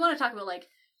are. And if you want to talk about like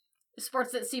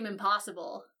sports that seem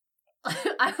impossible,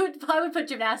 I would put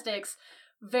gymnastics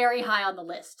very high on the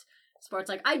list. Sports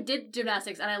like, I did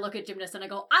gymnastics, and I look at gymnasts and I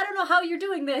go, I don't know how you're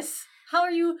doing this. How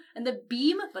are you? And the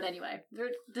beam, but anyway,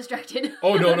 they're distracted.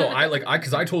 Oh no,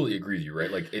 because I totally agree with you,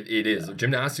 right? Like it is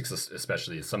gymnastics,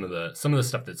 especially is some of the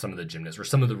stuff that some of the gymnasts or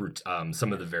some of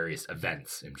the various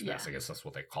events in gymnastics. I guess that's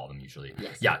what they call them usually.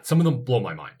 Yes. Yeah, some of them blow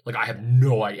my mind. Like I have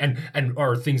no idea, and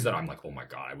are things that I'm like, oh my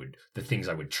god, the things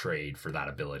I would trade for that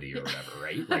ability or whatever,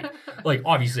 right? Like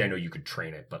obviously I know you could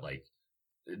train it, but like.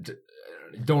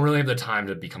 Don't really have the time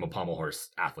to become a pommel horse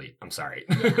athlete. I'm sorry.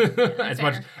 as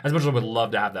much as I would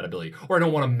love to have that ability, or I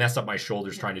don't want to mess up my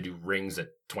shoulders trying to do rings at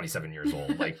 27 years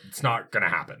old. Like it's not gonna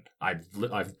happen.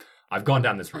 I've gone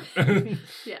down this route.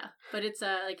 Yeah, but it's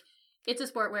a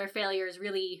sport where failure is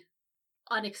really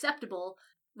unacceptable,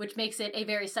 which makes it a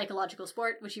very psychological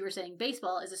sport. Which you were saying,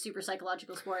 baseball is a super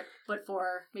psychological sport, but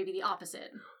for maybe the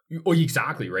opposite. Oh,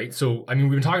 exactly, right? So, I mean,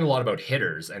 we've been talking a lot about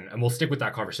hitters, and we'll stick with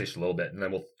that conversation a little bit, and then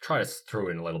we'll try to throw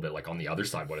in a little bit, like, on the other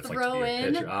side, what it's like to be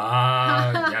a pitcher.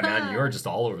 Yeah, man, you're just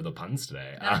all over the puns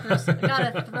today.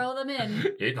 Gotta throw them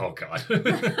in. Oh, God.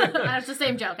 That's the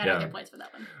same joke. I don't get points for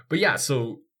that one. But yeah,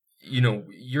 so...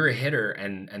 you're a hitter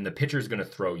and the pitcher's going to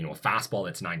throw, a fastball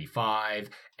that's 95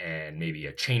 and maybe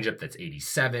a changeup that's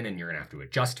 87, and you're going to have to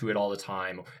adjust to it all the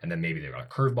time. And then maybe they've got a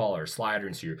curveball or a slider.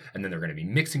 And and then they're going to be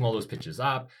mixing all those pitches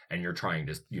up, and you're trying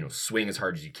to, swing as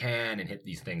hard as you can and hit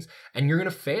these things. And you're going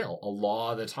to fail a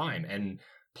lot of the time. And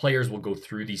players will go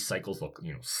through these cycles, they'll,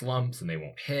 slumps and they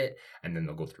won't hit, and then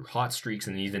they'll go through hot streaks.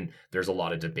 And even there's a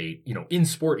lot of debate, in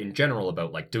sport in general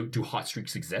about like, do hot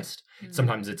streaks exist? Mm-hmm.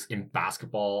 Sometimes it's in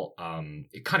basketball.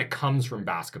 It kind of comes from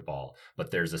basketball, but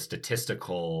there's a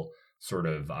statistical sort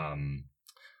of,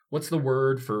 what's the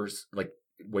word for like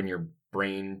when your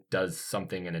brain does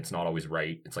something and it's not always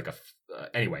right? It's like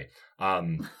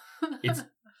it's,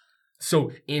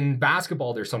 so in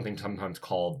basketball, there's something sometimes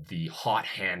called the hot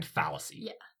hand fallacy.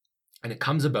 Yeah. And it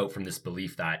comes about from this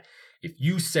belief that if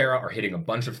you, Sarah, are hitting a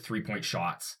bunch of 3-point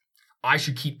shots, I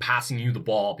should keep passing you the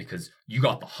ball because you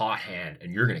got the hot hand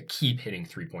and you're going to keep hitting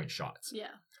 3-point shots.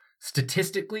 Yeah.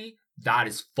 Statistically, that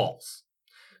is false.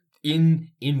 In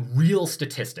real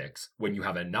statistics, when you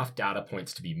have enough data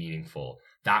points to be meaningful,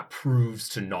 that proves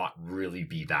to not really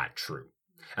be that true.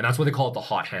 And that's what they call it the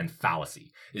hot hand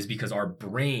fallacy, is because our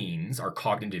brains, our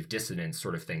cognitive dissonance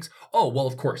sort of thinks, oh, well,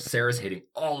 of course, Sarah's hitting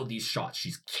all of these shots.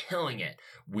 She's killing it.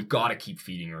 We've got to keep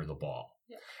feeding her the ball.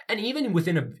 Yeah. And even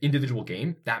within an individual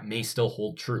game, that may still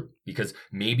hold true because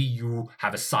maybe you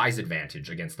have a size advantage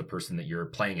against the person that you're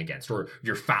playing against, or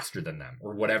you're faster than them,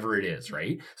 or whatever it is,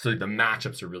 right? So the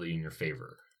matchups are really in your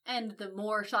favor. And the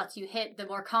more shots you hit, the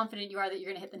more confident you are that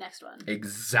you're going to hit the next one.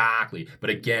 Exactly.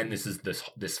 But again, this is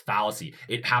this fallacy.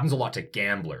 It happens a lot to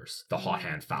gamblers, the hot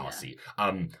hand fallacy.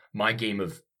 Yeah.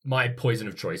 My poison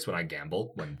of choice when I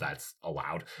gamble, when that's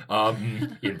allowed,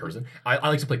 in person, I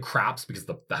like to play craps because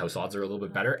the house odds are a little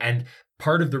bit better. And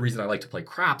part of the reason I like to play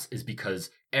craps is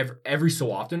because every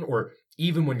so often, or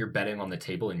even when you're betting on the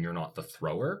table and you're not the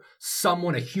thrower,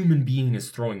 a human being is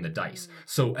throwing the dice.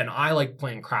 So, and I like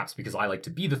playing craps because I like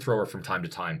to be the thrower from time to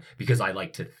time because I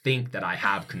like to think that I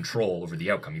have control over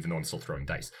the outcome, even though I'm still throwing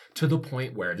dice. To the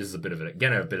point where, this is a bit of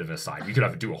an aside. We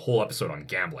could do a whole episode on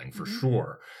gambling for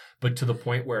sure. But to the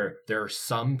point where there are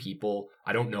some people,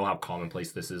 I don't know how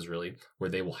commonplace this is really, where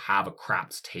they will have a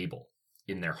craps table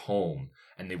in their home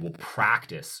and they will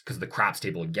practice, because the craps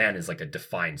table again is like a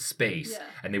defined space,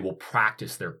 and they will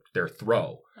practice their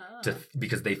throw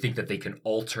because they think that they can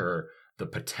alter the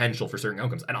potential for certain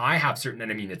outcomes. And I have certain,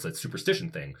 and I mean, it's a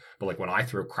superstition thing, but like when I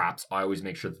throw craps, I always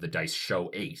make sure that the dice show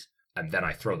 8. And then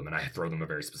I throw them, and I throw them a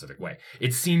very specific way.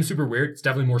 It seems super weird. It's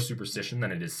definitely more superstition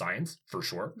than it is science, for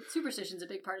sure. Superstition's a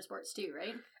big part of sports too,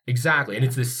 right? Exactly. And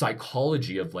it's this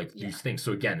psychology of like these things.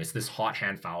 So again, it's this hot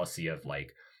hand fallacy of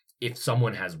like, if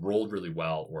someone has rolled really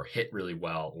well or hit really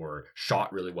well or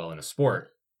shot really well in a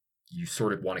sport, you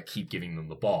sort of want to keep giving them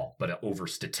the ball. But over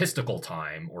statistical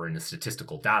time or in a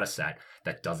statistical data set,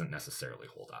 that doesn't necessarily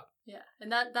hold up. Yeah.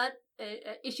 And that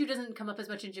issue doesn't come up as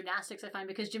much in gymnastics, I find,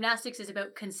 because gymnastics is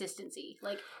about consistency.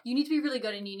 Like, you need to be really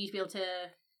good and you need to be able to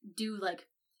do, like,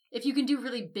 if you can do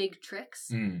really big tricks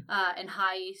and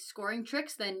high scoring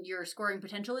tricks, then your scoring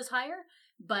potential is higher.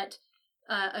 But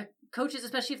coaches,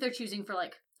 especially if they're choosing for,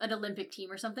 like, an Olympic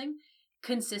team or something,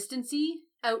 consistency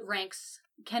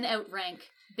can outrank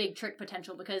big trick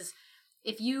potential, because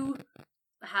if you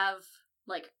have,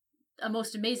 like, a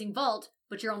most amazing vault,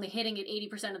 but you're only hitting it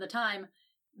 80% of the time,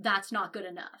 that's not good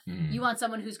enough. You want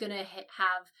someone who's going to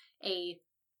have a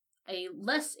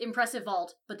less impressive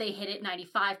vault, but they hit it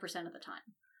 95% of the time,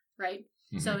 right?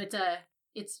 Mm-hmm. So it's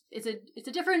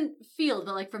a different field,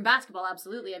 but like from basketball,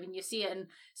 absolutely. I mean, you see it, and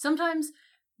sometimes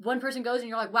one person goes and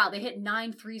you're like, wow, they hit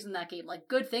 9 threes in that game. Like,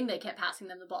 good thing they kept passing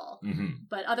them the ball. Mm-hmm.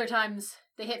 But other times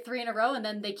they hit 3 in a row and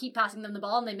then they keep passing them the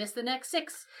ball and they miss the next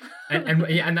 6.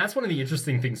 and that's one of the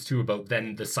interesting things too about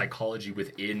then the psychology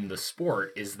within the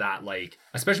sport is that, like,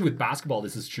 especially with basketball,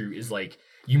 this is true, is like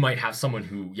you might have someone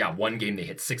who, one game they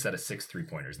hit 6 out of 6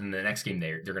 3-pointers, and the next game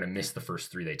they're going to miss the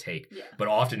first 3 they take. Yeah. But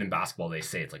often in basketball they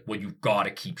say it's like, well, you've got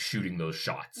to keep shooting those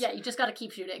shots. Yeah, you just got to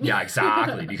keep shooting. Yeah,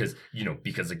 exactly. Because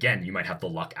again, you might have the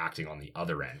luck acting on the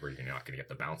other end where you're not going to get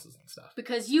the bounces and stuff.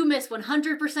 Because you miss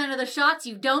 100% of the shots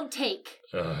you don't take.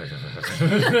 You're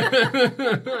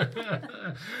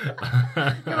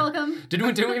welcome. Did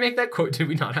we make that quote? Did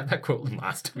we not have that quote in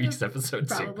last week's episode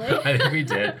too? Probably. I think we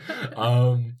did.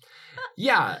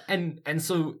 Yeah, and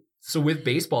so with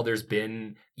baseball, there's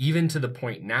been, even to the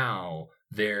point now,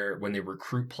 when they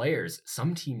recruit players,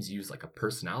 some teams use like a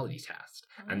personality test.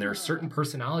 And there are certain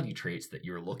personality traits that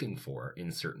you're looking for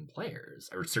in certain players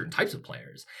or certain types of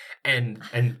players. And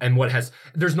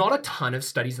there's not a ton of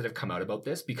studies that have come out about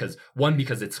this because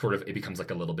it's it becomes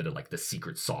like a little bit of like the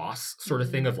secret sauce sort of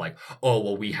thing of like, oh,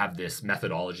 well, we have this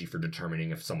methodology for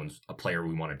determining if someone's a player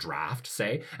we want to draft,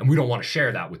 say, and we don't want to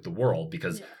share that with the world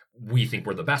because we think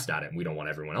we're the best at it and we don't want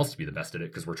everyone else to be the best at it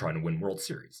because we're trying to win World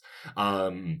Series.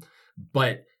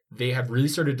 But they have really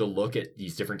started to look at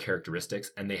these different characteristics,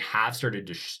 and they have started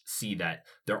to see that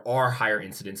there are higher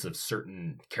incidents of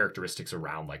certain characteristics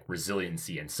around like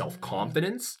resiliency and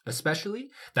self-confidence, especially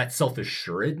that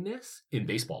self-assuredness in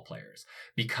baseball players.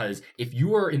 Because if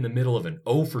you are in the middle of an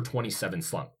 0 for 27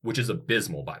 slump, which is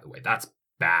abysmal, by the way, that's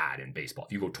bad in baseball.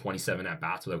 If you go 27 at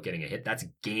bats without getting a hit, that's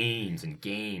games and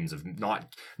games of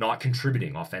not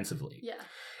contributing offensively. Yeah.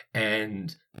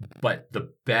 But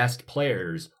the best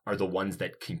players are the ones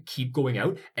that can keep going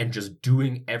out and just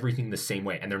doing everything the same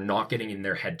way. And they're not getting in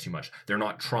their head too much. They're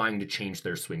not trying to change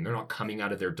their swing. They're not coming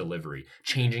out of their delivery,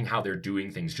 changing how they're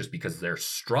doing things just because they're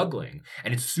struggling.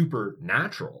 And it's super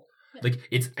natural. Yeah. Like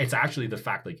it's actually the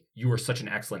fact, like, you are such an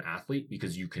excellent athlete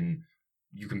because you can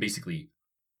basically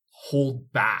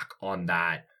hold back on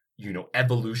that,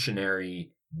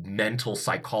 evolutionary mental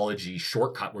psychology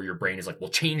shortcut where your brain is like, well,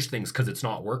 change things because it's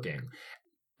not working.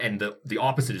 And the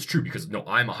opposite is true because, no,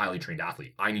 I'm a highly trained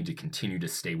athlete. I need to continue to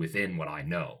stay within what I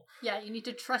know. Yeah, you need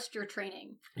to trust your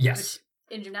training. Yes.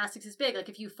 Which in gymnastics is big. Like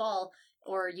if you fall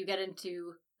or you get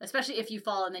into, especially if you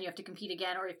fall and then you have to compete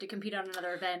again or you have to compete on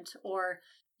another event or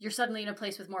you're suddenly in a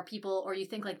place with more people or you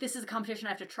think like, this is a competition, I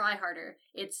have to try harder.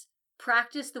 It's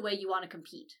practice the way you want to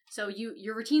compete. So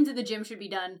your routines in the gym should be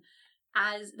done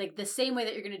as like the same way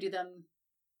that you're going to do them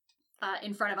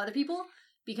in front of other people,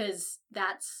 because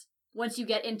that's, once you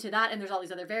get into that and there's all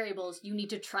these other variables, you need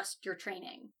to trust your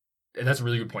training. And that's a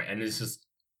really good point. And it's just,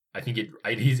 I think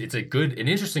it's an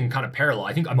interesting kind of parallel,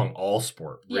 I think, among all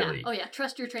sport, really. Yeah. Oh yeah.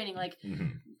 Trust your training. Like,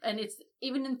 and it's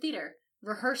even in theater,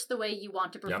 rehearse the way you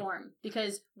want to perform,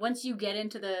 because once you get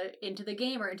into the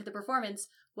game or into the performance,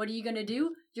 what are you going to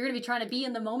do? You're going to be trying to be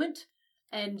in the moment.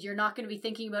 And you're not going to be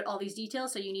thinking about all these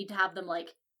details, so you need to have them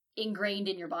like ingrained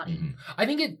in your body. I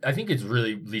think it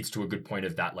really leads to a good point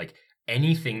of that, like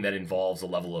anything that involves a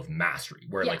level of mastery,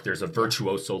 where like there's a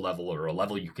virtuoso level or a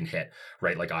level you can hit,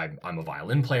 right? Like I'm a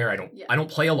violin player. I don't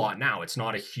play a lot now. It's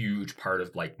not a huge part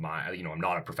of like my, I'm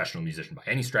not a professional musician by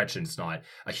any stretch, and it's not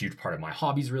a huge part of my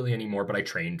hobbies really anymore, but I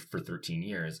trained for 13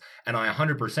 years and I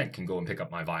 100% can go and pick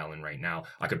up my violin right now.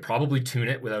 I could probably tune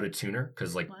it without a tuner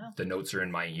because like the notes are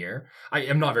in my ear. I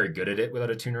am not very good at it without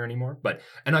a tuner anymore,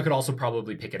 and I could also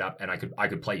probably pick it up and I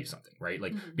could play you something, right?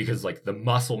 Like, because like the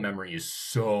muscle memory is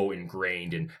so ingrained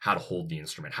in how to hold the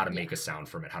instrument, how to make a sound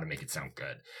from it, how to make it sound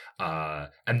good.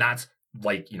 And that's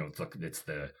like, it's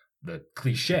the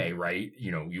cliche, right?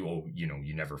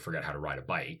 You never forget how to ride a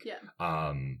bike.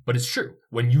 Yeah. But it's true.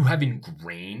 When you have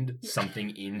ingrained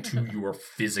something into your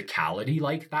physicality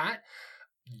like that,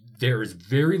 there is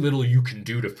very little you can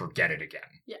do to forget it again.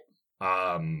 Yeah.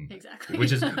 Exactly.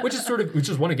 which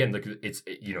is one, again, like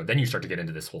then you start to get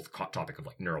into this whole topic of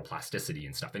like neuroplasticity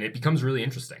and stuff, and it becomes really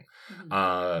interesting.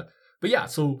 But yeah,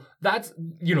 so that's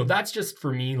just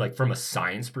for me, like from a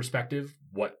science perspective,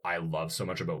 what I love so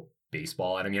much about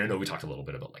baseball. And I mean, I know we talked a little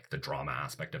bit about like the drama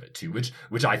aspect of it too, which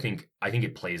I think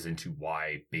it plays into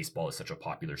why baseball is such a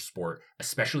popular sport,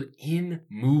 especially in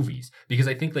movies, because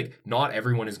I think like not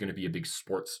everyone is going to be a big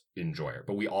sports enjoyer,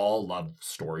 but we all love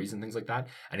stories and things like that.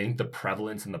 And I think the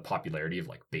prevalence and the popularity of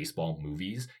like baseball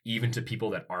movies, even to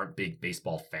people that aren't big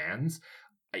baseball fans,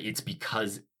 it's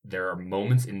because there are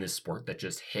moments in this sport that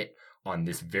just hit on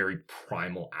this very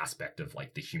primal aspect of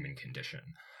like the human condition,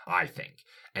 I think.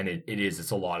 And it's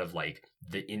a lot of like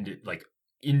the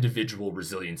individual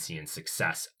resiliency and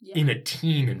success in a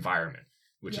team environment.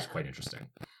 which is quite interesting.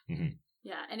 Mm-hmm.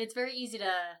 Yeah, and it's very easy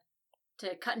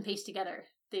to cut and paste together.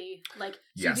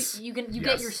 Yes. You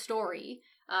get your story,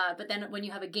 but then when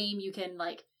you have a game, you can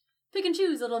like pick and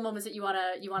choose little moments that you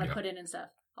wanna put in and stuff.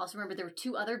 Also remember there were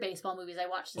 2 other baseball movies I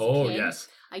watched as a kid. Oh yes.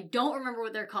 I don't remember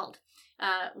what they're called.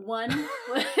 One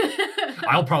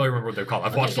I'll probably remember what they're called.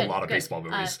 I've watched good, a lot of good. baseball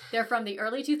movies. They're from the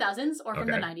early 2000s or from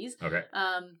the Okay. 90s. Okay.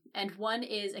 And one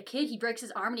is a kid, he breaks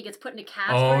his arm and he gets put in a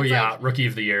cast. Oh where it's yeah, like, Rookie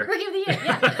of the Year. Rookie of the Year,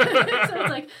 yeah.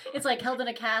 So it's like held in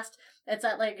a cast. It's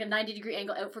at like a 90-degree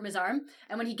angle out from his arm,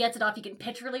 and when he gets it off, he can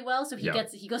pitch really well. So he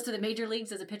goes to the major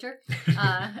leagues as a pitcher.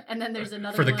 And then there's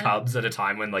another for the one. Cubs at a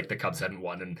time when like the Cubs hadn't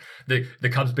won, and the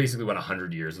Cubs basically went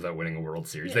 100 years without winning a World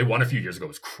Series. Yeah. They won a few years ago. It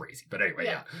was crazy, but anyway,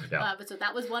 yeah. But so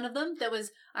that was one of them. That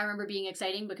was I remember being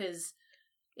exciting because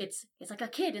it's like a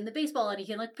kid in the baseball and he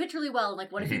can like pitch really well. And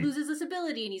like, what if he loses this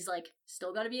ability and he's like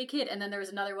still got to be a kid? And then there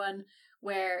was another one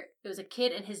where it was a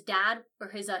kid and his dad or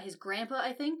his grandpa,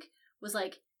 I think, was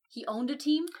like he owned a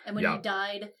team, and when he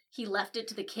died, he left it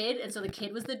to the kid, and so the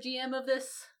kid was the GM of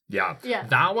this. Yeah. Yeah.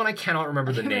 That one I cannot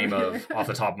remember the name of off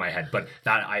the top of my head, but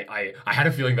that I had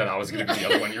a feeling that was going to be the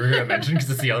other one you were going to mention because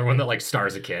it's the other one that like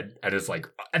stars a kid, and it's like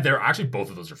they're actually both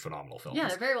of those are phenomenal films. Yeah,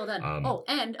 they're very well done.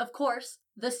 And of course,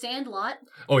 The Sandlot.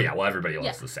 Oh yeah, well everybody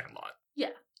loves The Sandlot.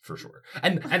 Yeah. For sure.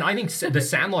 And I think The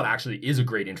Sandlot actually is a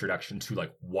great introduction to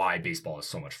like why baseball is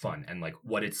so much fun and like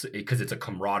what because it's a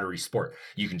camaraderie sport.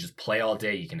 You can just play all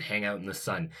day. You can hang out in the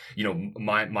sun. You know,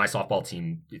 my softball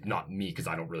team, not me because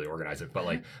I don't really organize it, but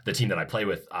like the team that I play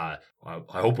with, I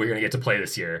hope we're going to get to play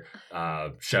this year.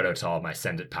 Shout out to all my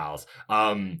Send It pals.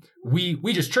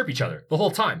 We just chirp each other the whole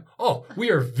time. Oh,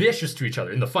 we are vicious to each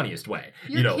other in the funniest way.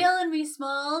 You're killing me,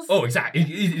 Smalls. Oh, exactly.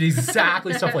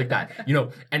 Exactly stuff like that. You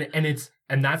know,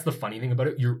 and that's the funny thing about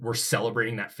it. We're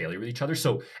celebrating that failure with each other.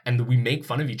 So, and we make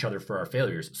fun of each other for our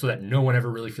failures so that no one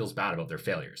ever really feels bad about their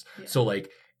failures. Yeah. So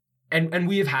like, and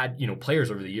we have had, you know,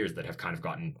 players over the years that have kind of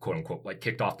gotten quote unquote like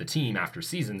kicked off the team after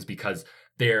seasons because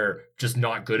they're just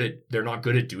not good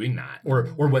at doing that. Or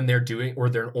when they're doing, or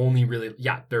they're only really,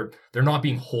 they're not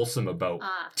being wholesome about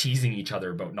teasing each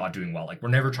other about not doing well. Like we're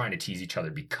never trying to tease each other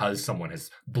because someone has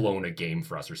blown a game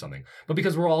for us or something, but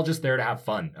because we're all just there to have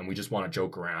fun and we just want to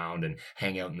joke around and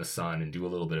hang out in the sun and do a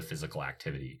little bit of physical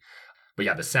activity. But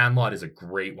yeah, The Sandlot is a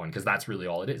great one because that's really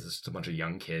all it is. It's just a bunch of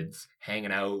young kids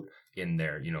hanging out in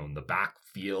their, you know, in the back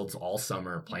fields all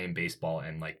summer playing baseball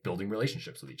and like building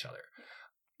relationships with each other.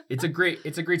 It's a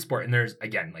great sport. And there's,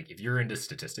 again, like if you're into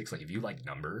statistics, like if you like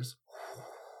numbers,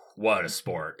 what a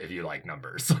sport if you like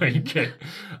numbers. Like,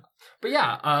 but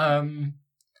yeah,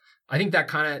 I think that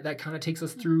kind of takes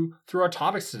us through our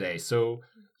topics today. So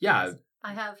yeah.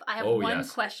 I have one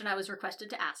question I was requested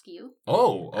to ask you.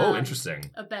 Oh, interesting.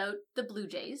 About the Blue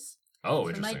Jays. Oh,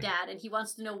 from interesting. my dad, and he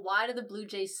wants to know, why do the Blue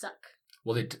Jays suck?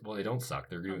 Well, they don't suck.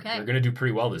 They're gonna do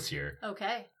pretty well this year.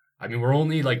 Okay. I mean, we're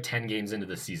only like 10 games into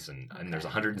the season, and there's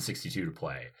 162 to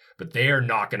play, but they are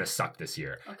not gonna suck this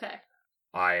year. Okay.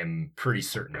 I am pretty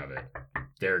certain of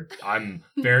it. I'm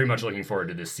very much looking forward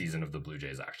to this season of the Blue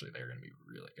Jays. Actually, they're gonna be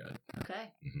really good.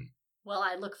 Okay. Mm-hmm. Well,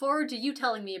 I look forward to you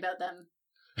telling me about them.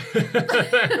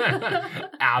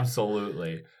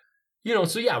 Absolutely. You know,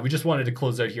 so yeah, we just wanted to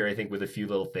close out here, I think, with a few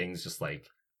little things, just like,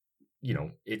 you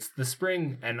know, it's the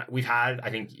spring and I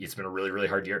think it's been a really, really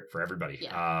hard year for everybody.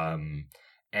 Yeah.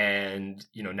 And,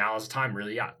 you know, now is the time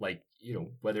really, like, you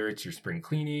know, whether it's your spring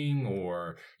cleaning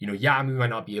or, you know, we might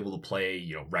not be able to play,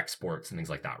 you know, rec sports and things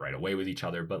like that right away with each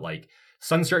other, but like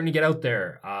sun's starting to get out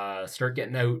there, start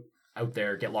getting out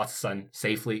there, get lots of sun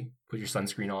safely, put your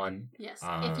sunscreen on. Yes.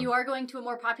 If you are going to a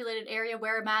more populated area,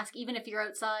 wear a mask, even if you're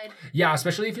outside. Yeah,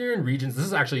 especially if you're in regions. This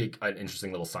is actually an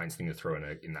interesting little science thing to throw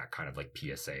in that kind of like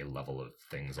PSA level of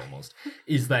things almost,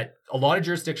 is that a lot of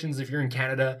jurisdictions, if you're in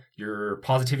Canada, your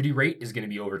positivity rate is going to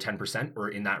be over 10% or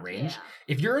in that range. Yeah.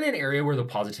 If you're in an area where the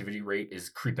positivity rate is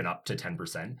creeping up to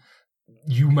 10%,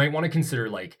 you might want to consider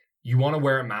like, you want to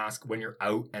wear a mask when you're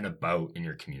out and about in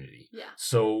your community. Yeah.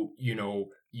 So, you know,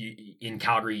 in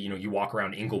Calgary, you know, you walk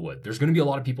around Inglewood, there's going to be a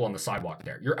lot of people on the sidewalk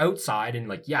there. You're outside and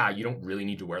like, yeah, you don't really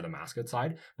need to wear the mask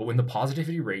outside. But when the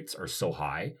positivity rates are so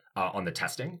high on the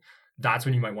testing, that's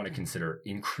when you might want to consider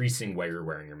increasing where you're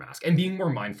wearing your mask and being more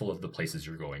mindful of the places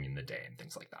you're going in the day and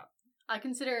things like that. I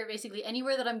consider basically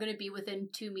anywhere that I'm going to be within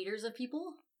 2 meters of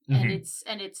people. Mm-hmm.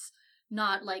 And it's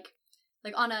not like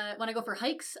when I go for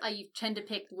hikes, I tend to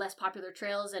pick less popular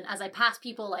trails, and as I pass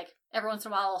people, like every once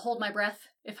in a while, I'll hold my breath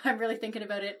if I'm really thinking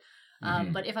about it.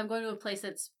 But if I'm going to a place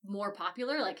that's more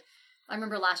popular, like I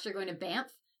remember last year going to Banff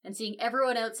and seeing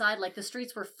everyone outside, like the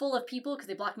streets were full of people because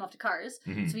they blocked them off to cars,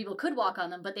 so people could walk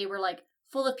on them, but they were like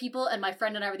full of people, and my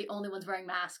friend and I were the only ones wearing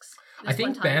masks. I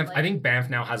think Banff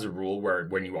now has a rule where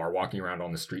when you are walking around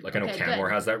on the street, like I know Okay, Canmore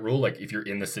good. has that rule, like if you're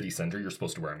in the city center, you're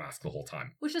supposed to wear a mask the whole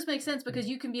time. Which just makes sense because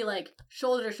you can be like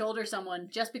shoulder to shoulder someone.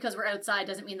 Just because we're outside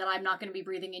doesn't mean that I'm not going to be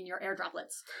breathing in your air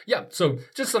droplets. Yeah, so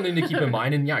just something to keep in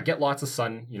mind, and yeah, get lots of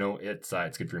sun. You know, it's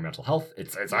good for your mental health.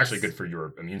 It's actually good for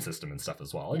your immune system and stuff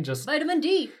as well. And just Vitamin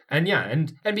D. and yeah,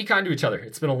 and be kind to each other.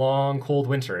 It's been a long, cold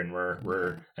winter, and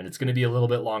and it's going to be a little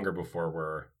bit longer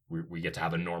before we get to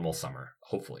have a normal summer,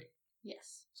 hopefully.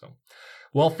 Yes. So,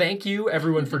 well, thank you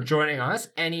everyone for joining us.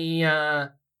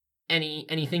 Anything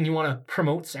you want to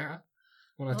promote, Sarah?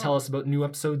 Want to tell us about new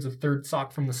episodes of Third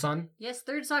Sock from the Sun? Yes,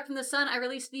 Third Sock from the Sun. I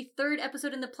released the 3rd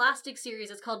episode in the Plastic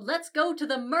series. It's called Let's Go to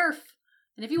the Murph.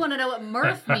 And if you want to know what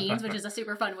Murph means, which is a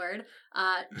super fun word,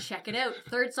 check it out.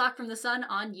 Third Sock from the Sun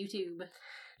on YouTube.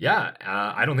 Yeah,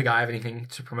 I don't think I have anything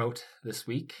to promote this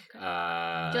week.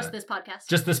 Just this podcast.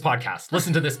 Just this podcast.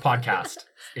 Listen to this podcast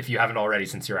if you haven't already,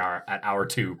 since you're at hour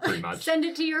 2, pretty much. Send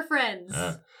it to your friends.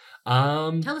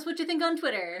 Tell us what you think on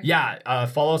Twitter. Yeah,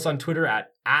 follow us on Twitter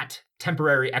at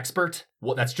temporary expert.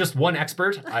 Well, that's just one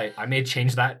expert. I may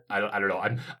change that. I don't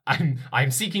know.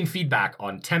 I'm seeking feedback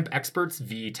on temp experts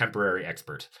v temporary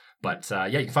expert. But yeah,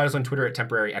 you can find us on Twitter at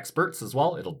temporary experts as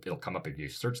well. It'll come up if you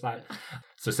search that.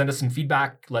 So send us some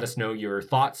feedback. Let us know your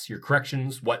thoughts, your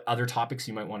corrections, what other topics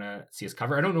you might want to see us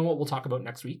cover. I don't know what we'll talk about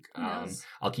next week. Yes.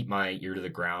 I'll keep my ear to the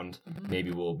ground. Mm-hmm.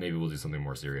 Maybe we'll do something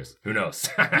more serious. Who knows?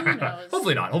 Who knows?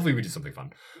 Hopefully not. Hopefully we do something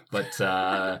fun. But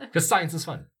because science is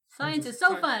fun. Science is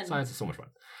so fun. Science is so much fun.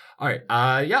 All right.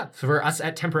 Yeah. So for us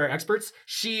at Temporary Experts,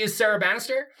 she is Sarah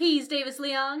Bannister. He's Davis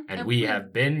Leong. And we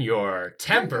have been your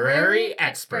Temporary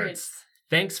Experts.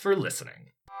 Thanks for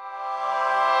listening.